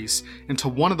Aires into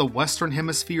one of the Western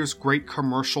Hemisphere's great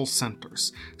commercial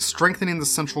centers, strengthening the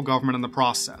central government in the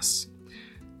process.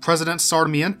 President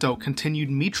Sarmiento continued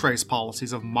Mitre's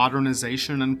policies of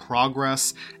modernization and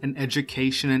progress and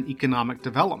education and economic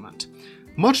development,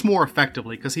 much more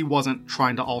effectively because he wasn't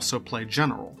trying to also play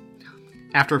general.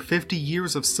 After 50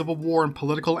 years of civil war and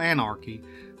political anarchy,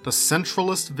 the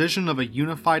centralist vision of a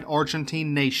unified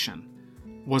Argentine nation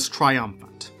was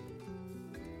triumphant.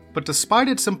 But despite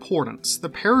its importance, the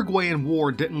Paraguayan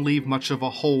War didn't leave much of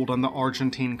a hold on the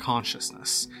Argentine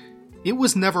consciousness. It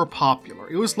was never popular.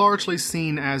 It was largely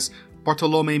seen as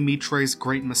Bartolomé Mitre's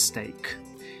great mistake.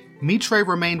 Mitre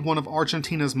remained one of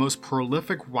Argentina's most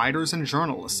prolific writers and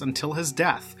journalists until his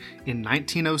death in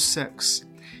 1906,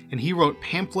 and he wrote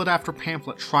pamphlet after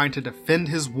pamphlet trying to defend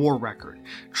his war record,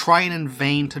 trying in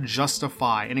vain to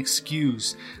justify and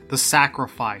excuse the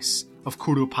sacrifice of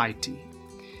Curupaiti.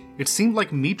 It seemed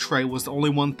like Mitre was the only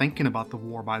one thinking about the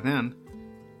war by then.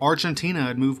 Argentina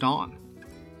had moved on.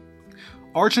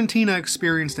 Argentina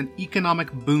experienced an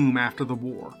economic boom after the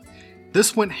war.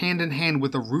 This went hand in hand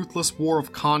with a ruthless war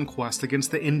of conquest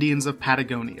against the Indians of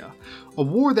Patagonia, a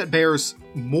war that bears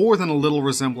more than a little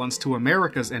resemblance to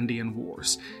America's Indian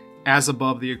Wars, as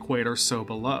above the equator, so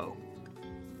below.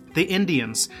 The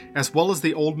Indians, as well as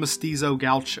the old mestizo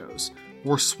gauchos,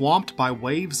 were swamped by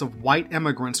waves of white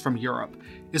immigrants from Europe,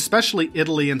 especially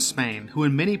Italy and Spain, who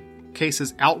in many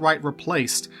cases outright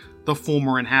replaced the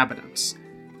former inhabitants.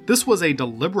 This was a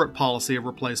deliberate policy of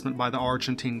replacement by the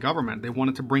Argentine government. They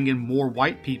wanted to bring in more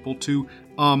white people to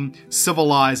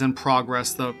civilize and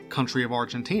progress the country of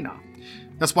Argentina.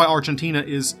 That's why Argentina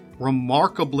is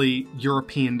remarkably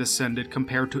European descended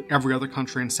compared to every other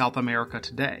country in South America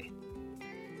today.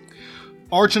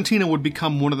 Argentina would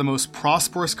become one of the most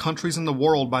prosperous countries in the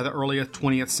world by the early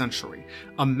 20th century,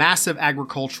 a massive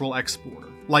agricultural exporter.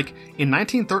 Like, in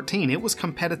 1913, it was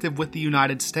competitive with the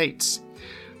United States.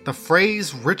 The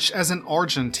phrase rich as an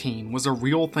Argentine was a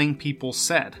real thing people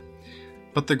said.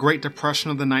 But the Great Depression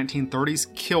of the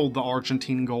 1930s killed the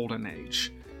Argentine Golden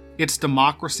Age. Its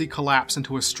democracy collapsed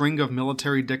into a string of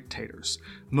military dictators,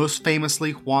 most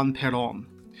famously Juan Perón.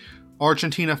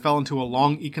 Argentina fell into a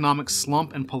long economic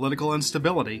slump and political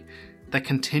instability that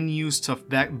continues to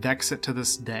vex it to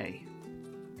this day.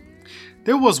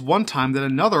 There was one time that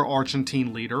another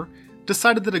Argentine leader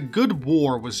decided that a good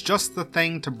war was just the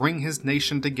thing to bring his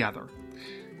nation together.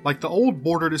 Like the old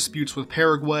border disputes with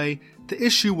Paraguay, the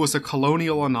issue was a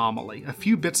colonial anomaly, a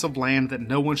few bits of land that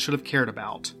no one should have cared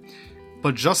about.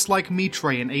 But just like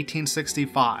Mitre in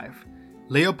 1865,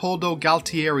 Leopoldo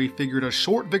Galtieri figured a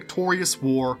short victorious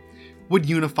war would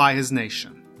unify his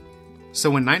nation. So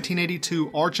in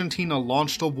 1982, Argentina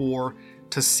launched a war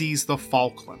to seize the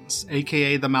Falklands,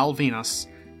 aka the Malvinas,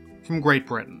 from Great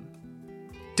Britain.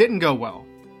 Didn't go well,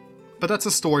 but that's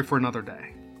a story for another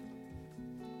day.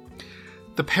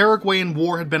 The Paraguayan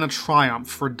War had been a triumph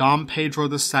for Dom Pedro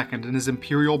II and his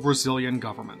imperial Brazilian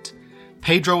government.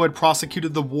 Pedro had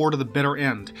prosecuted the war to the bitter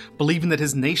end, believing that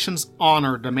his nation's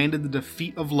honor demanded the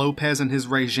defeat of Lopez and his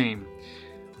regime.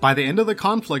 By the end of the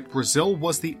conflict, Brazil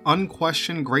was the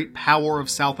unquestioned great power of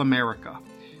South America,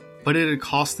 but it had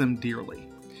cost them dearly.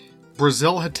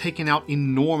 Brazil had taken out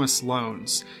enormous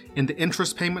loans, and the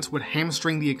interest payments would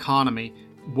hamstring the economy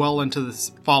well into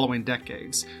the following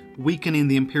decades, weakening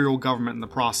the imperial government in the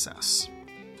process.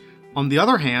 On the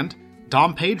other hand,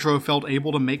 Dom Pedro felt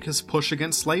able to make his push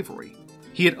against slavery.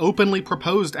 He had openly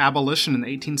proposed abolition in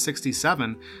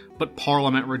 1867, but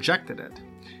Parliament rejected it.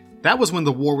 That was when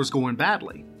the war was going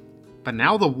badly. But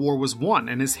now the war was won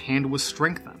and his hand was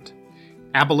strengthened.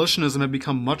 Abolitionism had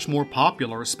become much more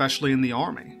popular, especially in the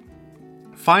army.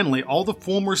 Finally, all the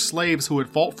former slaves who had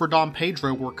fought for Dom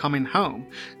Pedro were coming home,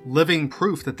 living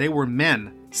proof that they were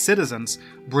men, citizens,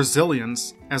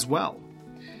 Brazilians as well.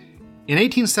 In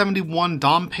 1871,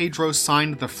 Dom Pedro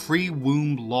signed the Free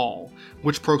Womb Law,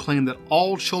 which proclaimed that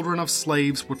all children of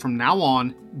slaves would from now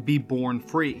on be born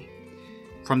free.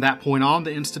 From that point on,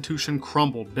 the institution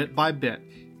crumbled bit by bit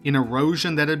in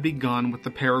erosion that had begun with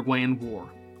the Paraguayan War.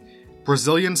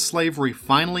 Brazilian slavery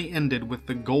finally ended with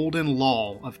the Golden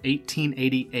Law of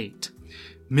 1888.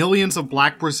 Millions of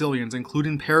black Brazilians,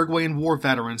 including Paraguayan War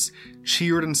veterans,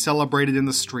 cheered and celebrated in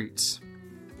the streets.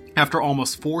 After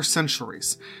almost 4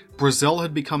 centuries, Brazil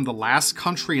had become the last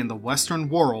country in the Western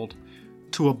world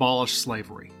to abolish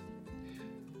slavery.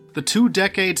 The 2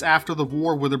 decades after the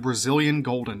war were the Brazilian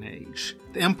Golden Age.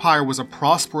 The empire was a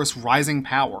prosperous rising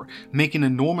power, making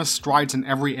enormous strides in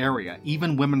every area,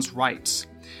 even women's rights.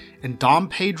 And Dom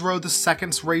Pedro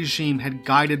II's regime had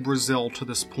guided Brazil to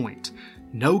this point.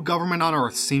 No government on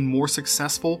earth seemed more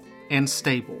successful and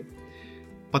stable.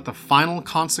 But the final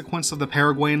consequence of the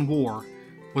Paraguayan War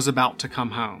was about to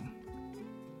come home.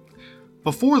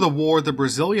 Before the war, the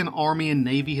Brazilian army and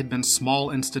navy had been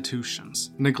small institutions,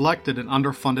 neglected and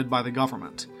underfunded by the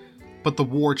government. But the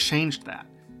war changed that.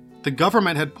 The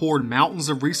government had poured mountains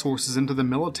of resources into the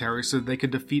military so that they could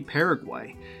defeat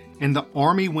Paraguay, and the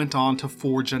army went on to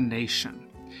forge a nation.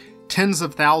 Tens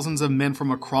of thousands of men from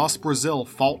across Brazil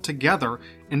fought together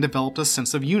and developed a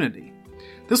sense of unity.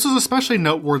 This was especially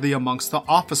noteworthy amongst the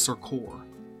officer corps.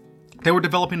 They were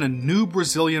developing a new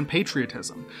Brazilian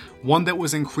patriotism, one that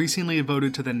was increasingly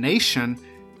devoted to the nation,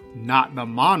 not the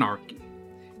monarchy.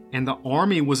 And the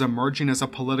army was emerging as a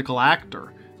political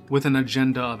actor with an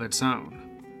agenda of its own.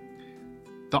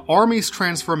 The army's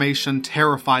transformation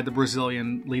terrified the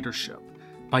Brazilian leadership.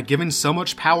 By giving so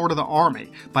much power to the army,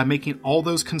 by making all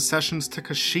those concessions to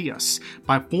Caxias,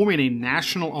 by forming a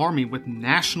national army with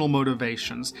national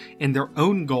motivations and their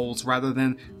own goals rather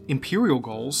than imperial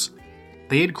goals,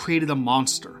 they had created a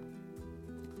monster.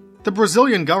 The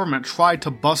Brazilian government tried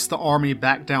to bust the army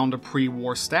back down to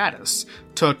pre-war status,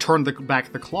 to turn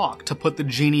back the clock, to put the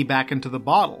genie back into the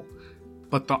bottle.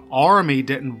 But the army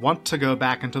didn't want to go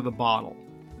back into the bottle.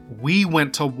 We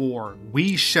went to war.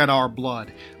 We shed our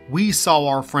blood. We saw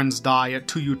our friends die at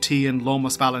Tuiuti and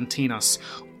Lomas Valentinas,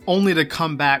 only to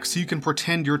come back so you can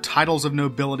pretend your titles of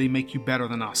nobility make you better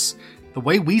than us. The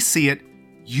way we see it,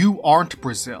 you aren't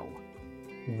Brazil.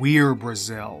 We're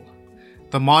Brazil.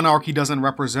 The monarchy doesn't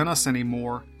represent us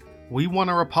anymore. We want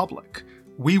a republic.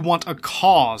 We want a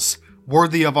cause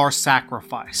worthy of our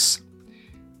sacrifice.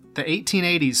 The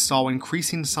 1880s saw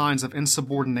increasing signs of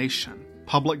insubordination,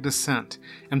 public dissent,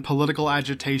 and political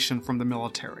agitation from the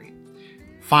military.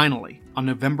 Finally, on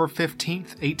November 15,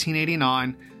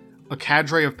 1889, a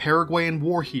cadre of Paraguayan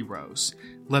war heroes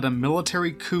led a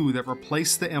military coup that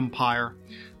replaced the empire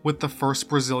with the first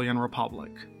Brazilian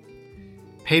republic.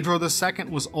 Pedro II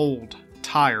was old,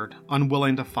 tired,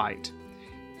 unwilling to fight.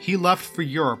 He left for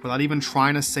Europe without even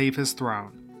trying to save his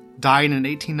throne, dying in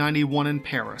 1891 in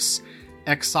Paris,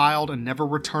 exiled and never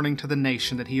returning to the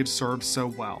nation that he had served so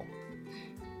well.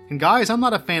 And guys, I'm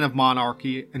not a fan of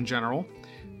monarchy in general,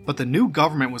 but the new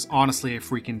government was honestly a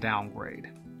freaking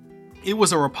downgrade. It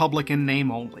was a republic in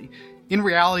name only, in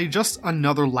reality just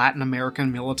another Latin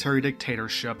American military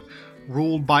dictatorship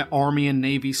ruled by army and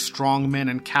navy strongmen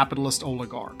and capitalist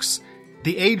oligarchs.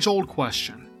 The age-old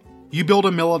question. You build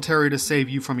a military to save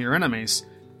you from your enemies,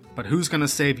 but who's going to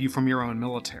save you from your own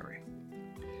military?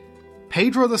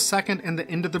 Pedro II and the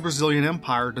end of the Brazilian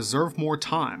Empire deserved more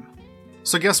time.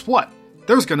 So guess what?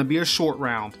 There's going to be a short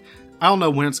round. I don't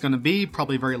know when it's going to be,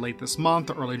 probably very late this month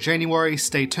or early January,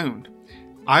 stay tuned.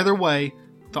 Either way,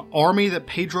 the army that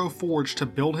Pedro forged to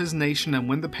build his nation and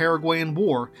win the Paraguayan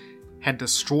War had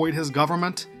destroyed his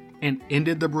government and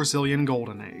ended the Brazilian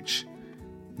Golden Age.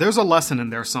 There's a lesson in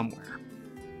there somewhere.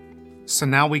 So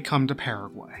now we come to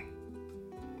Paraguay.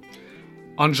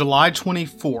 On July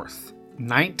 24th,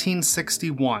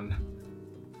 1961,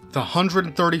 the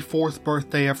 134th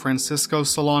birthday of Francisco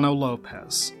Solano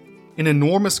Lopez, an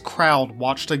enormous crowd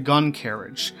watched a gun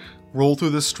carriage roll through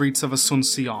the streets of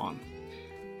Asunción.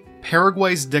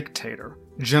 Paraguay's dictator,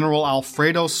 General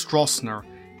Alfredo Stroessner,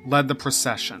 led the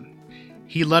procession.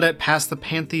 He led it past the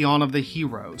Pantheon of the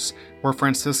Heroes, where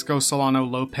Francisco Solano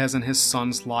Lopez and his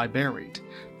sons lie buried,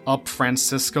 up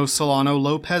Francisco Solano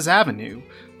Lopez Avenue,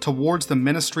 towards the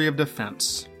Ministry of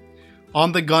Defense.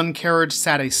 On the gun carriage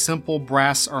sat a simple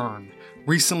brass urn,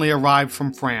 recently arrived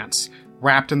from France,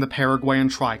 wrapped in the Paraguayan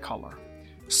tricolor.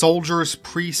 Soldiers,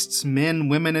 priests, men,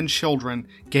 women, and children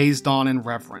gazed on in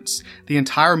reverence. The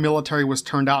entire military was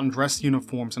turned out in dress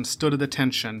uniforms and stood at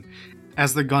attention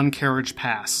as the gun carriage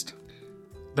passed.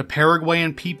 The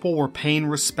Paraguayan people were paying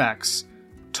respects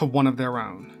to one of their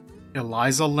own.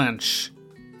 Eliza Lynch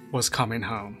was coming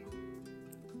home.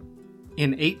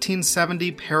 In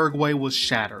 1870, Paraguay was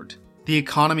shattered. The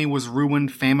economy was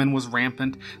ruined, famine was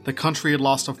rampant, the country had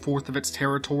lost a fourth of its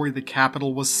territory, the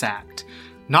capital was sacked.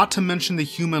 Not to mention the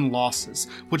human losses,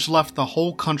 which left the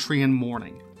whole country in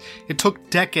mourning. It took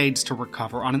decades to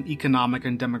recover on an economic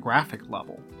and demographic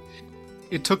level.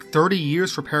 It took 30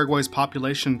 years for Paraguay's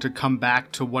population to come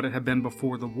back to what it had been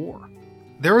before the war.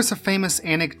 There is a famous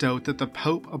anecdote that the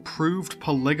Pope approved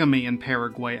polygamy in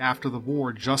Paraguay after the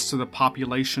war just so the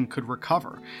population could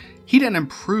recover. He didn't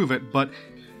improve it, but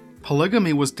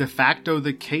polygamy was de facto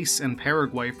the case in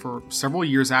Paraguay for several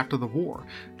years after the war,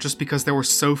 just because there were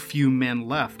so few men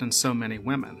left and so many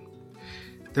women.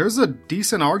 There's a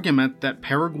decent argument that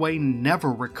Paraguay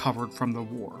never recovered from the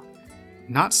war.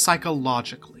 Not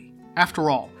psychologically. After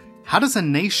all, how does a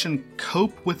nation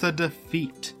cope with a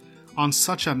defeat on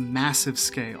such a massive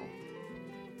scale?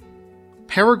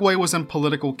 Paraguay was in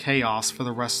political chaos for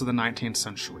the rest of the 19th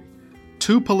century.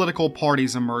 Two political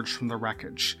parties emerged from the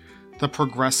wreckage. The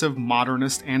progressive,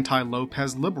 modernist,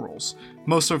 anti-Lopez liberals,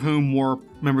 most of whom were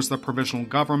members of the provisional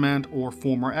government or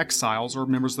former exiles or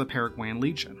members of the Paraguayan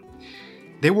Legion.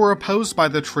 They were opposed by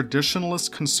the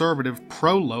traditionalist, conservative,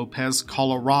 pro-Lopez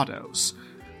Colorados.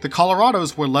 The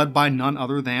Colorados were led by none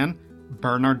other than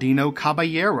Bernardino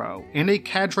Caballero and a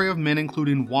cadre of men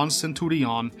including Juan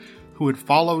Centurion, who had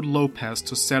followed Lopez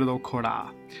to Cerro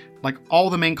Corá, like all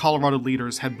the main Colorado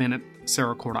leaders had been at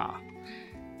Cerro Corá.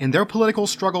 And their political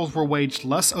struggles were waged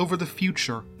less over the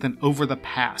future than over the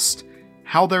past,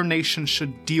 how their nation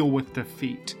should deal with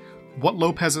defeat, what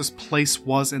Lopez's place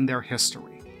was in their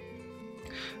history.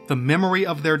 The memory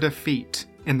of their defeat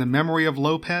and the memory of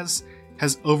Lopez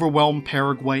has overwhelmed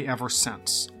Paraguay ever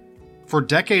since. For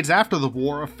decades after the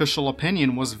war, official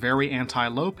opinion was very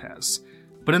anti-Lopez.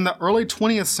 But in the early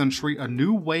 20th century, a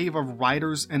new wave of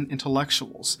writers and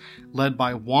intellectuals, led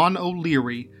by Juan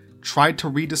O'Leary, tried to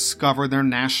rediscover their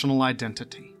national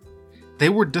identity. They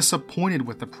were disappointed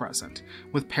with the present,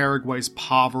 with Paraguay's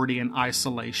poverty and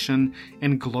isolation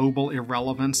and global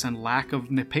irrelevance and lack of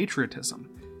patriotism.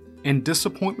 And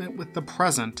disappointment with the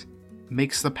present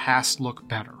makes the past look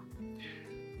better.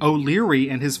 O'Leary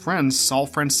and his friends saw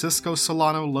Francisco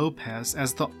Solano Lopez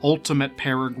as the ultimate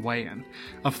Paraguayan,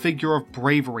 a figure of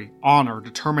bravery, honor,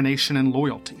 determination, and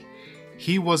loyalty.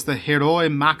 He was the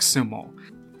Héroe Máximo,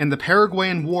 and the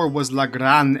Paraguayan War was La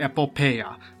Gran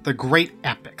Epopeya, the great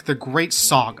epic, the great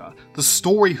saga, the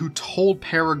story who told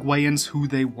Paraguayans who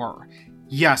they were.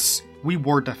 Yes, we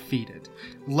were defeated.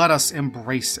 Let us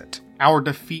embrace it. Our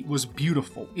defeat was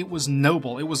beautiful, it was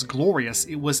noble, it was glorious,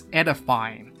 it was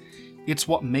edifying. It's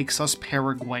what makes us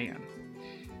Paraguayan.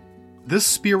 This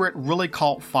spirit really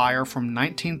caught fire from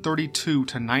 1932 to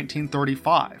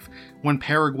 1935, when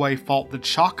Paraguay fought the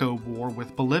Chaco War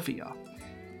with Bolivia.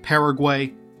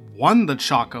 Paraguay won the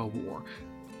Chaco War,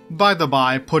 by the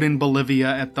by, putting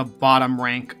Bolivia at the bottom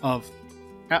rank of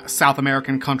South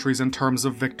American countries in terms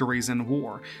of victories in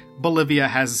war. Bolivia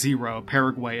has 0,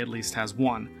 Paraguay at least has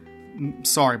 1.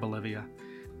 Sorry, Bolivia.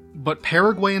 But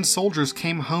Paraguayan soldiers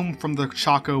came home from the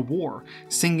Chaco War,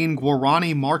 singing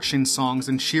Guarani marching songs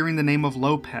and cheering the name of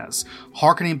Lopez,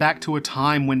 hearkening back to a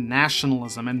time when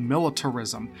nationalism and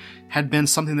militarism had been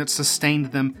something that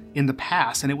sustained them in the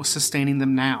past, and it was sustaining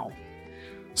them now.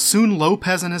 Soon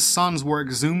Lopez and his sons were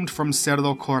exhumed from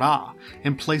Cerro Corá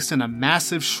and placed in a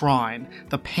massive shrine,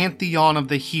 the Pantheon of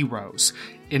the Heroes,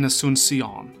 in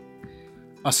Asunción.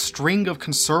 A string of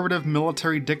conservative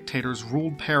military dictators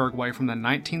ruled Paraguay from the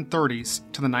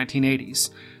 1930s to the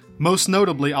 1980s, most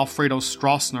notably Alfredo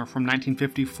Stroessner from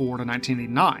 1954 to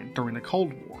 1989 during the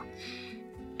Cold War.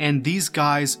 And these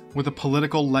guys were the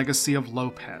political legacy of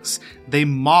Lopez. They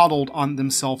modeled on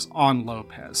themselves on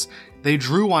Lopez. They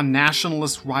drew on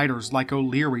nationalist writers like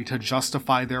O'Leary to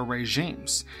justify their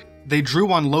regimes. They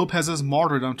drew on Lopez's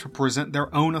martyrdom to present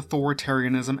their own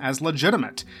authoritarianism as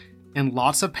legitimate, and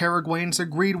lots of Paraguayans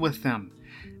agreed with them.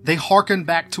 They hearkened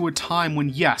back to a time when,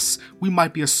 yes, we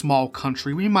might be a small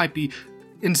country, we might be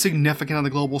insignificant on the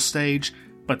global stage,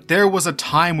 but there was a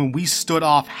time when we stood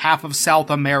off half of South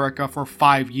America for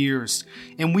 5 years,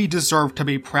 and we deserve to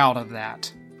be proud of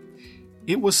that.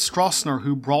 It was Stroessner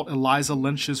who brought Eliza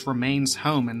Lynch's remains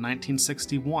home in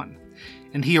 1961,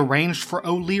 and he arranged for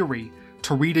O'Leary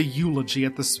to read a eulogy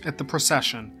at the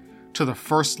procession to the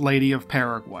First Lady of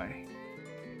Paraguay.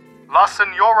 La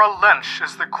Senora Lynch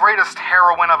is the greatest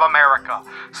heroine of America,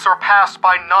 surpassed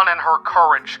by none in her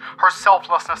courage, her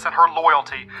selflessness, and her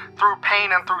loyalty, through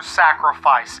pain and through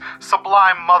sacrifice,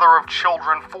 sublime mother of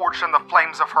children forged in the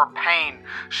flames of her pain.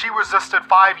 She resisted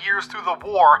 5 years through the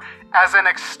war as an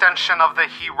extension of the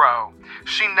hero.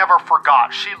 She never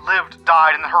forgot. She lived,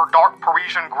 died, and in her dark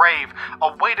Parisian grave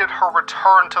awaited her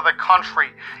return to the country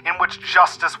in which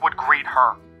justice would greet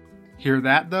her. Hear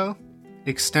that, though?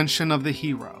 Extension of the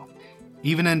hero.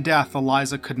 Even in death,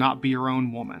 Eliza could not be her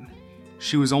own woman.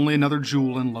 She was only another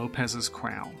jewel in Lopez's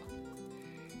crown.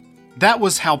 That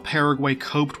was how Paraguay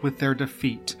coped with their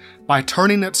defeat, by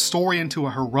turning its story into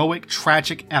a heroic,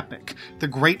 tragic epic, the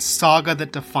great saga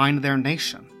that defined their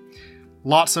nation.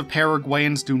 Lots of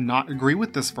Paraguayans do not agree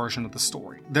with this version of the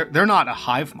story. They're not a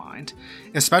hive mind.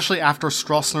 Especially after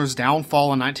Stroessner's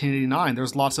downfall in 1989,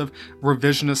 there's lots of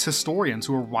revisionist historians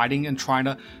who are writing and trying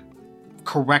to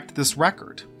correct this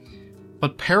record.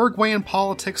 But Paraguayan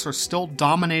politics are still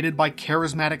dominated by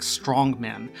charismatic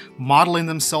strongmen, modeling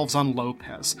themselves on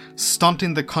Lopez,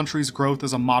 stunting the country's growth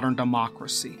as a modern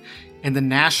democracy, and the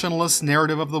nationalist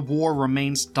narrative of the war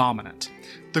remains dominant.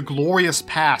 The glorious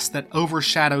past that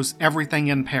overshadows everything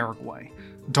in Paraguay,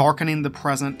 darkening the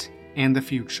present and the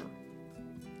future.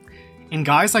 And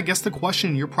guys, I guess the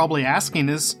question you're probably asking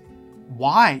is,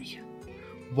 why?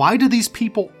 Why do these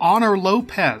people honor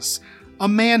Lopez? A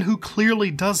man who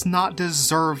clearly does not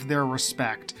deserve their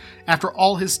respect, after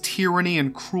all his tyranny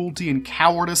and cruelty and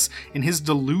cowardice and his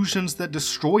delusions that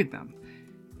destroyed them.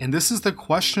 And this is the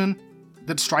question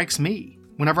that strikes me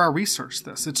whenever I research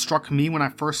this. It struck me when I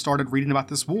first started reading about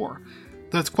this war.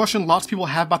 The question lots of people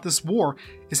have about this war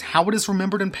is how it is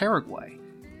remembered in Paraguay.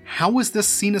 How is this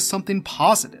seen as something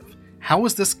positive? How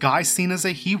is this guy seen as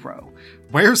a hero?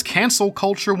 Where's cancel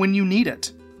culture when you need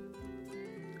it?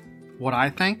 What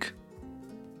I think?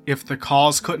 If the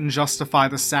cause couldn't justify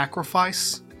the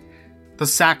sacrifice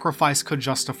could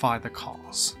justify the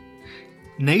cause.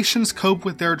 Nations cope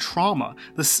with their trauma,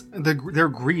 their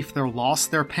grief, their loss,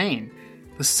 their pain,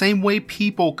 the same way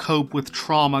people cope with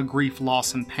trauma, grief,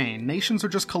 loss, and pain. Nations are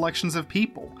just collections of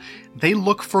people. They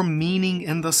look for meaning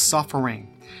in the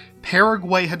suffering.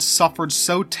 Paraguay had suffered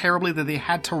so terribly that they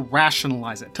had to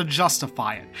rationalize it, to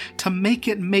justify it, to make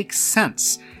it make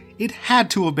sense. It had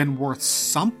to have been worth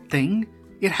something.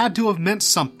 It had to have meant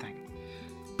something.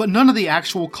 But none of the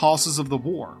actual causes of the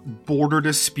war, border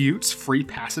disputes, free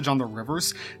passage on the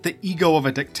rivers, the ego of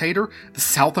a dictator, the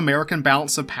South American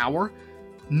balance of power,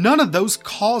 none of those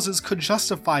causes could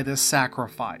justify this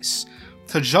sacrifice.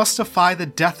 To justify the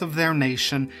death of their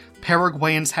nation,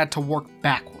 Paraguayans had to work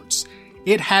backwards.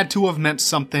 It had to have meant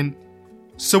something,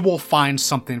 so we'll find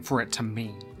something for it to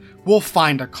mean. We'll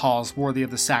find a cause worthy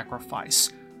of the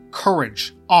sacrifice.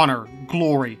 Courage, honor,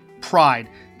 glory, pride,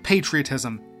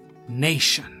 patriotism,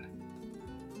 nation.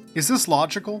 Is this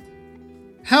logical?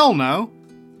 Hell no.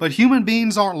 But human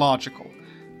beings aren't logical.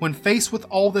 When faced with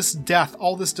all this death,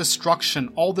 all this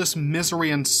destruction, all this misery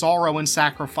and sorrow and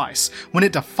sacrifice, when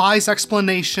it defies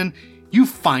explanation, you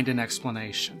find an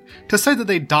explanation. To say that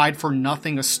they died for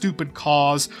nothing, a stupid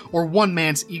cause, or one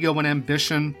man's ego and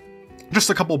ambition,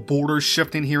 just a couple borders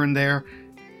shifting here and there,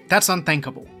 that's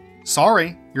unthinkable.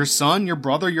 Sorry, your son, your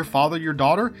brother, your father, your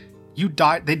daughter,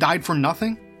 they died for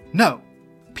nothing? No,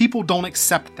 people don't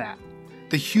accept that.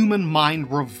 The human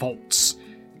mind revolts.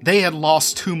 They had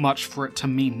lost too much for it to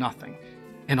mean nothing.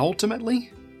 And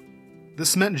ultimately,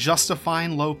 this meant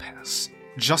justifying Lopez,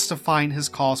 justifying his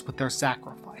cause with their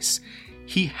sacrifice.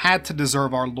 He had to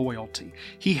deserve our loyalty.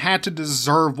 He had to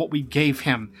deserve what we gave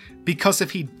him, because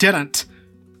if he didn't,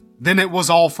 then it was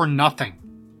all for nothing.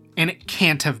 And it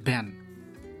can't have been.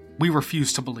 We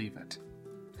refuse to believe it.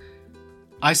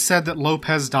 I said that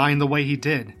Lopez dying the way he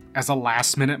did as a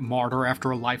last-minute martyr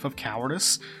after a life of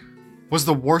cowardice, was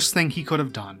the worst thing he could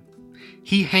have done.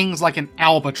 He hangs like an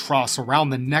albatross around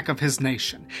the neck of his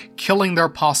nation, killing their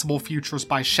possible futures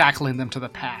by shackling them to the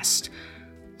past.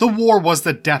 The war was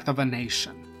the death of a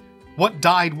nation. What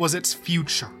died was its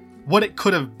future, what it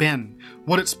could have been,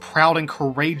 what its proud and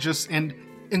courageous and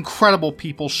incredible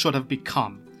people should have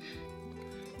become.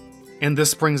 And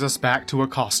this brings us back to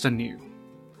Acosta New.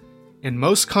 In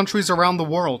most countries around the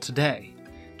world today,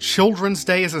 Children's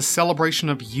Day is a celebration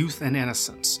of youth and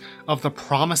innocence, of the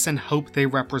promise and hope they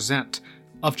represent,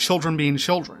 of children being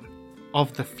children,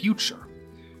 of the future.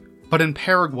 But in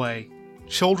Paraguay,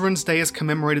 Children's Day is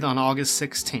commemorated on August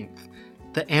 16th,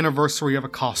 the anniversary of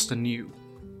Acosta New.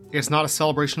 It's not a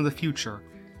celebration of the future,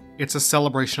 it's a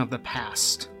celebration of the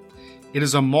past. It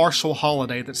is a martial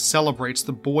holiday that celebrates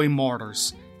the boy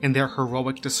martyrs and their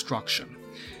heroic destruction.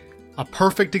 A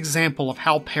perfect example of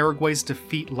how Paraguay's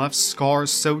defeat left scars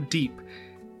so deep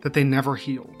that they never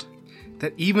healed,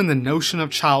 that even the notion of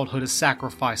childhood is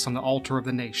sacrificed on the altar of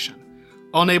the nation,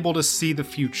 unable to see the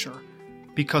future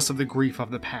because of the grief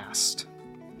of the past.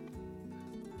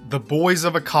 The boys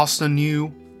of Acosta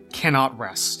New cannot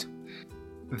rest.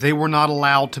 They were not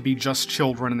allowed to be just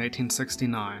children in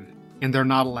 1869, and they're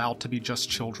not allowed to be just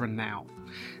children now.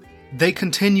 They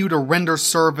continue to render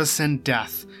service in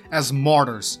death as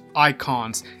martyrs,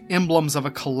 icons, emblems of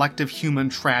a collective human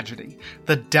tragedy,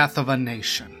 the death of a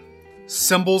nation.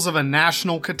 Symbols of a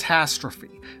national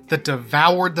catastrophe that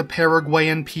devoured the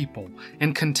Paraguayan people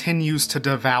and continues to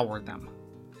devour them.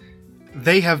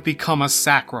 They have become a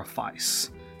sacrifice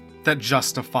that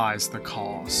justifies the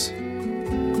cause.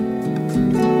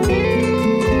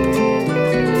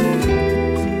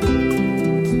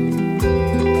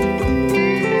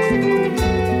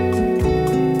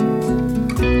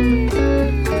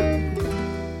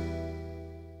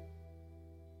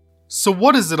 So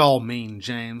what does it all mean,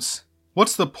 James?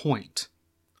 What's the point?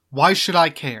 Why should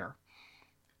I care?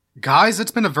 Guys,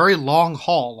 it's been a very long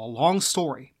haul, a long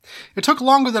story. It took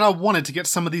longer than I wanted to get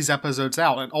some of these episodes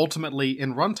out, and ultimately,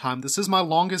 in runtime, this is my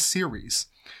longest series.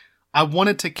 I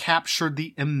wanted to capture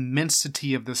the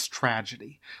immensity of this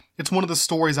tragedy. It's one of the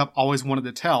stories I've always wanted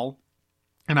to tell,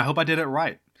 and I hope I did it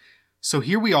right. So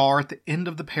here we are at the end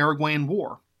of the Paraguayan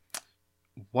War.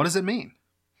 What does it mean?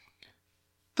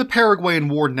 The Paraguayan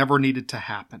War never needed to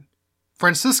happen.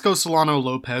 Francisco Solano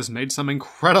Lopez made some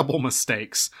incredible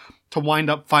mistakes to wind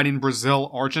up fighting Brazil,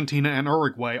 Argentina, and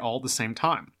Uruguay all at the same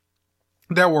time.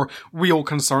 There were real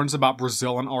concerns about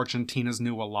Brazil and Argentina's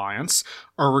new alliance,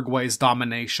 Uruguay's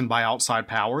domination by outside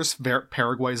powers,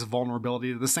 Paraguay's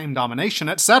vulnerability to the same domination,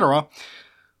 etc.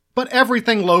 But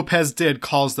everything Lopez did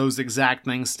caused those exact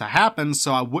things to happen,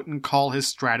 so I wouldn't call his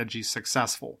strategy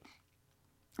successful.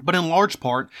 But in large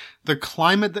part, the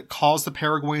climate that caused the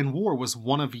Paraguayan War was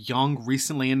one of young,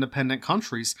 recently independent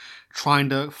countries trying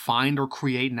to find or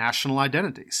create national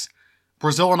identities.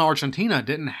 Brazil and Argentina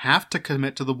didn't have to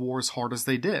commit to the war as hard as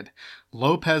they did.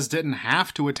 Lopez didn't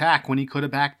have to attack when he could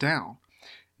have backed down.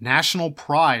 National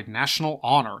pride, national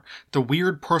honor, the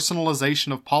weird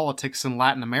personalization of politics in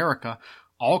Latin America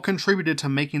all contributed to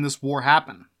making this war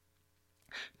happen.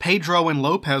 Pedro and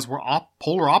Lopez were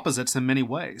polar opposites in many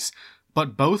ways,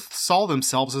 but both saw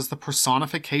themselves as the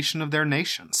personification of their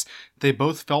nations. They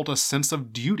both felt a sense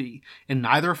of duty, and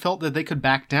neither felt that they could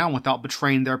back down without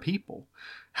betraying their people.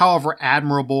 However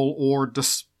admirable or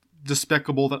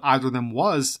despicable that either of them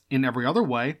was in every other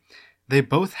way, they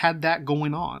both had that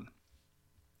going on.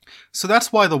 So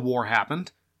that's why the war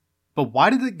happened. But why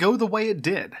did it go the way it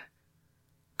did?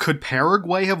 Could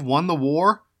Paraguay have won the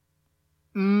war?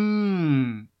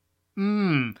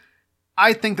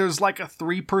 I think there's like a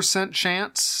 3%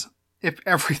 chance if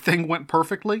everything went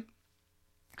perfectly.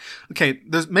 Okay,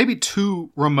 there's maybe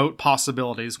two remote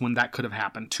possibilities when that could have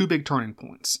happened. Two big turning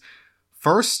points.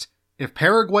 First, if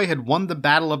Paraguay had won the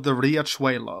Battle of the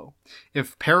Riachuelo,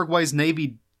 if Paraguay's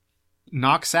navy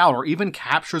knocks out or even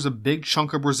captures a big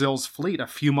chunk of Brazil's fleet a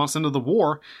few months into the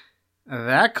war,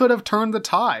 that could have turned the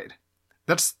tide.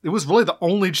 It was really the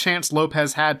only chance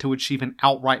Lopez had to achieve an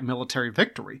outright military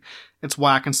victory. It's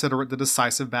why I consider it the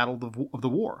decisive battle of the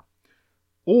war.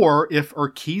 Or if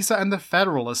Urquiza and the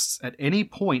Federalists at any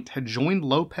point had joined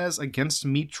Lopez against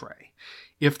Mitre,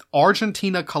 if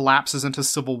Argentina collapses into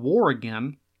civil war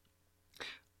again,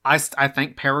 I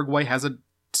think Paraguay has a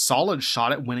solid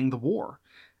shot at winning the war.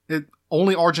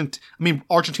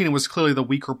 Argentina was clearly the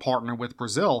weaker partner with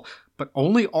Brazil, but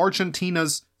only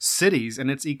Argentina's cities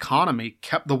and its economy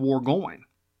kept the war going.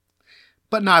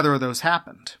 But neither of those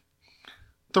happened.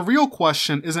 The real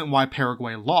question isn't why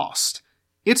Paraguay lost.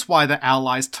 It's why the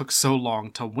Allies took so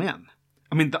long to win.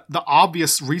 The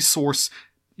obvious resource,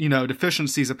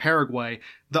 deficiencies of Paraguay,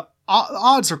 the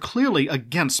odds are clearly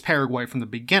against Paraguay from the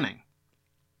beginning.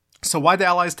 So why did the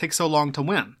Allies take so long to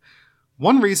win?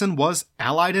 One reason was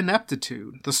Allied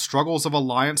ineptitude, the struggles of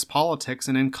alliance politics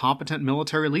and incompetent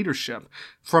military leadership,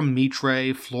 from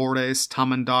Mitre, Flores,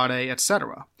 Tamandare,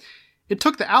 etc. It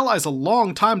took the Allies a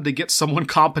long time to get someone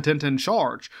competent in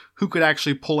charge, who could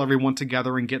actually pull everyone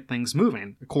together and get things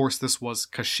moving. Of course, this was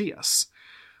Caxias.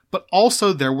 But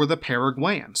also there were the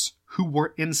Paraguayans, who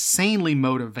were insanely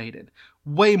motivated,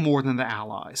 way more than the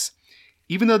Allies.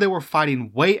 Even though they were fighting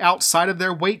way outside of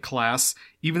their weight class,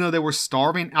 even though they were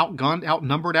starving, outgunned,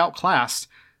 outnumbered, outclassed,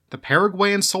 the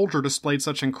Paraguayan soldier displayed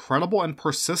such incredible and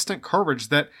persistent courage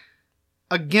that,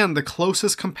 again, the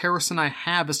closest comparison I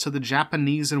have is to the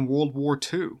Japanese in World War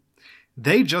II.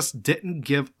 They just didn't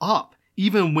give up,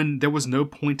 even when there was no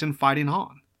point in fighting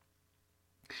on.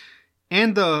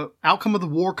 And the outcome of the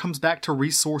war comes back to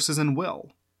resources and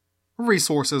will.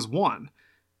 Resources won,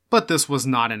 but this was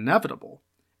not inevitable.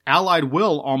 Allied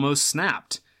will almost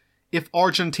snapped. If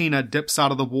Argentina dips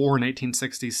out of the war in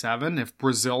 1867, if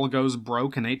Brazil goes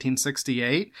broke in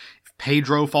 1868, if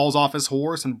Pedro falls off his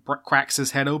horse and cracks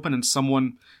his head open and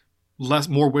someone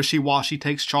more wishy-washy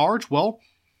takes charge, well,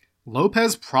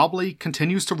 Lopez probably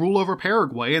continues to rule over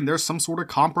Paraguay and there's some sort of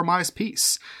compromise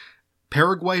peace.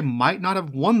 Paraguay might not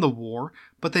have won the war,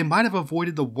 but they might have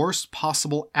avoided the worst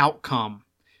possible outcome.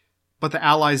 But the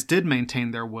Allies did maintain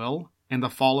their will, and the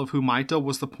fall of Humaita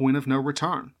was the point of no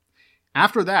return.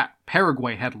 After that,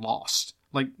 Paraguay had lost.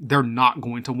 They're not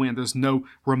going to win. There's no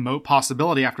remote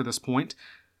possibility after this point.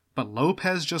 But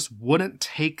Lopez just wouldn't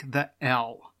take the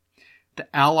L.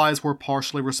 The Allies were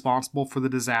partially responsible for the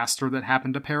disaster that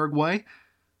happened to Paraguay,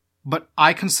 but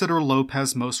I consider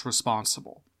Lopez most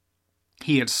responsible.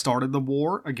 He had started the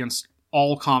war against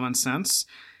all common sense.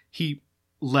 He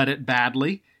led it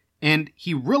badly, and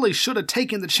he really should have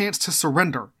taken the chance to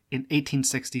surrender in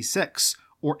 1866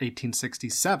 or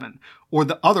 1867, or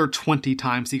the other 20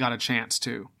 times he got a chance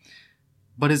to.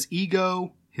 But his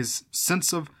ego, his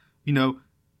sense of,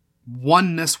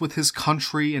 oneness with his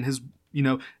country and his,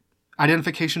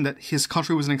 identification that his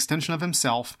country was an extension of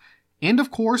himself, and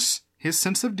of course, his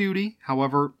sense of duty,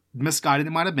 however misguided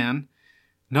it might have been,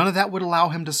 none of that would allow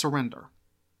him to surrender.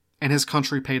 And his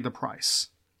country paid the price.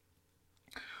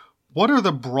 What are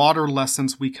the broader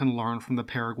lessons we can learn from the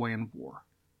Paraguayan War?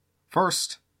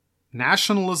 First,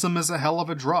 nationalism is a hell of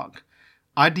a drug.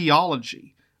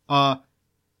 Ideology,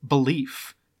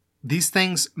 belief. These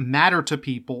things matter to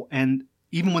people, and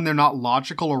even when they're not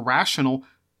logical or rational,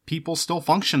 people still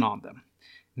function on them.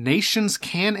 Nations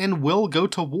can and will go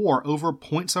to war over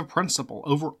points of principle,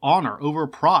 over honor, over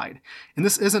pride. And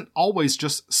this isn't always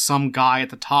just some guy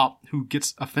at the top who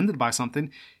gets offended by something.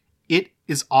 It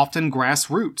is often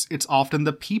grassroots. It's often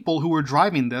the people who are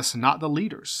driving this, not the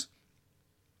leaders.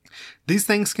 These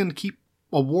things can keep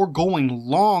a war going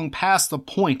long past the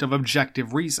point of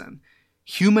objective reason.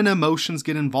 Human emotions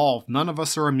get involved. None of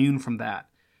us are immune from that.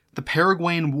 The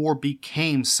Paraguayan War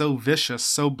became so vicious,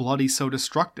 so bloody, so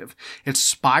destructive. It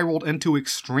spiraled into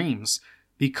extremes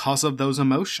because of those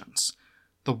emotions.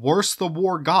 The worse the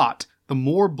war got, the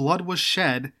more blood was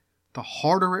shed, the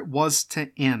harder it was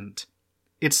to end.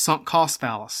 It's sunk cost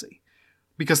fallacy,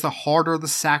 because the harder the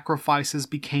sacrifices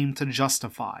became to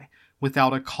justify,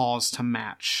 without a cause to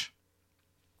match.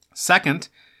 Second,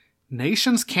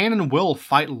 nations can and will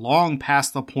fight long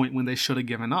past the point when they should have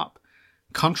given up.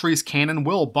 Countries can and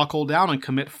will buckle down and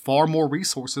commit far more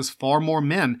resources, far more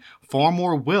men, far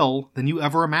more will than you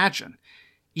ever imagine,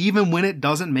 even when it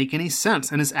doesn't make any sense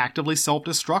and is actively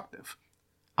self-destructive.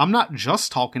 I'm not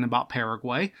just talking about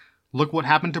Paraguay. Look what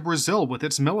happened to Brazil with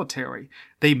its military.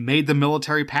 They made the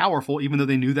military powerful even though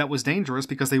they knew that was dangerous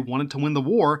because they wanted to win the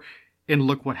war, and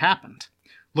look what happened.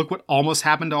 Look what almost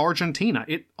happened to Argentina.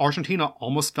 Argentina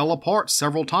almost fell apart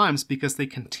several times because they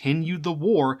continued the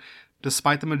war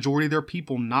despite the majority of their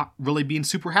people not really being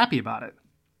super happy about it.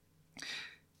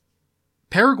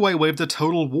 Paraguay waged a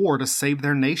total war to save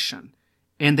their nation,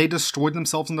 and they destroyed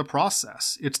themselves in the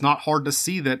process. It's not hard to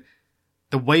see that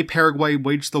the way Paraguay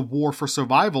waged the war for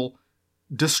survival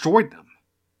destroyed them.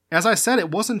 As I said, it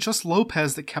wasn't just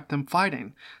Lopez that kept them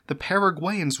fighting. The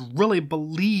Paraguayans really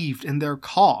believed in their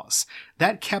cause.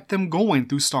 That kept them going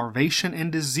through starvation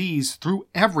and disease, through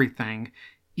everything,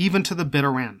 even to the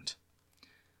bitter end.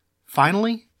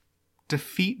 Finally,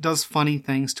 defeat does funny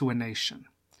things to a nation.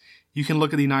 You can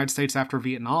look at the United States after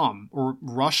Vietnam, or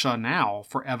Russia now,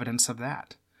 for evidence of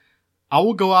that. I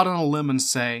will go out on a limb and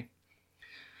say,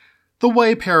 the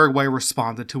way Paraguay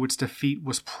responded to its defeat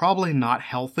was probably not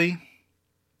healthy,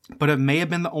 but it may have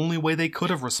been the only way they could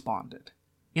have responded.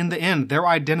 In the end, their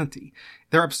identity,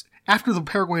 their after the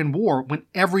Paraguayan War, when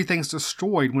everything's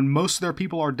destroyed, when most of their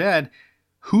people are dead,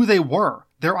 who they were,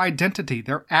 their identity,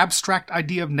 their abstract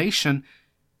idea of nation,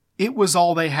 it was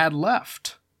all they had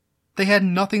left. They had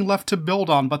nothing left to build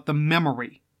on but the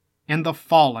memory and the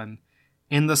fallen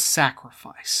and the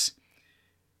sacrifice.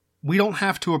 We don't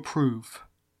have to approve.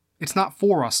 It's not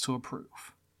for us to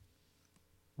approve.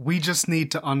 We just need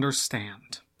to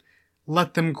understand.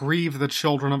 Let them grieve the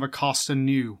children of Acosta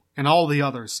New and all the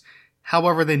others,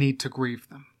 however they need to grieve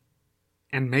them.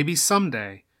 And maybe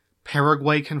someday,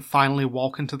 Paraguay can finally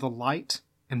walk into the light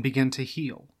and begin to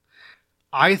heal.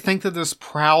 I think that this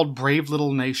proud, brave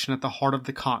little nation at the heart of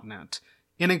the continent,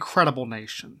 an incredible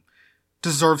nation,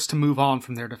 deserves to move on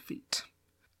from their defeat.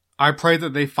 I pray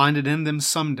that they find it in them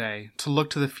someday to look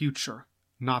to the future,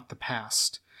 not the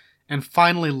past, and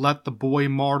finally let the boy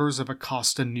martyrs of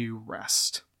Acosta New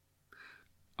rest.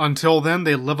 Until then,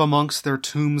 they live amongst their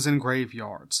tombs and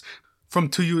graveyards, from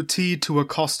Tuyuti to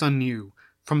Acosta New,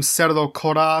 from Cerro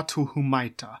Cora to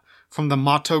Humaita, from the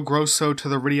Mato Grosso to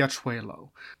the Riachuelo,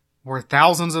 where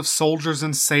thousands of soldiers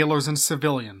and sailors and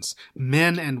civilians,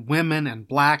 men and women and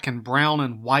black and brown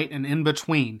and white and in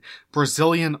between,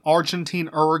 Brazilian, Argentine,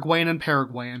 Uruguayan, and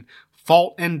Paraguayan,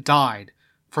 fought and died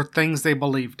for things they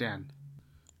believed in.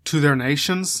 To their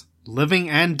nations, living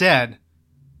and dead,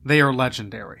 they are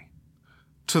legendary.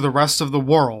 To the rest of the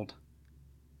world,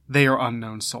 they are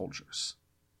unknown soldiers.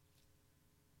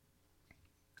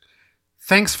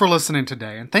 Thanks for listening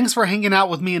today, and thanks for hanging out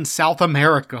with me in South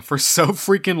America for so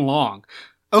freaking long.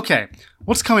 Okay,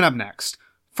 what's coming up next?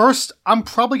 First, I'm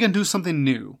probably going to do something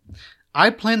new. I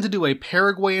plan to do a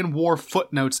Paraguayan War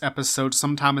footnotes episode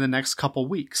sometime in the next couple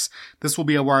weeks. This will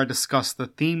be where I discuss the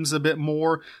themes a bit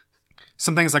more,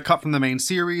 some things I cut from the main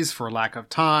series for lack of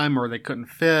time or they couldn't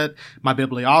fit, my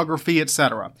bibliography,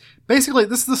 etc. Basically,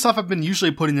 this is the stuff I've been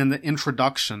usually putting in the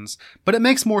introductions, but it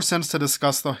makes more sense to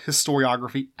discuss the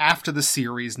historiography after the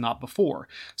series, not before.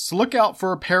 So look out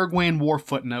for a Paraguayan War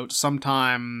footnote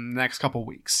sometime next couple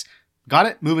weeks. Got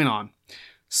it? Moving on.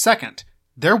 Second,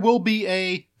 there will be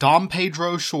a Dom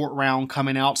Pedro short round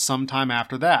coming out sometime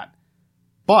after that.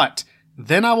 But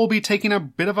then I will be taking a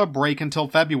bit of a break until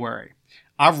February.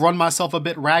 I've run myself a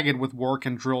bit ragged with work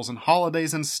and drills and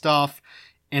holidays and stuff,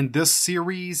 and this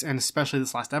series, and especially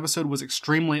this last episode, was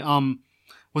extremely,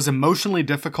 was emotionally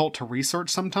difficult to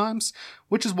research sometimes,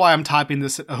 which is why I'm typing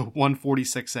this at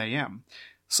 1:46 a.m.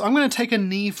 So I'm going to take a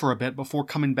knee for a bit before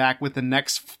coming back with the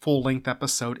next full-length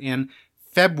episode in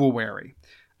February.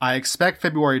 I expect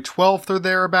February 12th or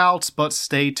thereabouts, but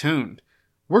stay tuned.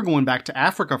 We're going back to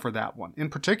Africa for that one, in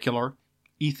particular,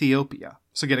 Ethiopia.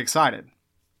 So get excited.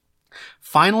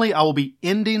 Finally, I will be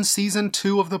ending season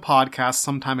 2 of the podcast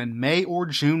sometime in May or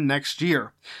June next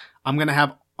year. I'm going to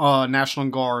have National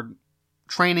Guard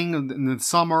training in the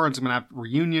summer. It's going to have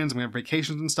reunions. I'm going to have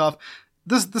vacations and stuff.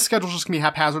 The schedule's just going to be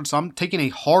haphazard, so I'm taking a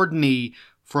hard knee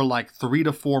for like 3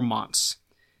 to 4 months.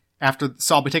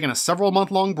 So I'll be taking a several month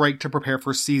long break to prepare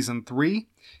for season 3,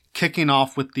 kicking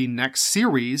off with the next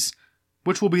series,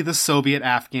 which will be the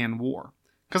Soviet-Afghan War.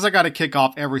 Because I got to kick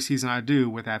off every season I do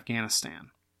with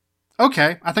Afghanistan.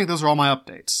 Okay, I think those are all my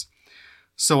updates.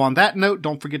 So on that note,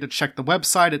 don't forget to check the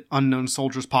website at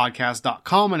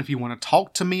unknownsoldierspodcast.com, and if you want to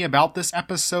talk to me about this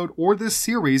episode or this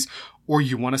series, or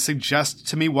you want to suggest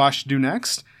to me what I should do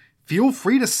next, feel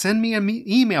free to send me an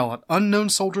email at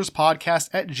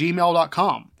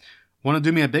unknownsoldierspodcast@gmail.com. Want to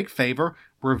do me a big favor?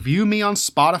 Review me on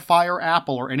Spotify or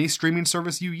Apple or any streaming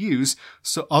service you use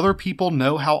so other people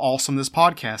know how awesome this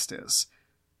podcast is.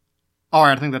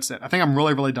 Alright, I think that's it. I think I'm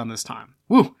really, really done this time.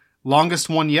 Woo! Longest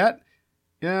one yet?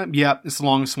 Yeah, it's the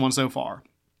longest one so far.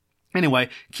 Anyway,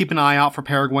 keep an eye out for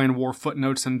Paraguayan War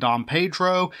footnotes and Dom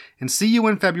Pedro, and see you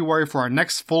in February for our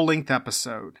next full-length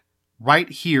episode, right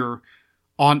here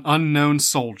on Unknown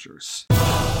Soldiers.